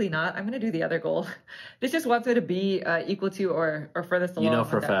technically not, I'm going to do the other goal. This just wants it to be equal to or furthest along. You know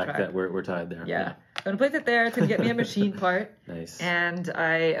for a fact track. that we're tied there. Yeah. I'm going to place it there. It's going to get me a machine part. Nice. And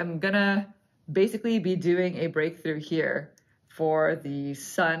I am going to basically be doing a breakthrough here for the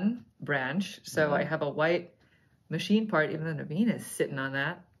sun branch. So I have a white machine part, even though Naveen is sitting on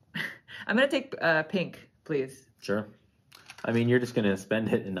that. I'm going to take pink, please. Sure. I mean, you're just going to spend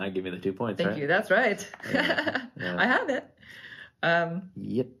it and not give me the 2 points, Thank right? you. That's right. Yeah. I have it.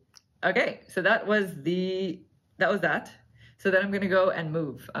 Yep. Okay, so that was that. So then I'm going to go and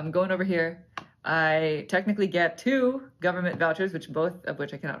move. I'm going over here. I technically get 2 government vouchers, both of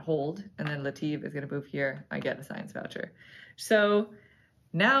which I cannot hold. And then Latif is going to move here. I get a science voucher. So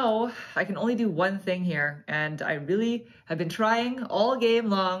now I can only do one thing here. And I really have been trying all game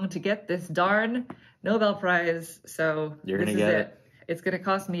long to get this darn Nobel Prize. So You're this gonna is get it. It's going to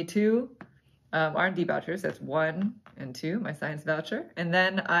cost me 2 R&D vouchers. That's 1 and 2, my science voucher. And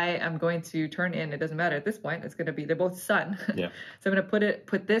then I am going to turn in, it doesn't matter at this point, it's going to be, they're both sun. Yeah. So I'm going to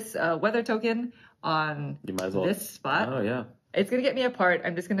put this weather token on You might as well. this spot. Oh, yeah. It's going to get me a part.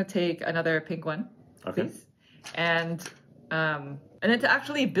 I'm just going to take another pink one, Okay. please. And then to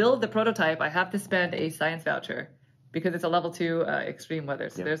actually build the prototype, I have to spend a science voucher. because it's a level 2 extreme weather.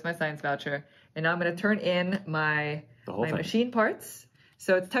 So Yep. there's my science voucher. And now I'm going to turn in my thing. machine parts.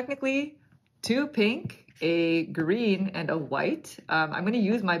 So it's technically 2 pink, a green, and a white. I'm going to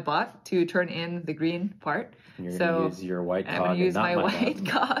use my bot to turn in the green part. And you're going to use your white cog. I'm going to use my white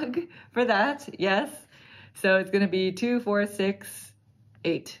cog for that. Yes. So it's going to be 2, 4, 6,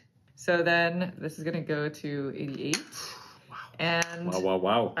 8. So then this is going to go to 88. Wow. And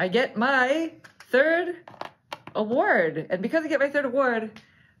Wow. I get my 3rd award. And because I get my 3rd award,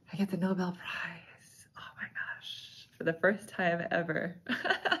 I get the Nobel Prize. Oh my gosh. For the first time ever.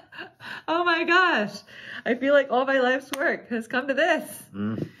 Oh my gosh. I feel like all my life's work has come to this.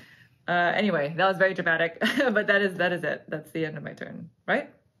 Anyway, that was very dramatic, but that is it. That's the end of my turn, right?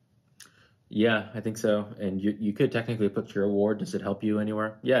 Yeah, I think so. And you could technically put your award. Does it help you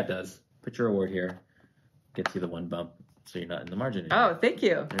anywhere? Yeah, it does. Put your award here. Gets you the 1 bump, so you're not in the margin anymore. Oh, thank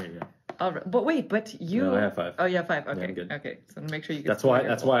you. There you go. All right. But wait, you... No, I have 5. Oh, you have 5. Okay, Yeah, I'm good. Okay. So make sure you get...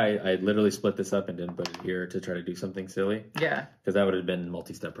 That's why I literally split this up and didn't put it here to try to do something silly. Yeah. Because that would have been a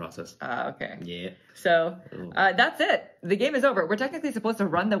multi-step process. Okay. Yeah. So that's it. The game is over. We're technically supposed to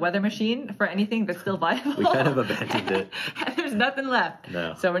run the weather machine for anything that's still viable. We kind of abandoned it. There's nothing left.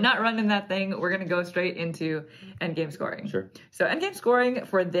 No. So we're not running that thing. We're going to go straight into endgame scoring. Sure. So endgame scoring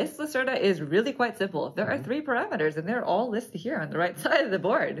for this Lacerda is really quite simple. There are 3 parameters, and they're all listed here on the right side of the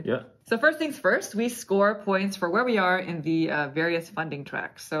board. Yeah. So first things first, we score points for where we are in the various funding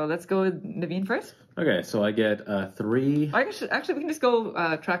tracks. So let's go with Naveen first. Okay, so I get 3. Actually, we can just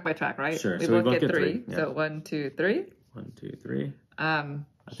go track by track, right? Sure. We So both get 3. Yeah. So 1, 2, 3. 1, 2, 3. I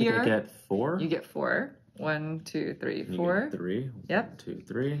think I get 4. You get 4. 1, 2, 3, You 4. get 3. Yep. 1, 2,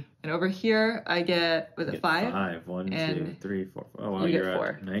 3. And over here, I get, was I it get 5? 5. 1, 2, And 3, 4. Oh, wow, You you're get 4.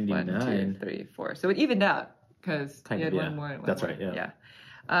 at 99. 1, 2, 3, 4. So it evened out because you had yeah. one more. And one That's more. right, yeah.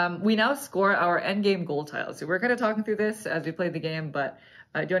 We now score our endgame goal tiles. So we're kind of talking through this as we play the game, but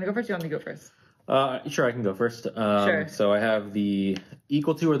do you want to go first or do you want me to go first? Sure, I can go first. Sure. So I have the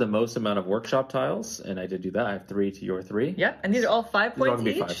equal to or the most amount of workshop tiles, and I did do that. I have 3 to your 3. Yep, and these are all 5 These are all points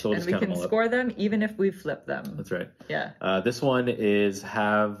gonna be each, 5, so we'll and just we count can them all up. score them even if we flip them. That's right. Yeah. This one is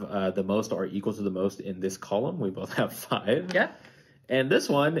have the most or equal to the most in this column. We both have 5. Yeah. And this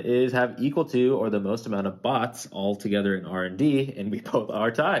one is have equal to or the most amount of bots all together in R&D, and we both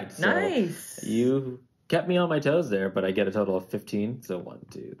are tied. So Nice. You kept me on my toes there, but I get a total of 15. So 1,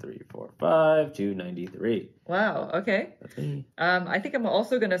 2, 3, 4, 5, 293. Wow. Okay. That's me. I think I'm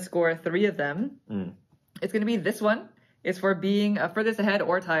also going to score 3 of them. It's going to be this one. It's for being furthest ahead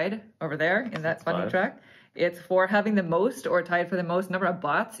or tied over there in that funding 5. track. It's for having the most or tied for the most number of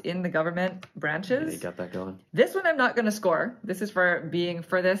bots in the government branches. Yeah, you got that going. This one I'm not going to score. This is for being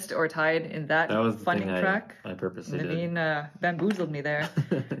furthest or tied in that was the funding thing track. I purposely did. Naveen bamboozled me there.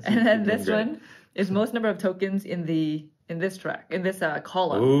 And then this one is most number of tokens in this track, in this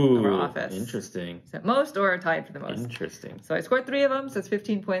column of our office. Interesting. So most or tied for the most. Interesting. So I scored 3 of them, so it's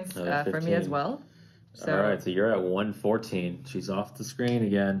 15 points for me as 15. well. So, All right, so you're at 114. She's off the screen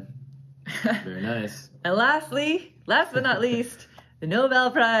again. Very nice. And lastly, last but not least, the Nobel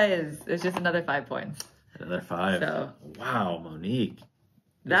Prize. It's just another 5 points. Another 5. So, wow, Monique.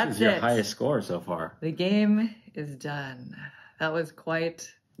 That's This is your it. highest score so far. The game is done. That was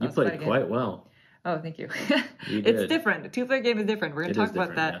quite... You played quite well. Oh, thank you. You It's did. different. A 2-player game is different. We're going to talk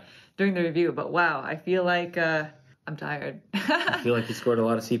about that during the review. But wow, I feel like I'm tired. I feel like you scored a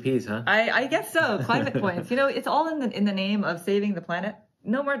lot of CPs, huh? I guess so. Climate points. You know, it's all in the name of saving the planet.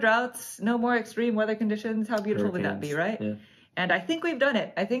 No more droughts. No more extreme weather conditions. How beautiful would that be, right? Yeah. And I think we've done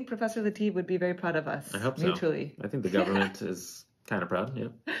it. I think Professor Latif would be very proud of us. I hope so. Mutually. I think the government is kind of proud.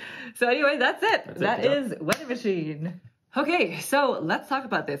 Yeah. So anyway, that's it. That Good is Weather Machine. Okay, so let's talk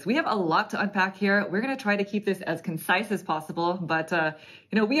about this. We have a lot to unpack here. We're going to try to keep this as concise as possible, but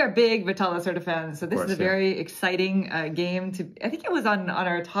we are big Vital Lacerda fans, so this is a very exciting game. I think it was on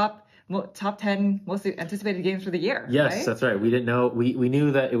our top 10 most anticipated games for the year. Yes, right? that's right. We didn't know. We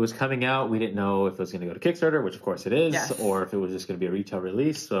knew that it was coming out. We didn't know if it was going to go to Kickstarter, which of course it is, Yes. or if it was just going to be a retail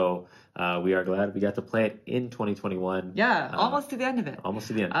release. So we are glad we got to play it in 2021. Yeah, almost to the end of it. Almost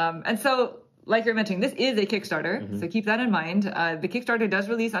to the end. And so, like you're mentioning, this is a Kickstarter, so keep that in mind. The Kickstarter does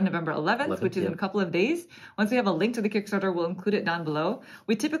release on November 11th, which is in a couple of days. Once we have a link to the Kickstarter, we'll include it down below.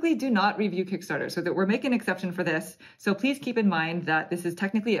 We typically do not review Kickstarter, so that we're making an exception for this. So please keep in mind that this is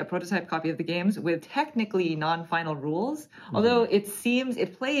technically a prototype copy of the games with technically non-final rules, although it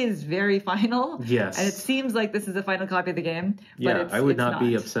plays very final. Yes. And it seems like this is a final copy of the game. Yeah, but I would not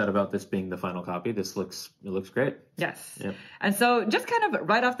be upset about this being the final copy. It looks great. Yes. Yep. And so just kind of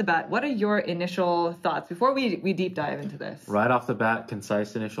right off the bat, what are your initial thoughts before we deep dive into this? Right off the bat,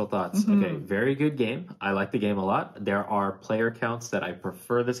 concise initial thoughts. Okay, very good game. I like the game a lot. There are player counts that I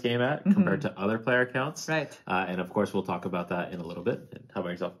prefer this game at compared to other player counts. Right. And of course, we'll talk about that in a little bit. How about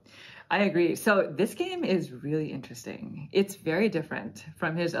yourself? I agree. So this game is really interesting. It's very different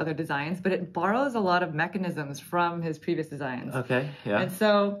from his other designs, but it borrows a lot of mechanisms from his previous designs. Okay, yeah. And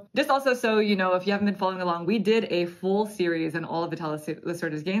so, just also so you know, if you haven't been following along, we did a full series on all of Vital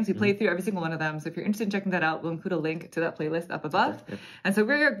Lacerda's games. We played through every single one of them. So if you're interested in checking that out, we'll include a link to that playlist up above. Okay, yeah. And so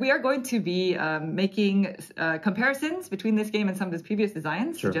we are going to be making comparisons between this game and some of his previous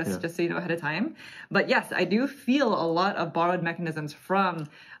designs, Sure, just so you know ahead of time. But yes, I do feel a lot of borrowed mechanisms from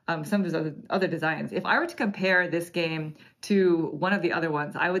some of his other designs. If I were to compare this game to one of the other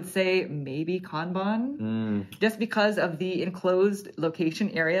ones, I would say maybe Kanban, just because of the enclosed location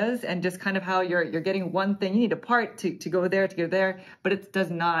areas and just kind of how you're getting one thing. You need a part to go there, to go there, but it does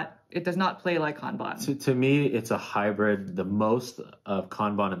not play like Kanban. To me, it's a hybrid, the most of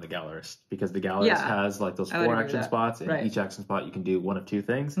Kanban and the Gallerist, because the Gallerist has like those 4 action spots, and each action spot you can do one of 2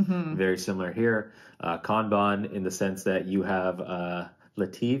 things. Very similar here. Kanban in the sense that you have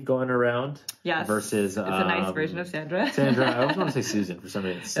Latif going around versus... it's a nice version of Sandra. Sandra, I always want to say Susan for some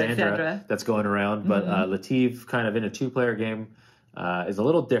reason. Sandra that's going around, but Latif kind of in a 2-player game is a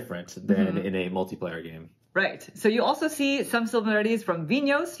little different than in a multiplayer game. Right. So you also see some similarities from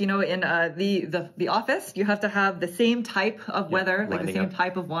Vinos. You know, in the office, you have to have the same type of weather, like the same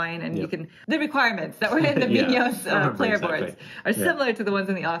type of wine, and you can the requirements that were in the Vinos player boards are similar to the ones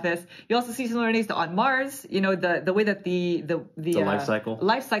in the office. You also see similarities to on Mars. You know, the way that the life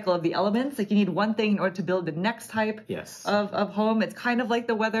cycle of the elements, like you need one thing in order to build the next type of home. It's kind of like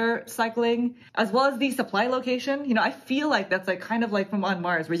the weather cycling, as well as the supply location. You know, I feel like that's like kind of like from on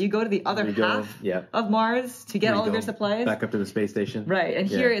Mars, where you go to the other half of Mars to get all of your supplies. Back up to the space station. Right. And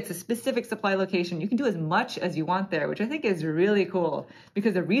here it's a specific supply location. You can do as much as you want there, which I think is really cool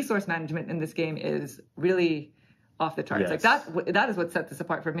because the resource management in this game is really off the charts. Like that is what sets this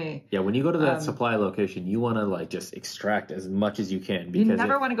apart for me. Yeah, when you go to that supply location, you want to like just extract as much as you can because you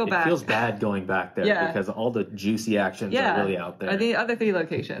never want to go back. It feels bad going back there because all the juicy actions are really out there. Or the other 3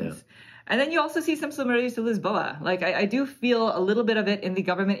 locations. Yeah. And then you also see some similarities to Lisboa. Like I do feel a little bit of it in the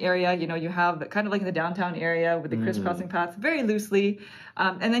government area. You know, you have kind of like in the downtown area with the crisscrossing paths, very loosely.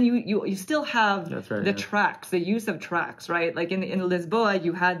 And then you still have the tracks, the use of tracks, right? Like in Lisboa,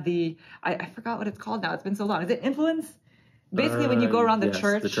 you had I forgot what it's called now. It's been so long. Is it influence? Basically, when you go around the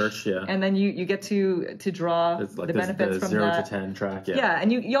church, and then you get to draw like the benefits from 0 that. to 10 track,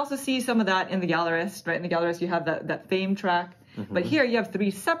 and you also see some of that in the Gallerist, right? In the Gallerist, you have that fame track. But here you have 3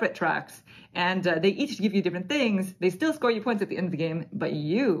 separate tracks, and they each give you different things. They still score you points at the end of the game, but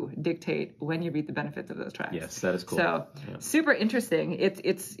you dictate when you reap the benefits of those tracks. Yes, that is cool. So super interesting.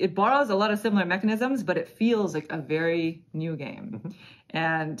 It borrows a lot of similar mechanisms, but it feels like a very new game.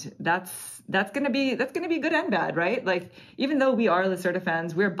 And that's gonna be good and bad, right? Like even though we are Lacerda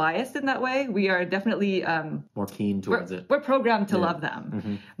fans, we're biased in that way. We are definitely more keen towards it. We're programmed to love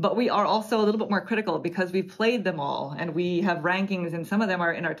them, but we are also a little bit more critical because we've played them all and we have rankings, and some of them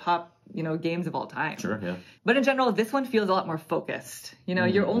are in our top games of all time. Sure, yeah. But in general, this one feels a lot more focused.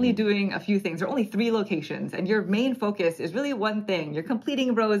 You're only doing a few things. There are only 3 locations, and your main focus is really one thing. You're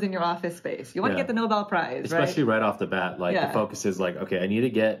completing rows in your office space. You want to get the Nobel Prize, especially right off the bat. Like the focus is like, okay, I need to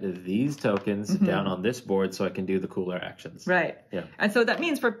get these tokens down on this board so I can do the cooler actions. Right. Yeah. And so that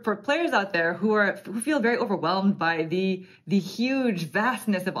means for players out there who feel very overwhelmed by the huge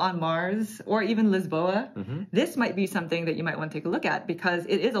vastness of On Mars or even Lisboa, this might be something that you might want to take a look at because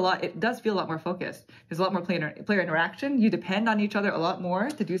it does feel a lot more focused. There's a lot more player interaction. You depend on each other a lot more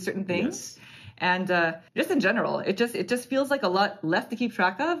to do certain things. And just in general, it just feels like a lot less to keep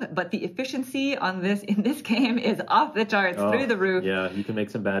track of, but the efficiency in this game is off the charts, through the roof. Yeah, you can make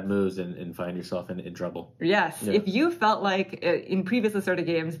some bad moves and find yourself in trouble. Yes. Yeah. If you felt like in previous Lacerda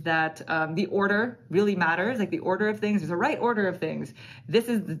games that the order really matters, like the order of things, there's a right order of things,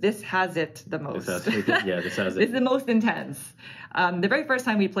 this has it the most. This has it. This is the most intense. The very first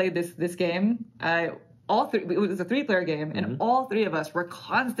time we played this game, it was a 3-player game, and all 3 of us were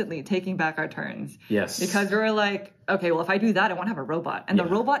constantly taking back our turns. Yes. Because we were like, okay, well, if I do that, I won't have a robot. And the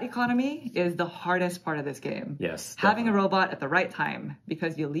robot economy is the hardest part of this game. Yes. Having a robot at the right time,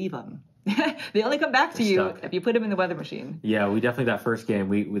 because you leave them. They only come back to you if you put them in the weather machine. Yeah, we definitely, that first game,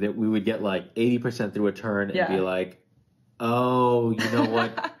 we would get like 80% through a turn and be like, oh, you know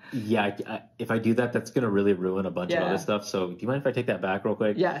what? Yeah, if I do that, that's going to really ruin a bunch of other stuff. So do you mind if I take that back real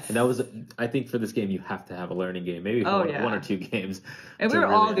quick? Yes. And that was, I think for this game, you have to have a learning game, maybe one or two games. And we were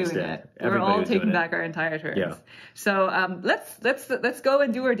really all doing understand. it. We were all taking back our entire turns. Yeah. So let's go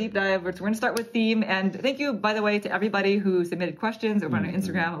and do our deep dive. We're going to start with theme. And thank you, by the way, to everybody who submitted questions over on our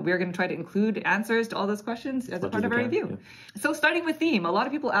Instagram. We're going to try to include answers to all those questions as a part of our review. Yeah. So starting with theme, a lot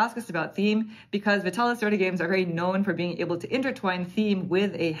of people ask us about theme because Vital Lacerda games are very known for being able to intertwine theme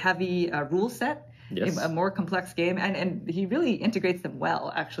with a heavy rule set. Yes. A more complex game, and he really integrates them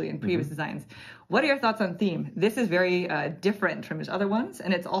well, actually, in previous designs. What are your thoughts on theme? This is very different from his other ones,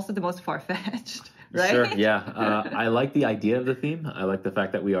 and it's also the most far-fetched, right? Sure, yeah. I like the idea of the theme. I like the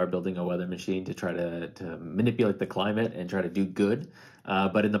fact that we are building a weather machine to try to manipulate the climate and try to do good.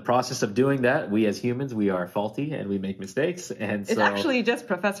 But in the process of doing that, we as humans, we are faulty and we make mistakes. And so, it's actually just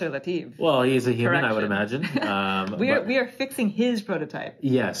Professor Latif. Well, he's a human, I would imagine. We are fixing his prototype.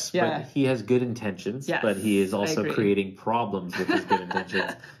 Yes, but he has good intentions, but he is also creating problems with his good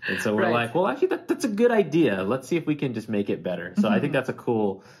intentions. And so we're like, well, actually, that's a good idea. Let's see if we can just make it better. So I think that's a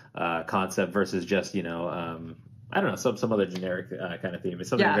cool concept versus just, I don't know, some other generic kind of theme. It's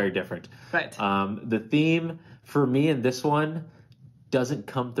something very different. Right. The theme for me in this one doesn't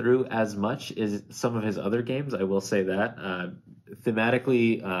come through as much as some of his other games. I will say that.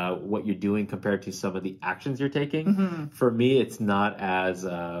 Thematically, what you're doing compared to some of the actions you're taking, for me, it's not as,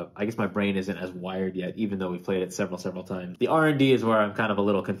 I guess my brain isn't as wired yet, even though we've played it several times. The R&D is where I'm kind of a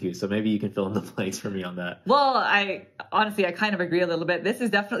little confused, so maybe you can fill in the blanks for me on that. Well, honestly, I kind of agree a little bit. This is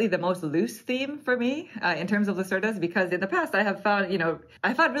definitely the most loose theme for me in terms of Lacerda's, because in the past I have found,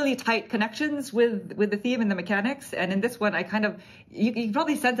 I found really tight connections with the theme and the mechanics, and in this one I kind of, you can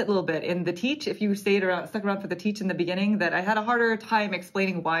probably sense it a little bit in the teach, if you stuck around for the teach in the beginning, that I had a harder time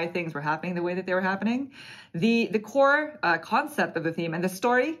explaining why things were happening the way that they were happening. The core concept of the theme and the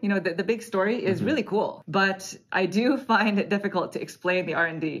story, the big story is really cool, but I do find it difficult to explain the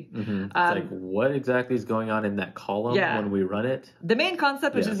R&D. It's like, what exactly is going on in that column when we run it? The main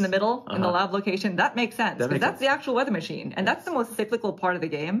concept, which is in the middle, in the lab location, that makes sense, because that's the actual weather machine, and that's the most cyclical part of the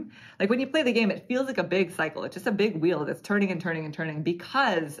game. Like, when you play the game, it feels like a big cycle. It's just a big wheel that's turning and turning and turning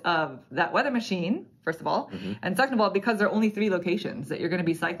because of that weather machine, first of all, and second of all, because there are only 3 locations that you're going to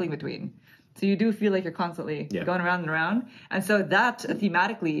be cycling between. So you do feel like you're constantly going around and around. And so that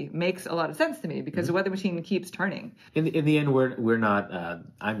thematically makes a lot of sense to me, because the weather machine keeps turning. In the end, we're not,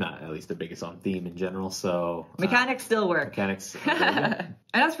 I'm not at least the biggest on theme in general, so... Mechanics still work. Mechanics. And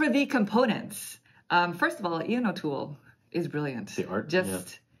as for the components, first of all, Ian O'Toole is brilliant. The art,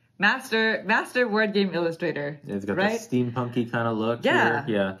 just... Master word game illustrator. It's got the steampunky kind of look. Yeah,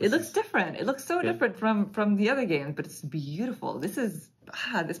 here. Yeah. It looks different. It looks so different from the other games, but it's beautiful. This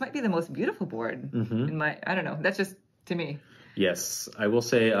might be the most beautiful board in my. I don't know. That's just to me. Yes, I will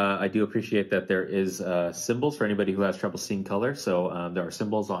say I do appreciate that there is symbols for anybody who has trouble seeing color. So there are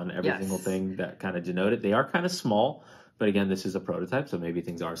symbols on every single thing that kind of denote it. They are kind of small. But again, this is a prototype, so maybe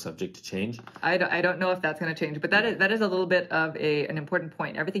things are subject to change. I don't know if that's going to change, but that is a little bit of an important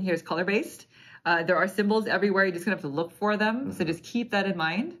point. Everything here is color-based. There are symbols everywhere. You're just going to have to look for them, so just keep that in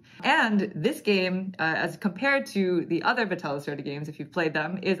mind. And this game, as compared to the other Vital Lacerda games, if you've played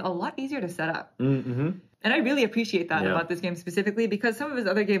them, is a lot easier to set up. And I really appreciate that about this game specifically, because some of his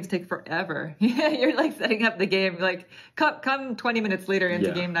other games take forever. You're like setting up the game, like come 20 minutes later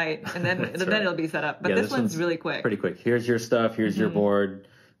into game night, and then it'll be set up. But this one's really quick. Pretty quick. Here's your stuff. Here's your board.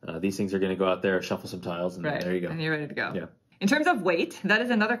 These things are going to go out there, shuffle some tiles, and there you go. And you're ready to go. Yeah. In terms of weight, that is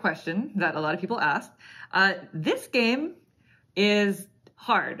another question that a lot of people ask. This game is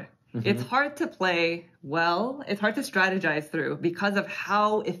hard. It's hard to play well. It's hard to strategize through because of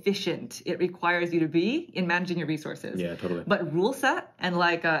how efficient it requires you to be in managing your resources. Yeah, totally. But rule set and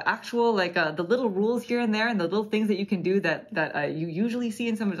the little rules here and there and the little things that you can do that you usually see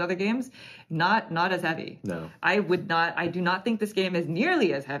in some of his other games, not as heavy. No. I do not think this game is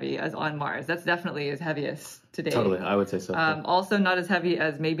nearly as heavy as On Mars. That's definitely his heaviest today. Totally, I would say so. Also not as heavy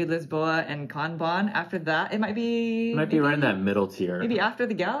as maybe Lisboa and Kanban. After that, it might be right in that middle tier. Maybe after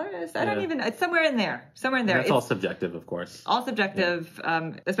the Gallerist. I don't even. It's somewhere in there. That's all subjective, of course. All subjective,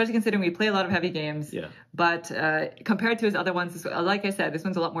 especially considering we play a lot of heavy games. Yeah. But compared to his other ones, like I said, this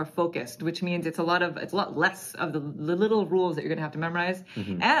one's a lot more focused, which means it's a lot less of the little rules that you're going to have to memorize.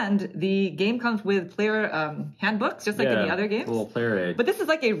 And the game comes with player handbooks, just like in the other games. A little player aid. But this is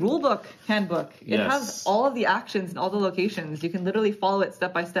like a rule book handbook. It has all of the actions and all the locations. You can literally follow it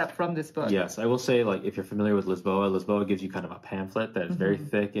step by step from this book. Yes, I will say, like, if you're familiar with Lisboa gives you kind of a pamphlet that is very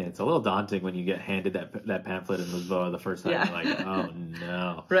thick, and it's a little daunting when you get handed that that pamphlet in Lisboa the first time. Yeah. You're like, oh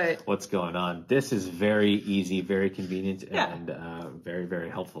no, Right. what's going on? This is very easy, very convenient, Yeah. and very, very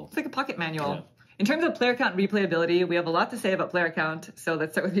helpful. It's like a pocket manual. Yeah. In terms of player count and replayability, we have a lot to say about player count. So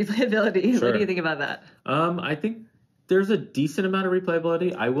let's start with replayability. Sure. What do you think about that? I think there's a decent amount of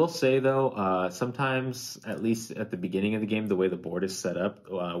replayability. I will say, though, sometimes, at least at the beginning of the game, the way the board is set up,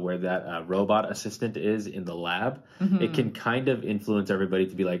 where that robot assistant is in the lab, it can kind of influence everybody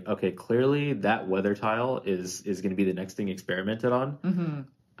to be like, okay, clearly that weather tile is going to be the next thing experimented on.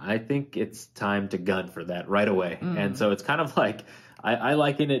 I think it's time to gun for that right away. And so it's kind of like, I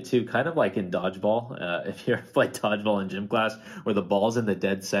liken it to kind of like in dodgeball. If you ever played dodgeball in gym class, where the ball's in the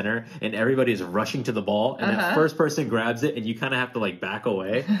dead center and everybody's rushing to the ball, and that first person grabs it, and you kind of have to like back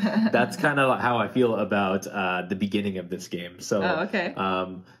away. That's kind of how I feel about the beginning of this game. So,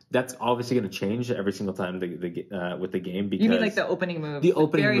 that's obviously going to change every single time with the game. Because you mean like the opening move, the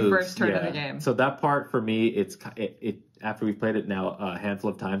opening very moves, first turn of the game. So that part for me, it after we've played it now a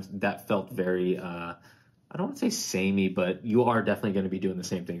handful of times, that felt very. I don't want to say samey, but you are definitely going to be doing the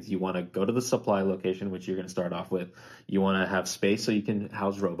same things. You want to go to the supply location, which you're going to start off with. You want to have space so you can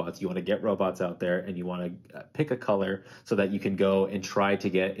house robots. You want to get robots out there, and you want to pick a color so that you can go and try to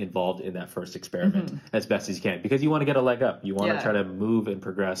get involved in that first experiment as best as you can, because you want to get a leg up. You want to try to move and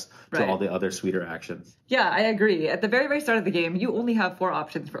progress to all the other sweeter actions. Yeah, I agree. At the very, very start of the game, you only have 4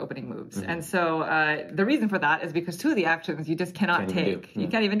 options for opening moves. And so the reason for that is because 2 of the actions you just cannot take. You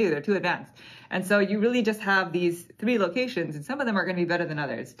can't even do. They're too advanced. And so you really just have these 3 locations, and some of them are going to be better than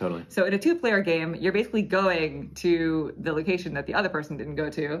others. Totally. So in a 2-player game, you're basically going to the location that the other person didn't go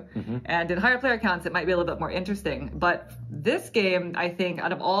to. And in higher player counts, it might be a little bit more interesting. But this game, I think,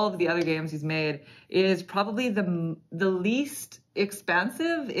 out of all of the other games he's made, is probably the least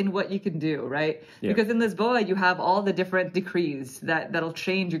expansive in what you can do, right? Because in Lisboa, you have all the different decrees that'll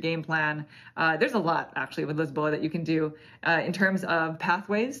change your game plan. There's a lot, actually, with Lisboa that you can do in terms of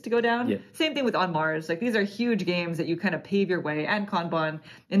pathways to go down. Same thing with On Mars. Like, these are huge games that you kind of pave your way, and Kanban.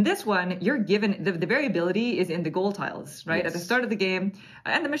 In this one, you're given, the variability is in the goal tiles, right? At the start of the game,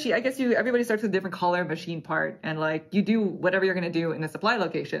 and the machine, I guess everybody starts with a different color machine part, and like, you do whatever you're going to do in the supply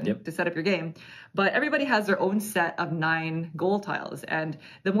location to set up your game. But everybody has their own set of 9 goal tiles, and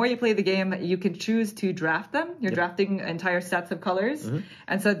the more you play the game, you can choose to draft them. You're drafting entire sets of colors,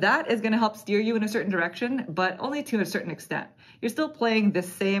 and so that is going to help steer you in a certain direction, but only to a certain extent. You're still playing the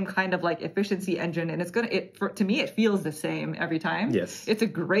same kind of like efficiency engine, and to me, it feels the same every time. It's a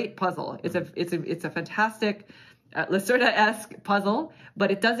great puzzle. It's a fantastic Lacerda-esque puzzle,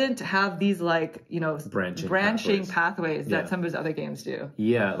 but it doesn't have these like, branching pathways that some of his other games do.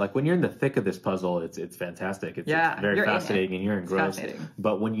 Yeah, like when you're in the thick of this puzzle, it's fantastic. It's very fascinating and you're engrossed.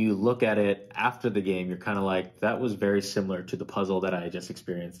 But when you look at it after the game, you're kind of like, that was very similar to the puzzle that I just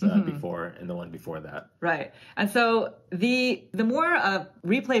experienced before and the one before that. Right. And so the more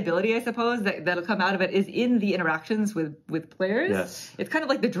replayability, I suppose, that'll come out of it is in the interactions with players. It's kind of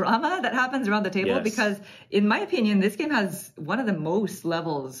like the drama that happens around the table because, in my opinion, this game has one of the most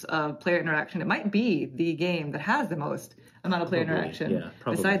levels of player interaction. It might be the game that has the most amount of player interaction,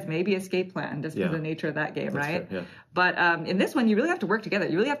 besides maybe Escape Plan, just because of the nature of that game, right? But in this one, you really have to work together.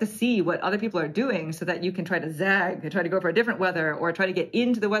 You really have to see what other people are doing so that you can try to zag, try to go for a different weather, or try to get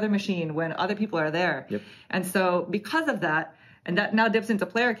into the weather machine when other people are there. And so because of that, and that now dips into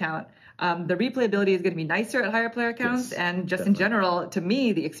player count, the replayability is going to be nicer at higher player counts, and just in general, to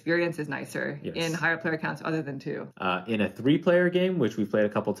me, the experience is nicer in higher player counts other than 2. In a 3-player game, which we played a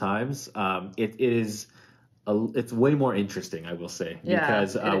couple times, it's way more interesting, I will say,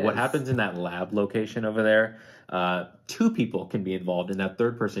 because what happens in that lab location over there, 2 people can be involved, and that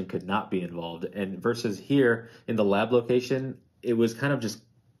third person could not be involved. And versus here in the lab location, it was kind of just,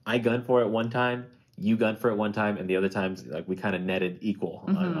 I gun for it one time, you gun for it one time, and the other times like we kind of netted equal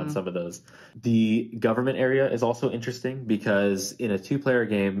on some of those. The government area is also interesting because in a 2-player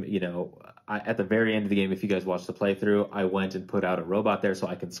game, at the very end of the game, if you guys watched the playthrough, I went and put out a robot there so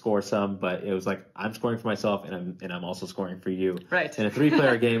I can score some, but it was like, I'm scoring for myself and I'm also scoring for you. Right. In a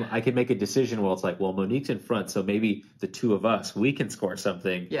 3-player game, I could make a decision where it's like, well, Monique's in front, so maybe the 2 of us, we can score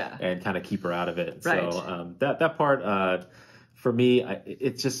something and kind of keep her out of it. Right. So that part, for me,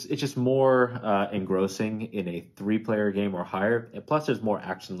 it's just more engrossing in a 3-player game or higher. And plus, there's more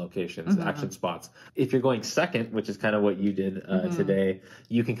action locations, action spots. If you're going second, which is kind of what you did today,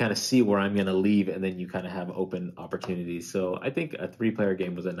 you can kind of see where I'm going to leave, and then you kind of have open opportunities. So I think a 3-player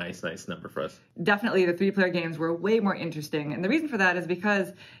game was a nice number for us. Definitely, the 3-player games were way more interesting. And the reason for that is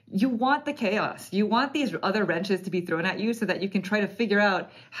because you want the chaos. You want these other wrenches to be thrown at you so that you can try to figure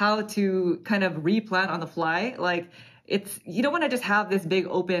out how to kind of replan on the fly. Like, you don't want to just have this big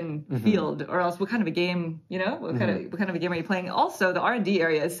open field, or else what kind of a game, what kind of a game are you playing? Also, the R&D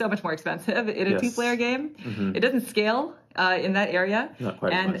area is so much more expensive in a two-player game. It doesn't scale in that area. Not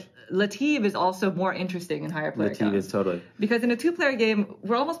quite and as much. Lativ is also more interesting in higher player Lativ count. is totally. Because in a two-player game,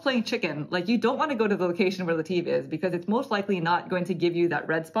 we're almost playing chicken. Like, you don't want to go to the location where Lativ is, because it's most likely not going to give you that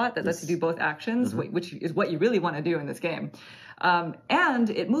red spot that lets you do both actions, which is what you really want to do in this game. And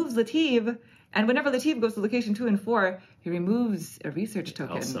it moves Lativ, and whenever Lativ goes to location 2 and 4, he removes a research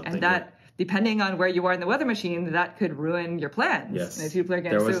token. And that, depending on where you are in the weather machine, that could ruin your plans in a two-player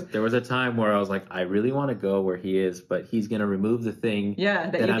game. There was a time where I was like, I really want to go where he is, but he's going to remove the thing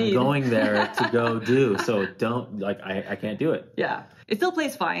that I'm going there to go do. So I can't do it. Yeah. It still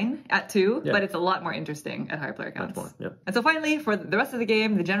plays fine at 2, but it's a lot more interesting at higher player counts. Much more, yep. And so finally, for the rest of the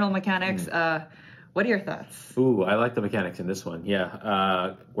game, the general mechanics, what are your thoughts? Ooh, I like the mechanics in this one.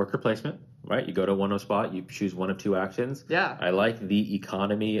 Yeah. Worker placement, right? You go to one spot, you choose one of 2 actions. Yeah. I like the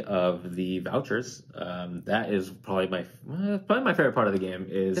economy of the vouchers. That is probably my favorite part of the game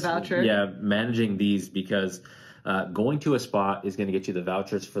is the voucher. Yeah, managing these, because going to a spot is going to get you the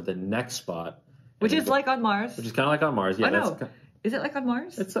vouchers for the next spot. Which is like on Mars. Which is kind of like on Mars. Yeah. I know. Is it like on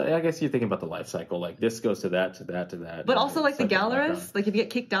Mars? It's I guess you're thinking about the life cycle. Like, this goes to that, to that, to that. But also like the Gallerist? Like, if you get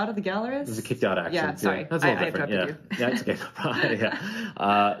kicked out of the Gallerist? There's a kicked out action. Yeah, sorry. That's a little different. Yeah, it's okay. No problem.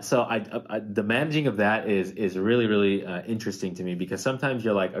 Yeah. So the managing of that is really, really interesting to me, because sometimes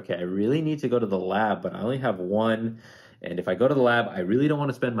you're like, okay, I really need to go to the lab, but I only have one. And if I go to the lab, I really don't want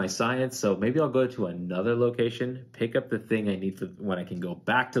to spend my science, so maybe I'll go to another location, pick up the thing I need for when I can go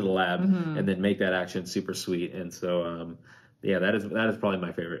back to the lab, and then make that action super sweet. And so, yeah, that is probably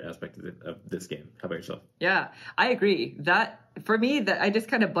my favorite aspect of this game. How about yourself? Yeah, I agree. That, for me, that I just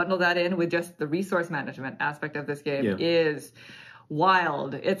kind of bundle that in with just the resource management aspect of this game is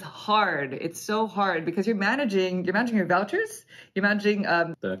wild. It's hard. It's so hard, because you're managing your vouchers, you're managing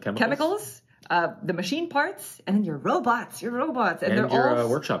the chemicals. The machine parts, and then your robots, and they're your all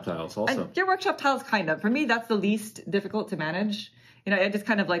workshop tiles also. And your workshop tiles, kind of. For me, that's the least difficult to manage. I just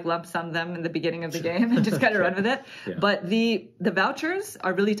kind of like lump sum them in the beginning of the game and just kind of run with it. Yeah. But the vouchers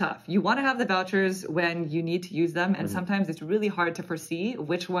are really tough. You want to have the vouchers when you need to use them, and sometimes it's really hard to foresee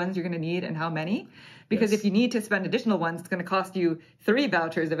which ones you're going to need and how many. Because if you need to spend additional ones, it's going to cost you 3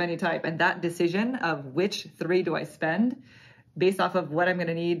 vouchers of any type, and that decision of which 3 do I spend based off of what I'm going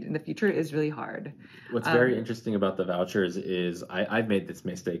to need in the future is really hard. What's very interesting about the vouchers is I've made this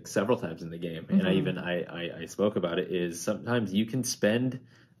mistake several times in the game, and I spoke about it, is sometimes you can spend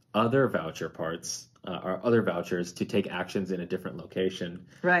other voucher parts or other vouchers to take actions in a different location.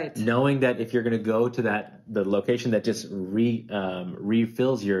 Right. Knowing that if you're going to go to the location that just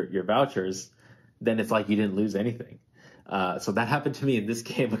refills your vouchers, then it's like you didn't lose anything. So that happened to me in this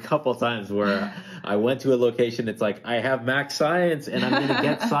game a couple times, where I went to a location. It's like, I have max science and I'm going to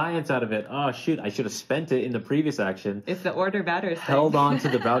get science out of it. Oh, shoot. I should have spent it in the previous action. It's the order batters thing. Held on to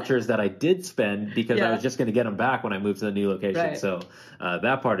the vouchers that I did spend, because I was just going to get them back when I moved to the new location. Right. So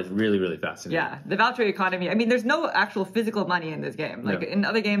that part is really, really fascinating. Yeah. The voucher economy. I mean, there's no actual physical money in this game. Like in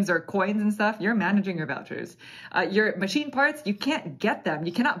other games, there are coins and stuff. You're managing your vouchers. Your machine parts, you can't get them.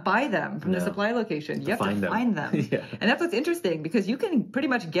 You cannot buy them from the supply location. You have to find them. And that's what's interesting, because you can pretty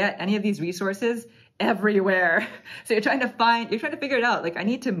much get any of these resources everywhere. So you're trying to figure it out. Like, I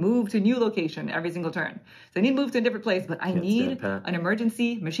need to move to a new location every single turn. So I need to move to a different place, but I need an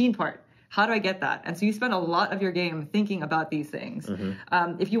emergency machine part. How do I get that? And so you spend a lot of your game thinking about these things.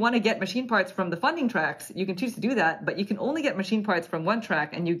 If you want to get machine parts from the funding tracks, you can choose to do that, but you can only get machine parts from one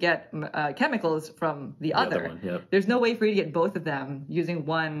track, and you get chemicals from the other one. Yep. There's no way for you to get both of them using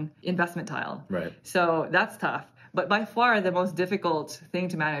one investment tile. Right. So that's tough. But by far the most difficult thing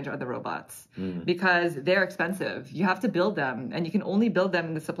to manage are the robots, because they're expensive. You have to build them, and you can only build them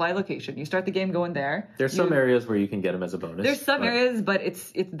in the supply location. You start the game going there. There's some areas where you can get them as a bonus. There's some areas, but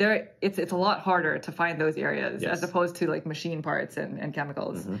it's a lot harder to find those areas as opposed to like machine parts and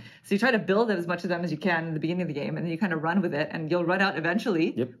chemicals. So you try to build as much of them as you can in the beginning of the game, and then you kind of run with it, and you'll run out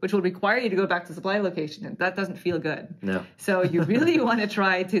eventually, which will require you to go back to supply location, and that doesn't feel good. No. So you really want to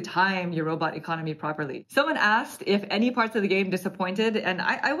try to time your robot economy properly. Someone asked if any parts of the game disappointed, and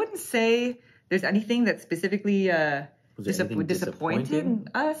I wouldn't say there's anything that specifically disappointed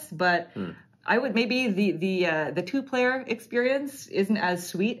us, but I would maybe the 2-player experience isn't as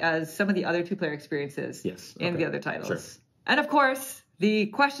sweet as some of the other 2-player experiences in the other titles. Sure. And of course, the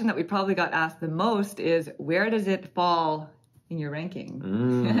question that we probably got asked the most is, where does it fall in your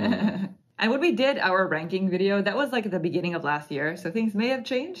ranking? And when we did our ranking video, that was like at the beginning of last year, so things may have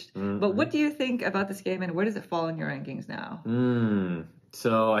changed. But what do you think about this game, and where does it fall in your rankings now?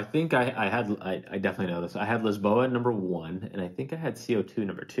 So I think I definitely know this. I had Lisboa number 1, and I think I had CO2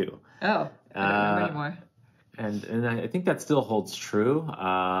 number 2. Oh, I don't remember anymore. And I think that still holds true.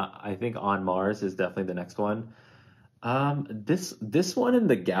 I think On Mars is definitely the next one. This one and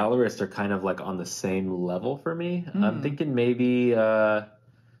the Gallerist are kind of like on the same level for me. I'm thinking maybe they're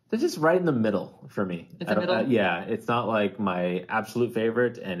just right in the middle for me. It's the middle? Yeah, it's not like my absolute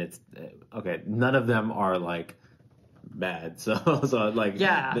favorite, and it's okay. None of them are like bad. So like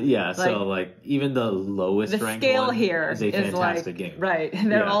so like even the lowest the ranked scale one here is a fantastic game. Right.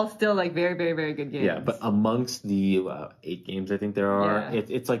 They're all still like very, very, very good games. Yeah, but amongst the 8 games I think there are,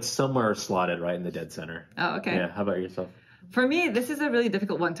 it's like somewhere slotted right in the dead center. Oh, okay. Yeah. How about yourself? For me, this is a really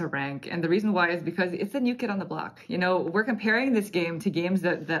difficult one to rank, and the reason why is because it's a new kid on the block. You know, we're comparing this game to games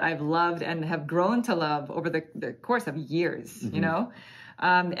that I've loved and have grown to love over the course of years, you know?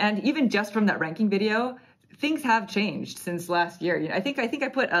 And even just from that ranking video, things have changed since last year. You know, I think I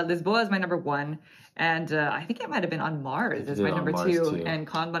put Lisboa as my number 1, and I think it might have been On Mars as my number 2, and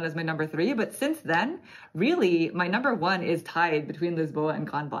Kanban as my number 3. But since then, really, my number 1 is tied between Lisboa and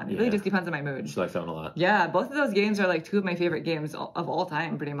Kanban. It really just depends on my mood. So I found a lot. Yeah, both of those games are like 2 of my favorite games of all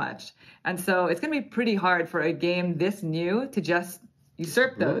time, pretty much. And so it's going to be pretty hard for a game this new to just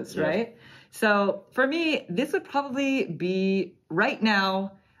usurp those, right? So for me, this would probably be right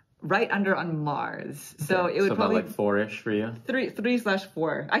now right under On Mars. So it would probably about like 4-ish for you.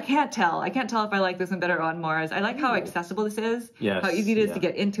 3/4. I can't tell if I like this one better on Mars. I like how accessible this is. Yes. How easy it is to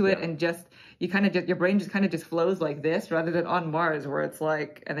get into it, and just your brain just kind of just flows like this, rather than On Mars where it's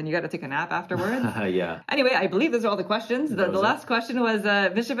like, and then you got to take a nap afterwards. Yeah. Anyway, I believe those are all the questions. The last question was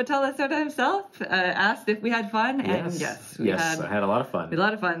Mr. Vital Lacerda himself asked if we had fun, and yes, I had a lot of fun. We had a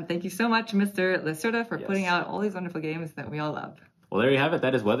lot of fun. Thank you so much, Mr. Lacerda, for putting out all these wonderful games that we all love. Well, there you have it.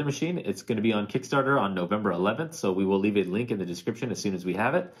 That is Weather Machine. It's going to be on Kickstarter on November 11th, so we will leave a link in the description as soon as we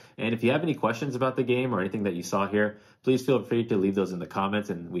have it. And if you have any questions about the game or anything that you saw here, please feel free to leave those in the comments,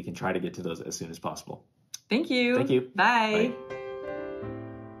 and we can try to get to those as soon as possible. Thank you. Thank you. Bye. Bye.